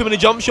trying too many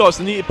jump shots.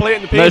 They need to play it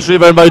in the paint. Nice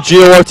rebound by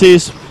Gio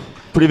Ortiz.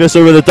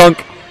 Previously with a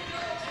dunk.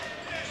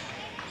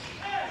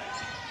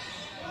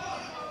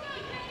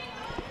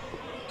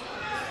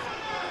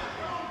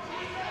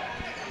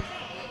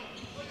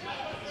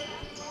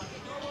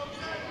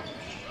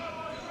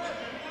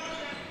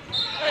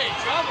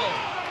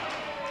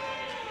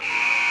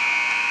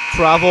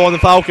 Travel on the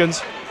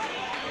Falcons.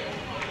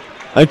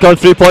 And come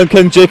 3-point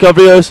king Jacob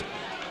Rios.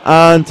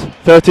 And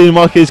 13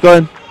 Marquis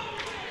Glenn.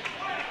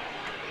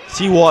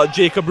 See what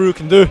Jacob Rue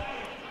can do.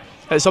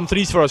 Hit some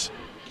threes for us.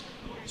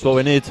 That's what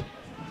we need.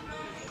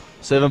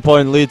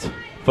 7-point lead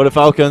for the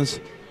Falcons.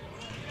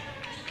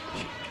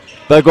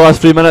 Big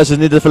last 3 minutes is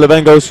needed for the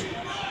Bengals.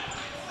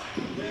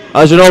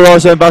 As you know,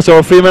 Ross, in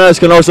basketball, 3 minutes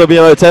can also be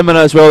about 10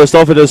 minutes with all the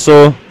stoppages,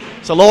 so.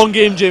 It's a long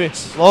game, Jamie.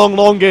 Long,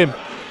 long game.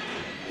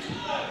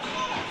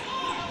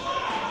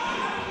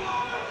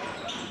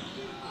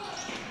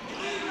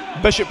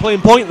 Bishop playing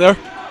point there.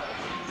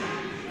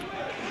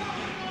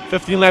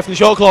 15 left in the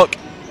shot clock.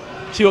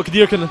 See what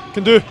Kadir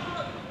can do.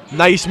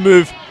 Nice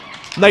move.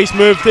 Nice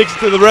move. Takes it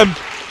to the rim.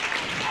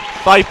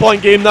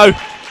 5-point game now.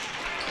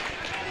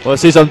 We'll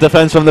see some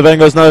defense from the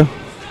Bengals now.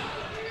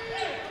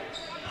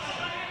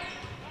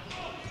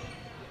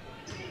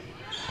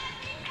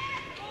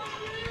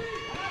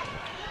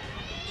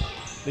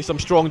 Need some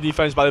strong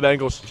defense by the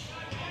Bengals.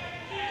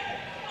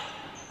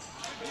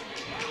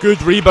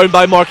 Good rebound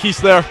by Marquise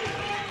there.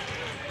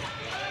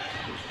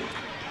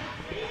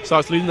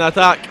 Starts leading the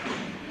attack.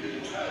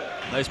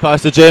 Nice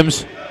pass to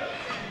James.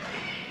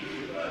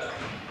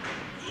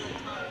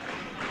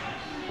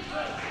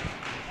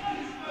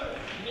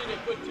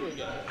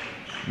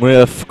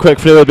 A quick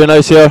free would be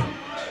nice here.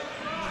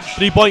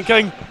 3-point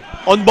king.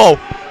 On ball.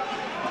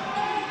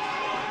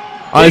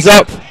 Eyes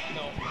up.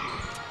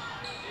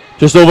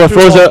 Just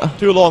overthrows it.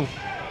 Too long.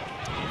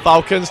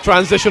 Falcons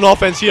transition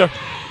offense here.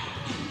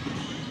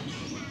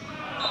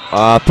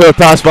 Poor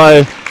pass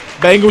by.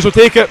 Bengals will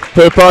take it.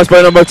 Poor pass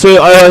by number 2,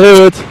 Ira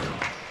Haywood.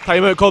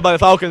 Timeout called by the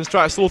Falcons.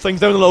 Try to slow things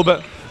down a little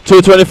bit.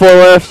 2:24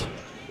 left.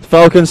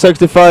 Falcons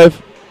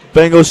 65.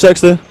 Bengals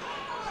 60.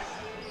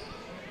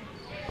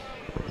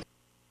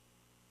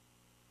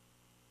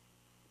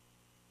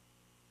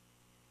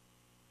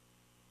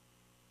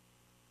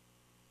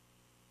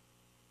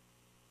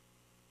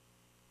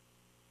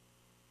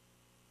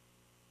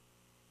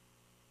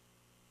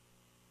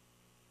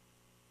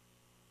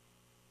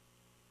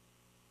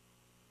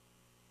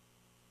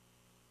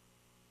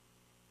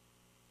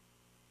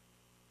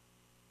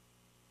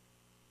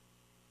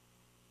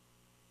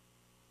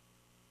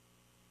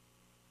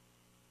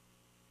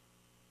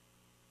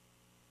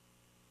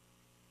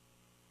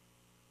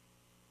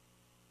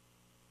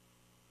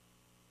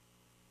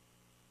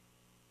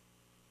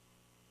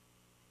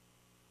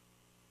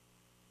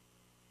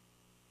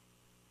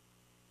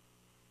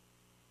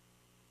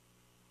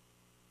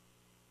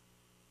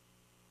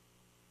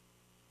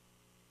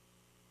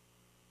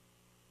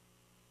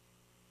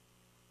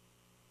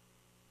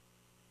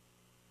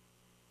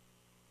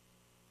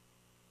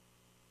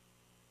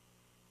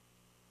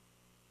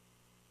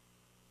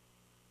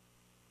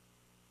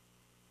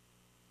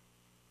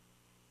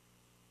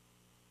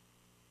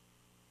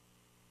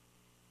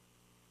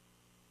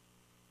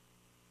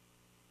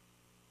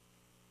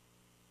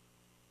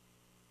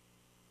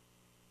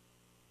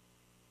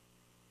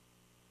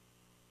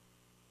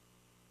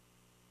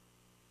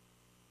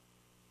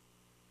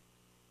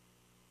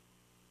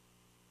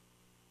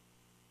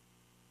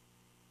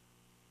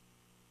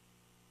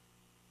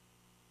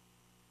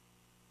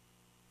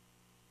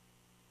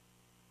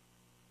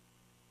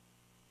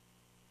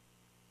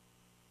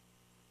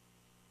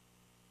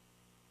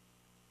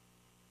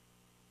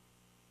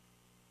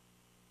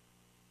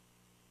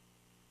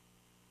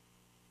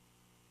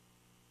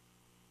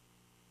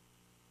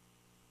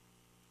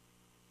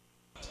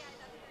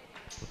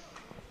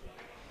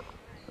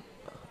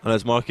 And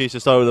it's Marquis to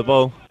start with the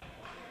ball.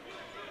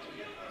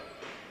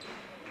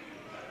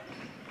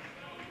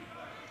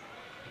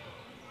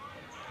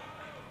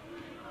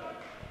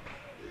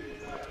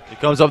 He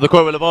comes up the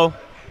court with the ball.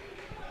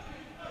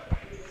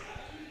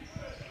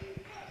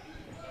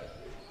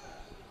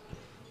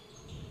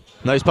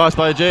 Nice pass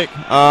by Jake.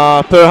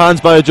 Poor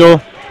hands by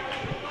Joe.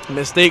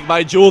 Mistake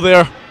by Joe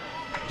there.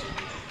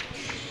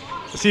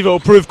 Let's see if it will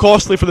prove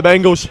costly for the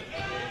Bengals.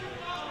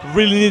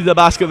 Really needed a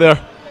basket there.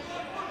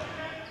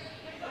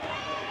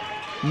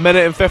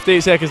 Minute and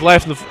 58 seconds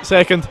left in the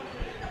second.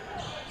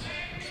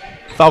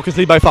 Falcons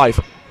lead by 5.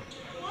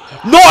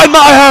 Not in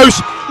my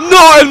house!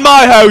 Not in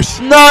my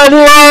house! Not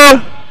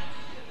anymore!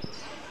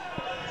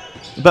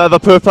 Bit of a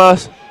poor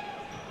pass.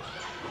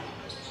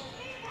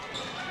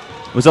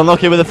 Was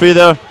unlucky with the free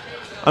there.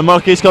 And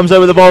Marquis comes out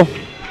with the ball.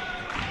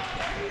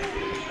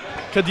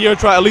 Kadir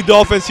try to lead the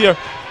offense here.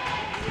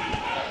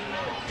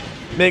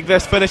 Make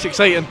this finish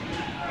exciting.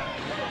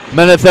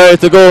 Minute 30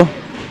 to go.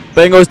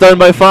 Bengals down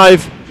by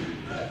 5.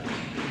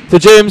 To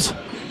James.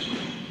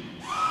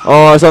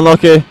 Oh, it's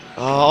unlucky.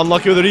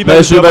 Unlucky with the rebound.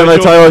 Nice rebound by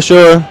Tyler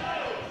Shore.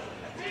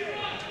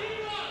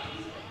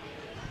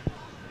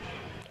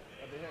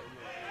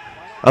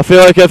 I feel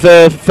like if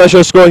the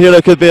Fisher score here,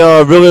 it could be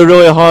a really,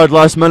 really hard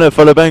last minute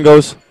for the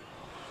Bengals.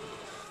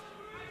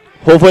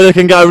 Hopefully they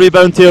can get a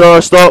rebound here or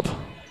a stop.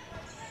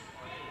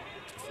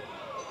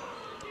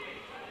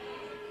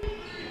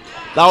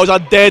 That was a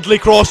deadly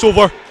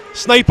crossover.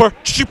 Sniper.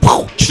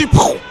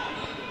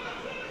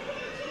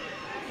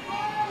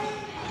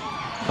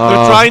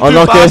 They're trying too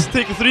unlucky. fast to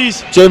take the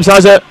threes. James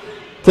has it.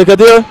 To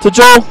Kadir, to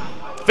Joe.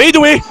 Fade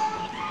away.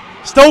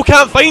 Still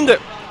can't find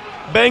it.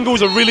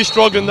 Bengals are really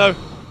struggling now.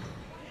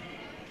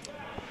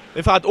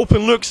 They've had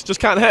open looks, just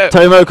can't hit it.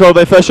 Timeout called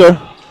by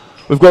Fisher.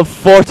 We've got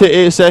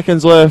 48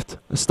 seconds left.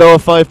 It's still a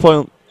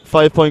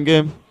 5-point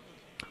game.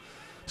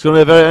 It's going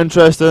to be very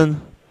interesting.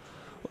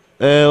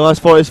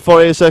 Last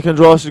 48 seconds,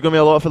 Ross, is going to be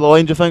a lot for the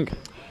line, do you think?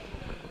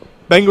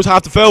 Bengals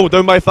have to fill,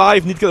 down by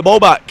 5, need to get the ball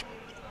back.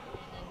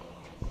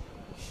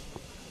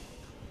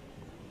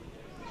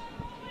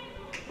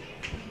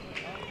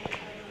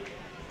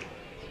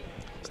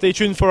 Stay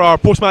tuned for our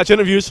post-match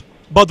interviews.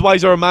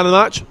 Budweiser Man of the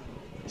Match,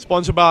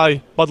 sponsored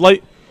by Bud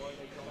Light.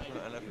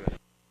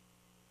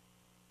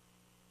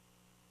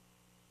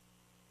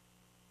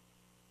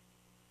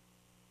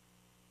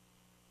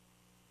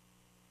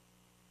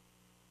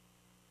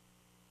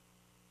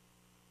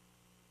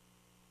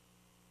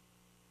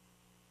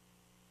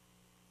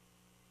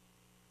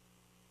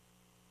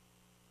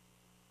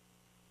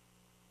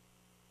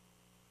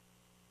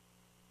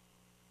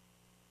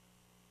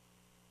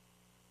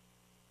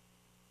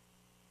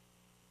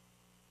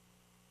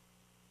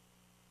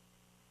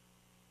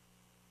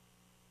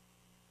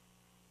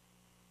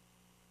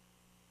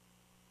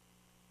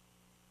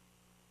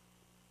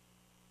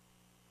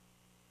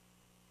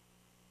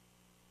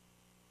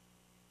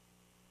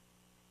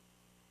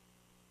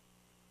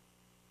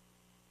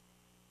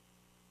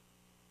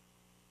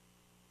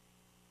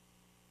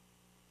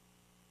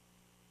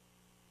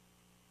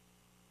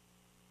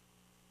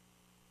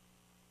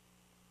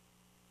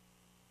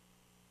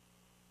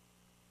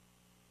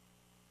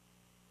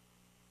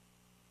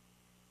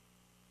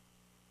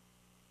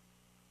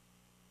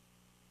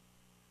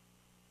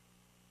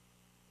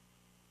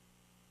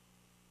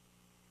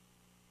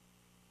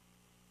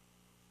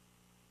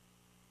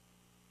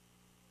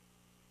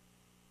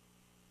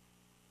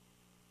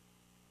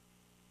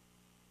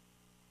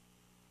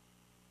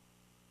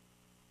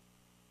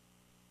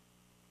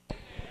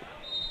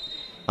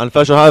 And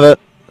Fisher have it.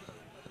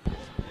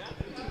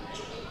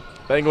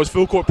 Bengals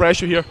full court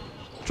pressure here.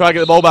 Try to get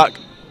the ball back.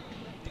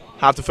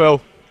 Have to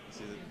foul.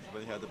 See,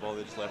 when he had the ball,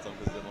 they just left him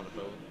because they didn't want to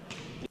foul.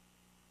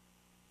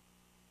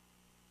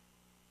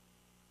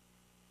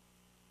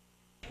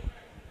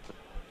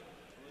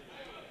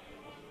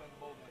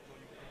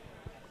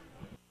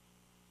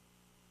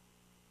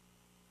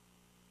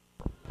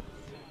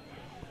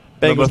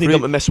 Bengals need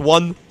them to miss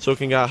 1 so we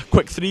can get a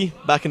quick 3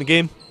 back in the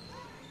game.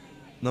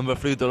 Number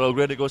 3, Darrell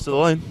Grady goes to the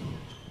line.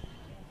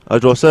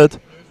 As Ross said.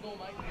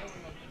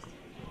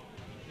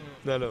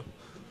 No.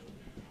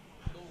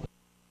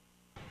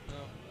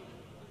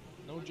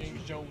 No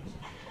James Jones.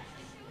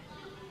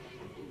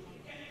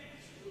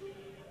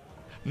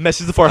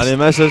 Misses the first. And he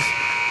misses.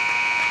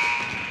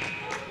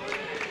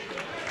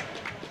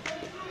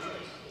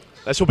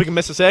 Let's hope he can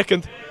miss the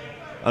second.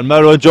 And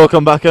Mero and Joe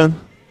come back in.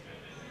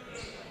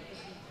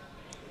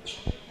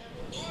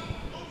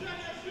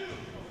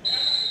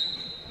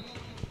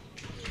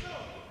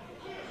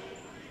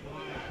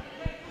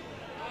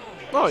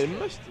 Oh, he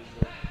missed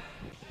it.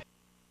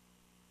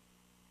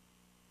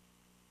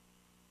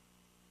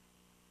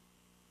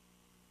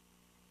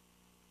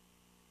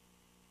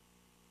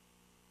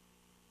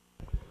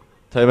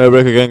 Timeout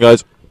break again,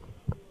 guys.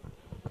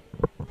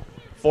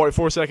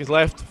 44 seconds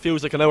left.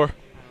 Feels like an hour.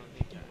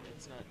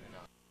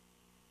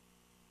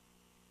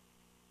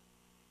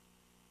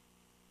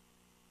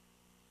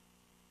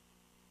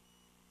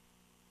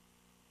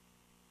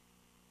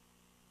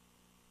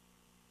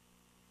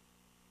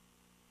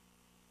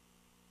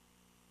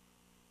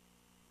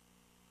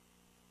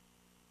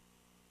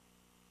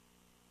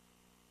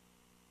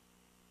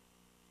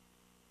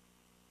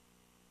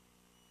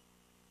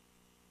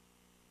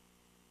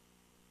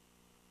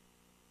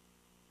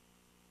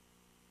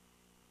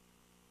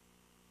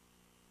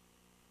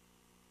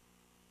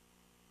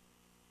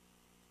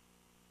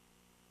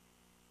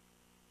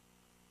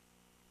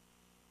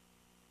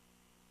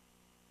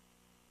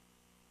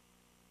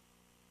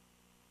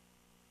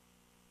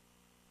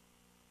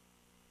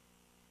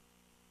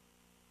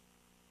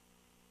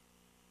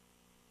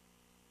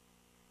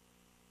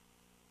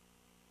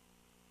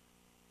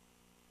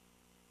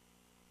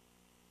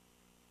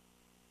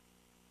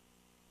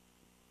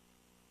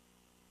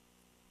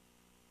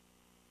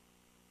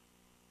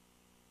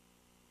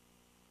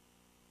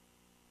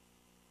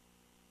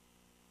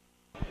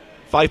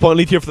 5-point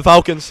lead here for the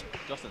Falcons.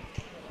 Justin.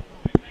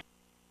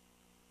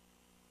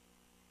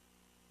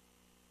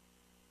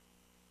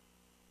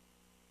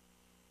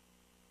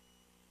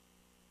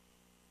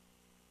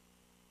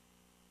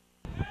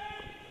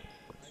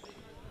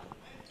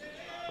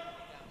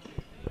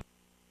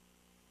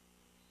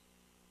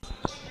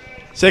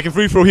 Second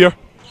free throw here.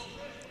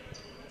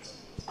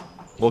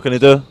 What can he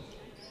do?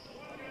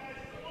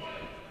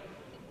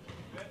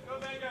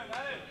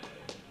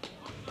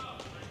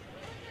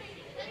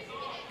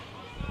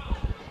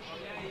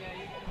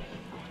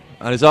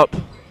 And he's up.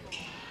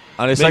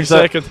 And he's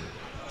second.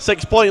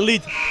 6-point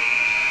lead.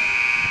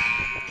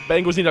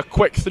 Bengals need a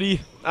quick 3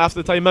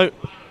 after the timeout.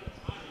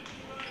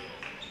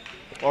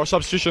 Or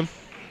substitution.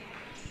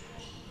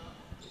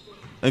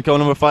 Incoming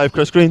number 5,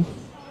 Chris Green.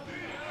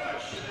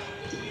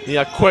 Need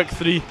a quick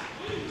 3.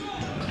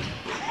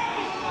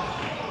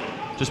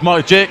 Just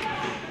mark Jake.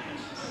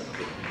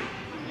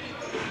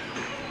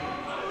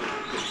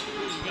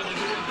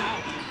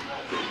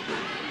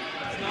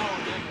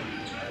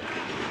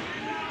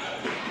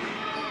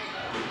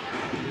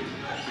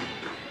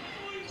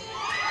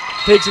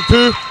 Takes it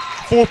 2.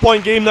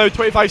 4-point game now,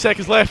 25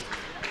 seconds left.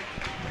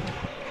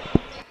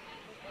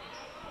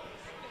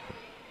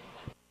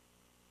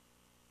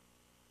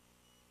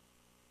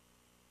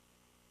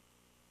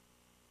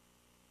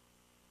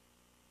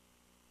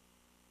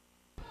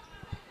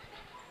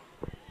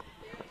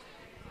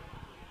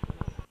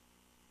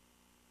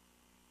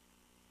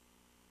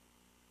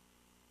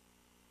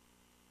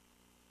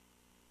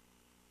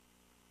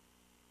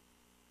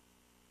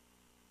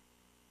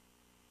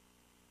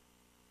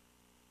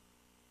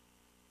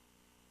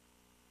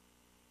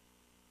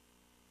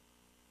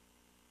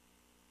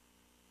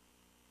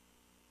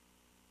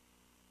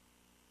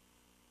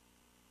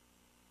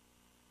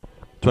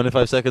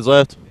 .25 seconds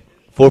left.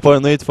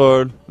 4-point lead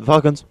for the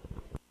Falcons.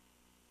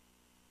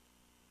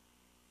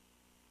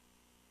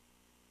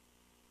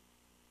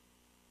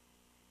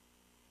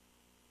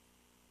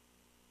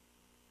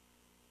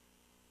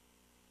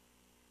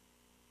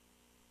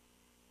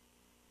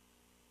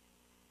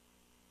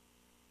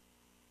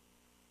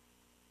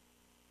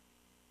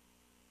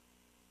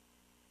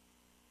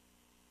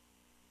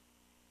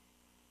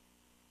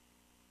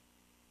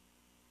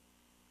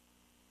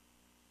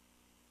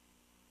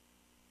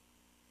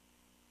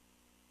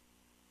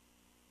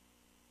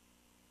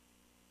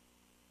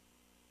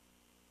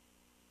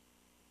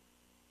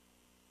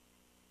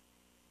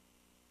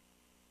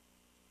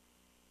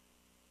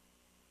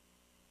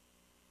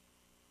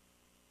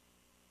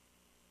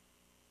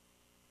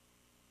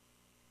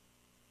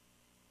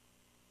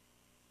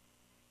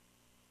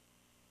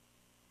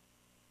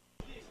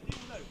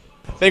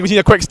 Bengals need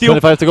a quick steal.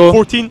 25 to go.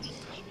 14.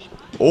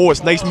 Oh,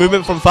 it's nice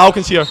movement from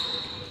Falcons here.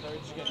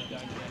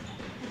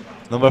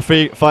 Number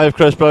 5,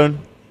 Chris Brown.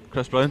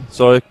 Chris Brown,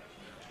 sorry.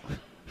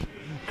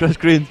 Chris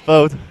Green,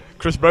 fouled.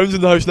 Chris Brown's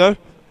in the house now.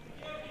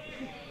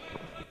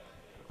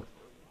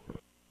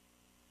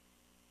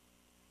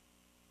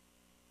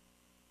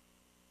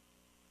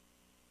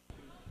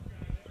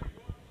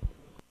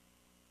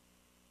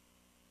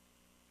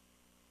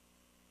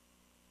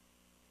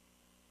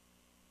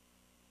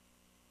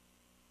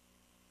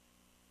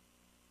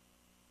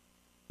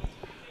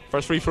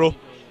 First free throw.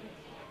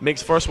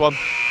 Makes first one.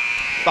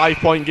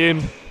 5-point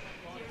game.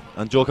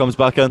 And Joe comes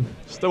back in.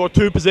 Still a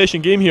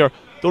 2-possession game here.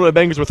 Don't know what the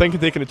Bengals were thinking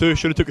taking a 2.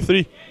 Should have took a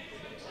 3.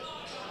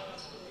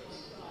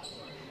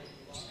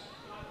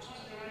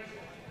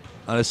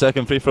 And a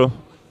second free throw.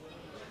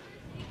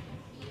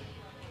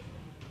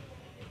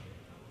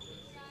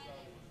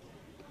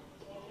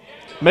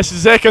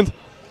 Misses second.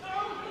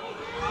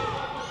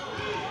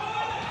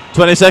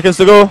 20 seconds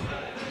to go.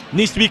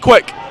 Needs to be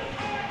quick.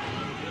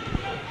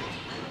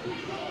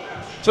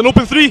 It's an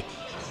open 3.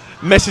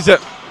 Misses it.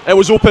 It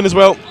was open as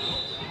well.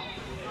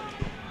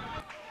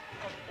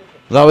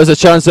 That was a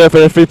chance there for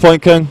the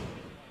 3-point king.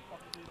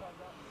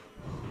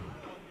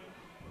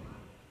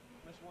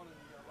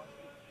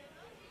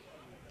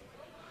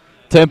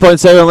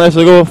 .7 left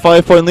to go.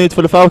 5-point lead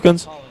for the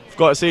Falcons. I've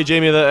got to say,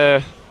 Jamie,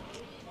 that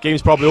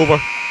game's probably over.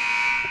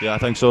 Yeah, I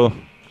think so.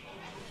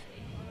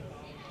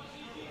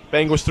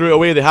 Bengals threw it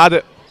away. They had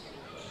it.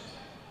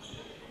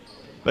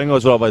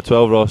 Bengals were up by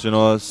 12, Ross. You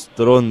know, it's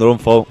their own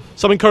fault.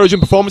 Some encouraging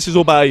performances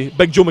though by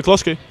Big Joe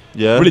McCluskey.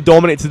 Yeah. Really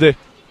dominated today.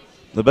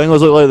 The Bengals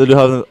look like they do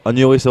have a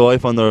new lease of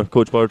life under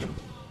Coach Bird.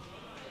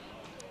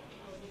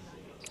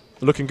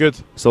 Looking good.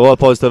 So a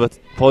lot of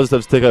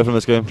positives to take out from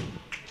this game.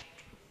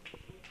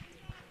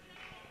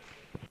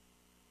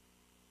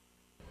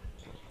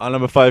 And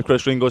number 5,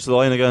 Chris Green, goes to the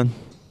line again.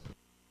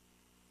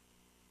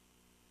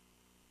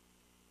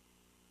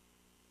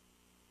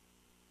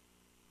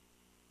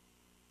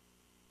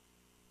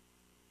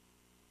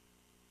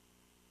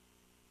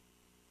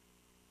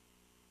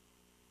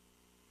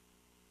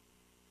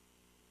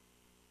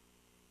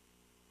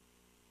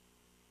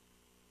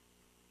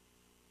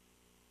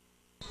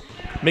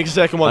 Makes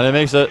the second one. And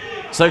he makes it.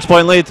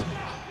 6-point lead.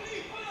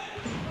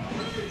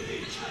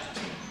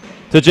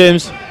 To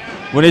James.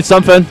 We need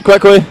something,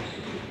 quickly.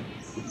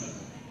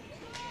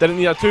 Didn't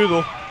need a 2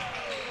 though.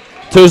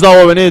 2's not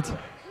what we need.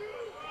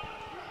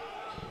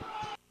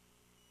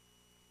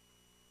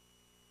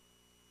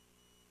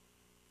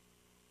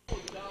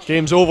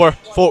 Game's over,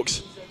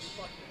 folks.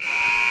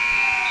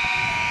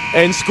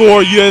 End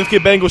score, UMFK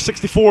Bengals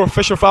 64,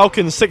 Fisher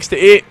Falcons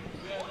 68.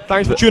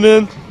 Thanks for tuning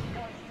in.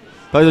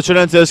 Thanks for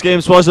tuning into this game,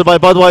 sponsored by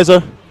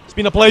Budweiser. It's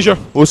been a pleasure.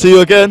 We'll see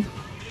you again.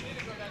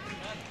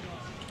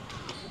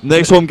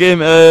 Next home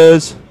game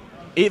is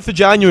 8th of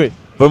January.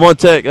 Vermont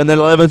Tech, and then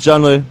 11th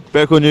January,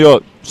 Berkeley, New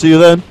York. See you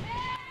then.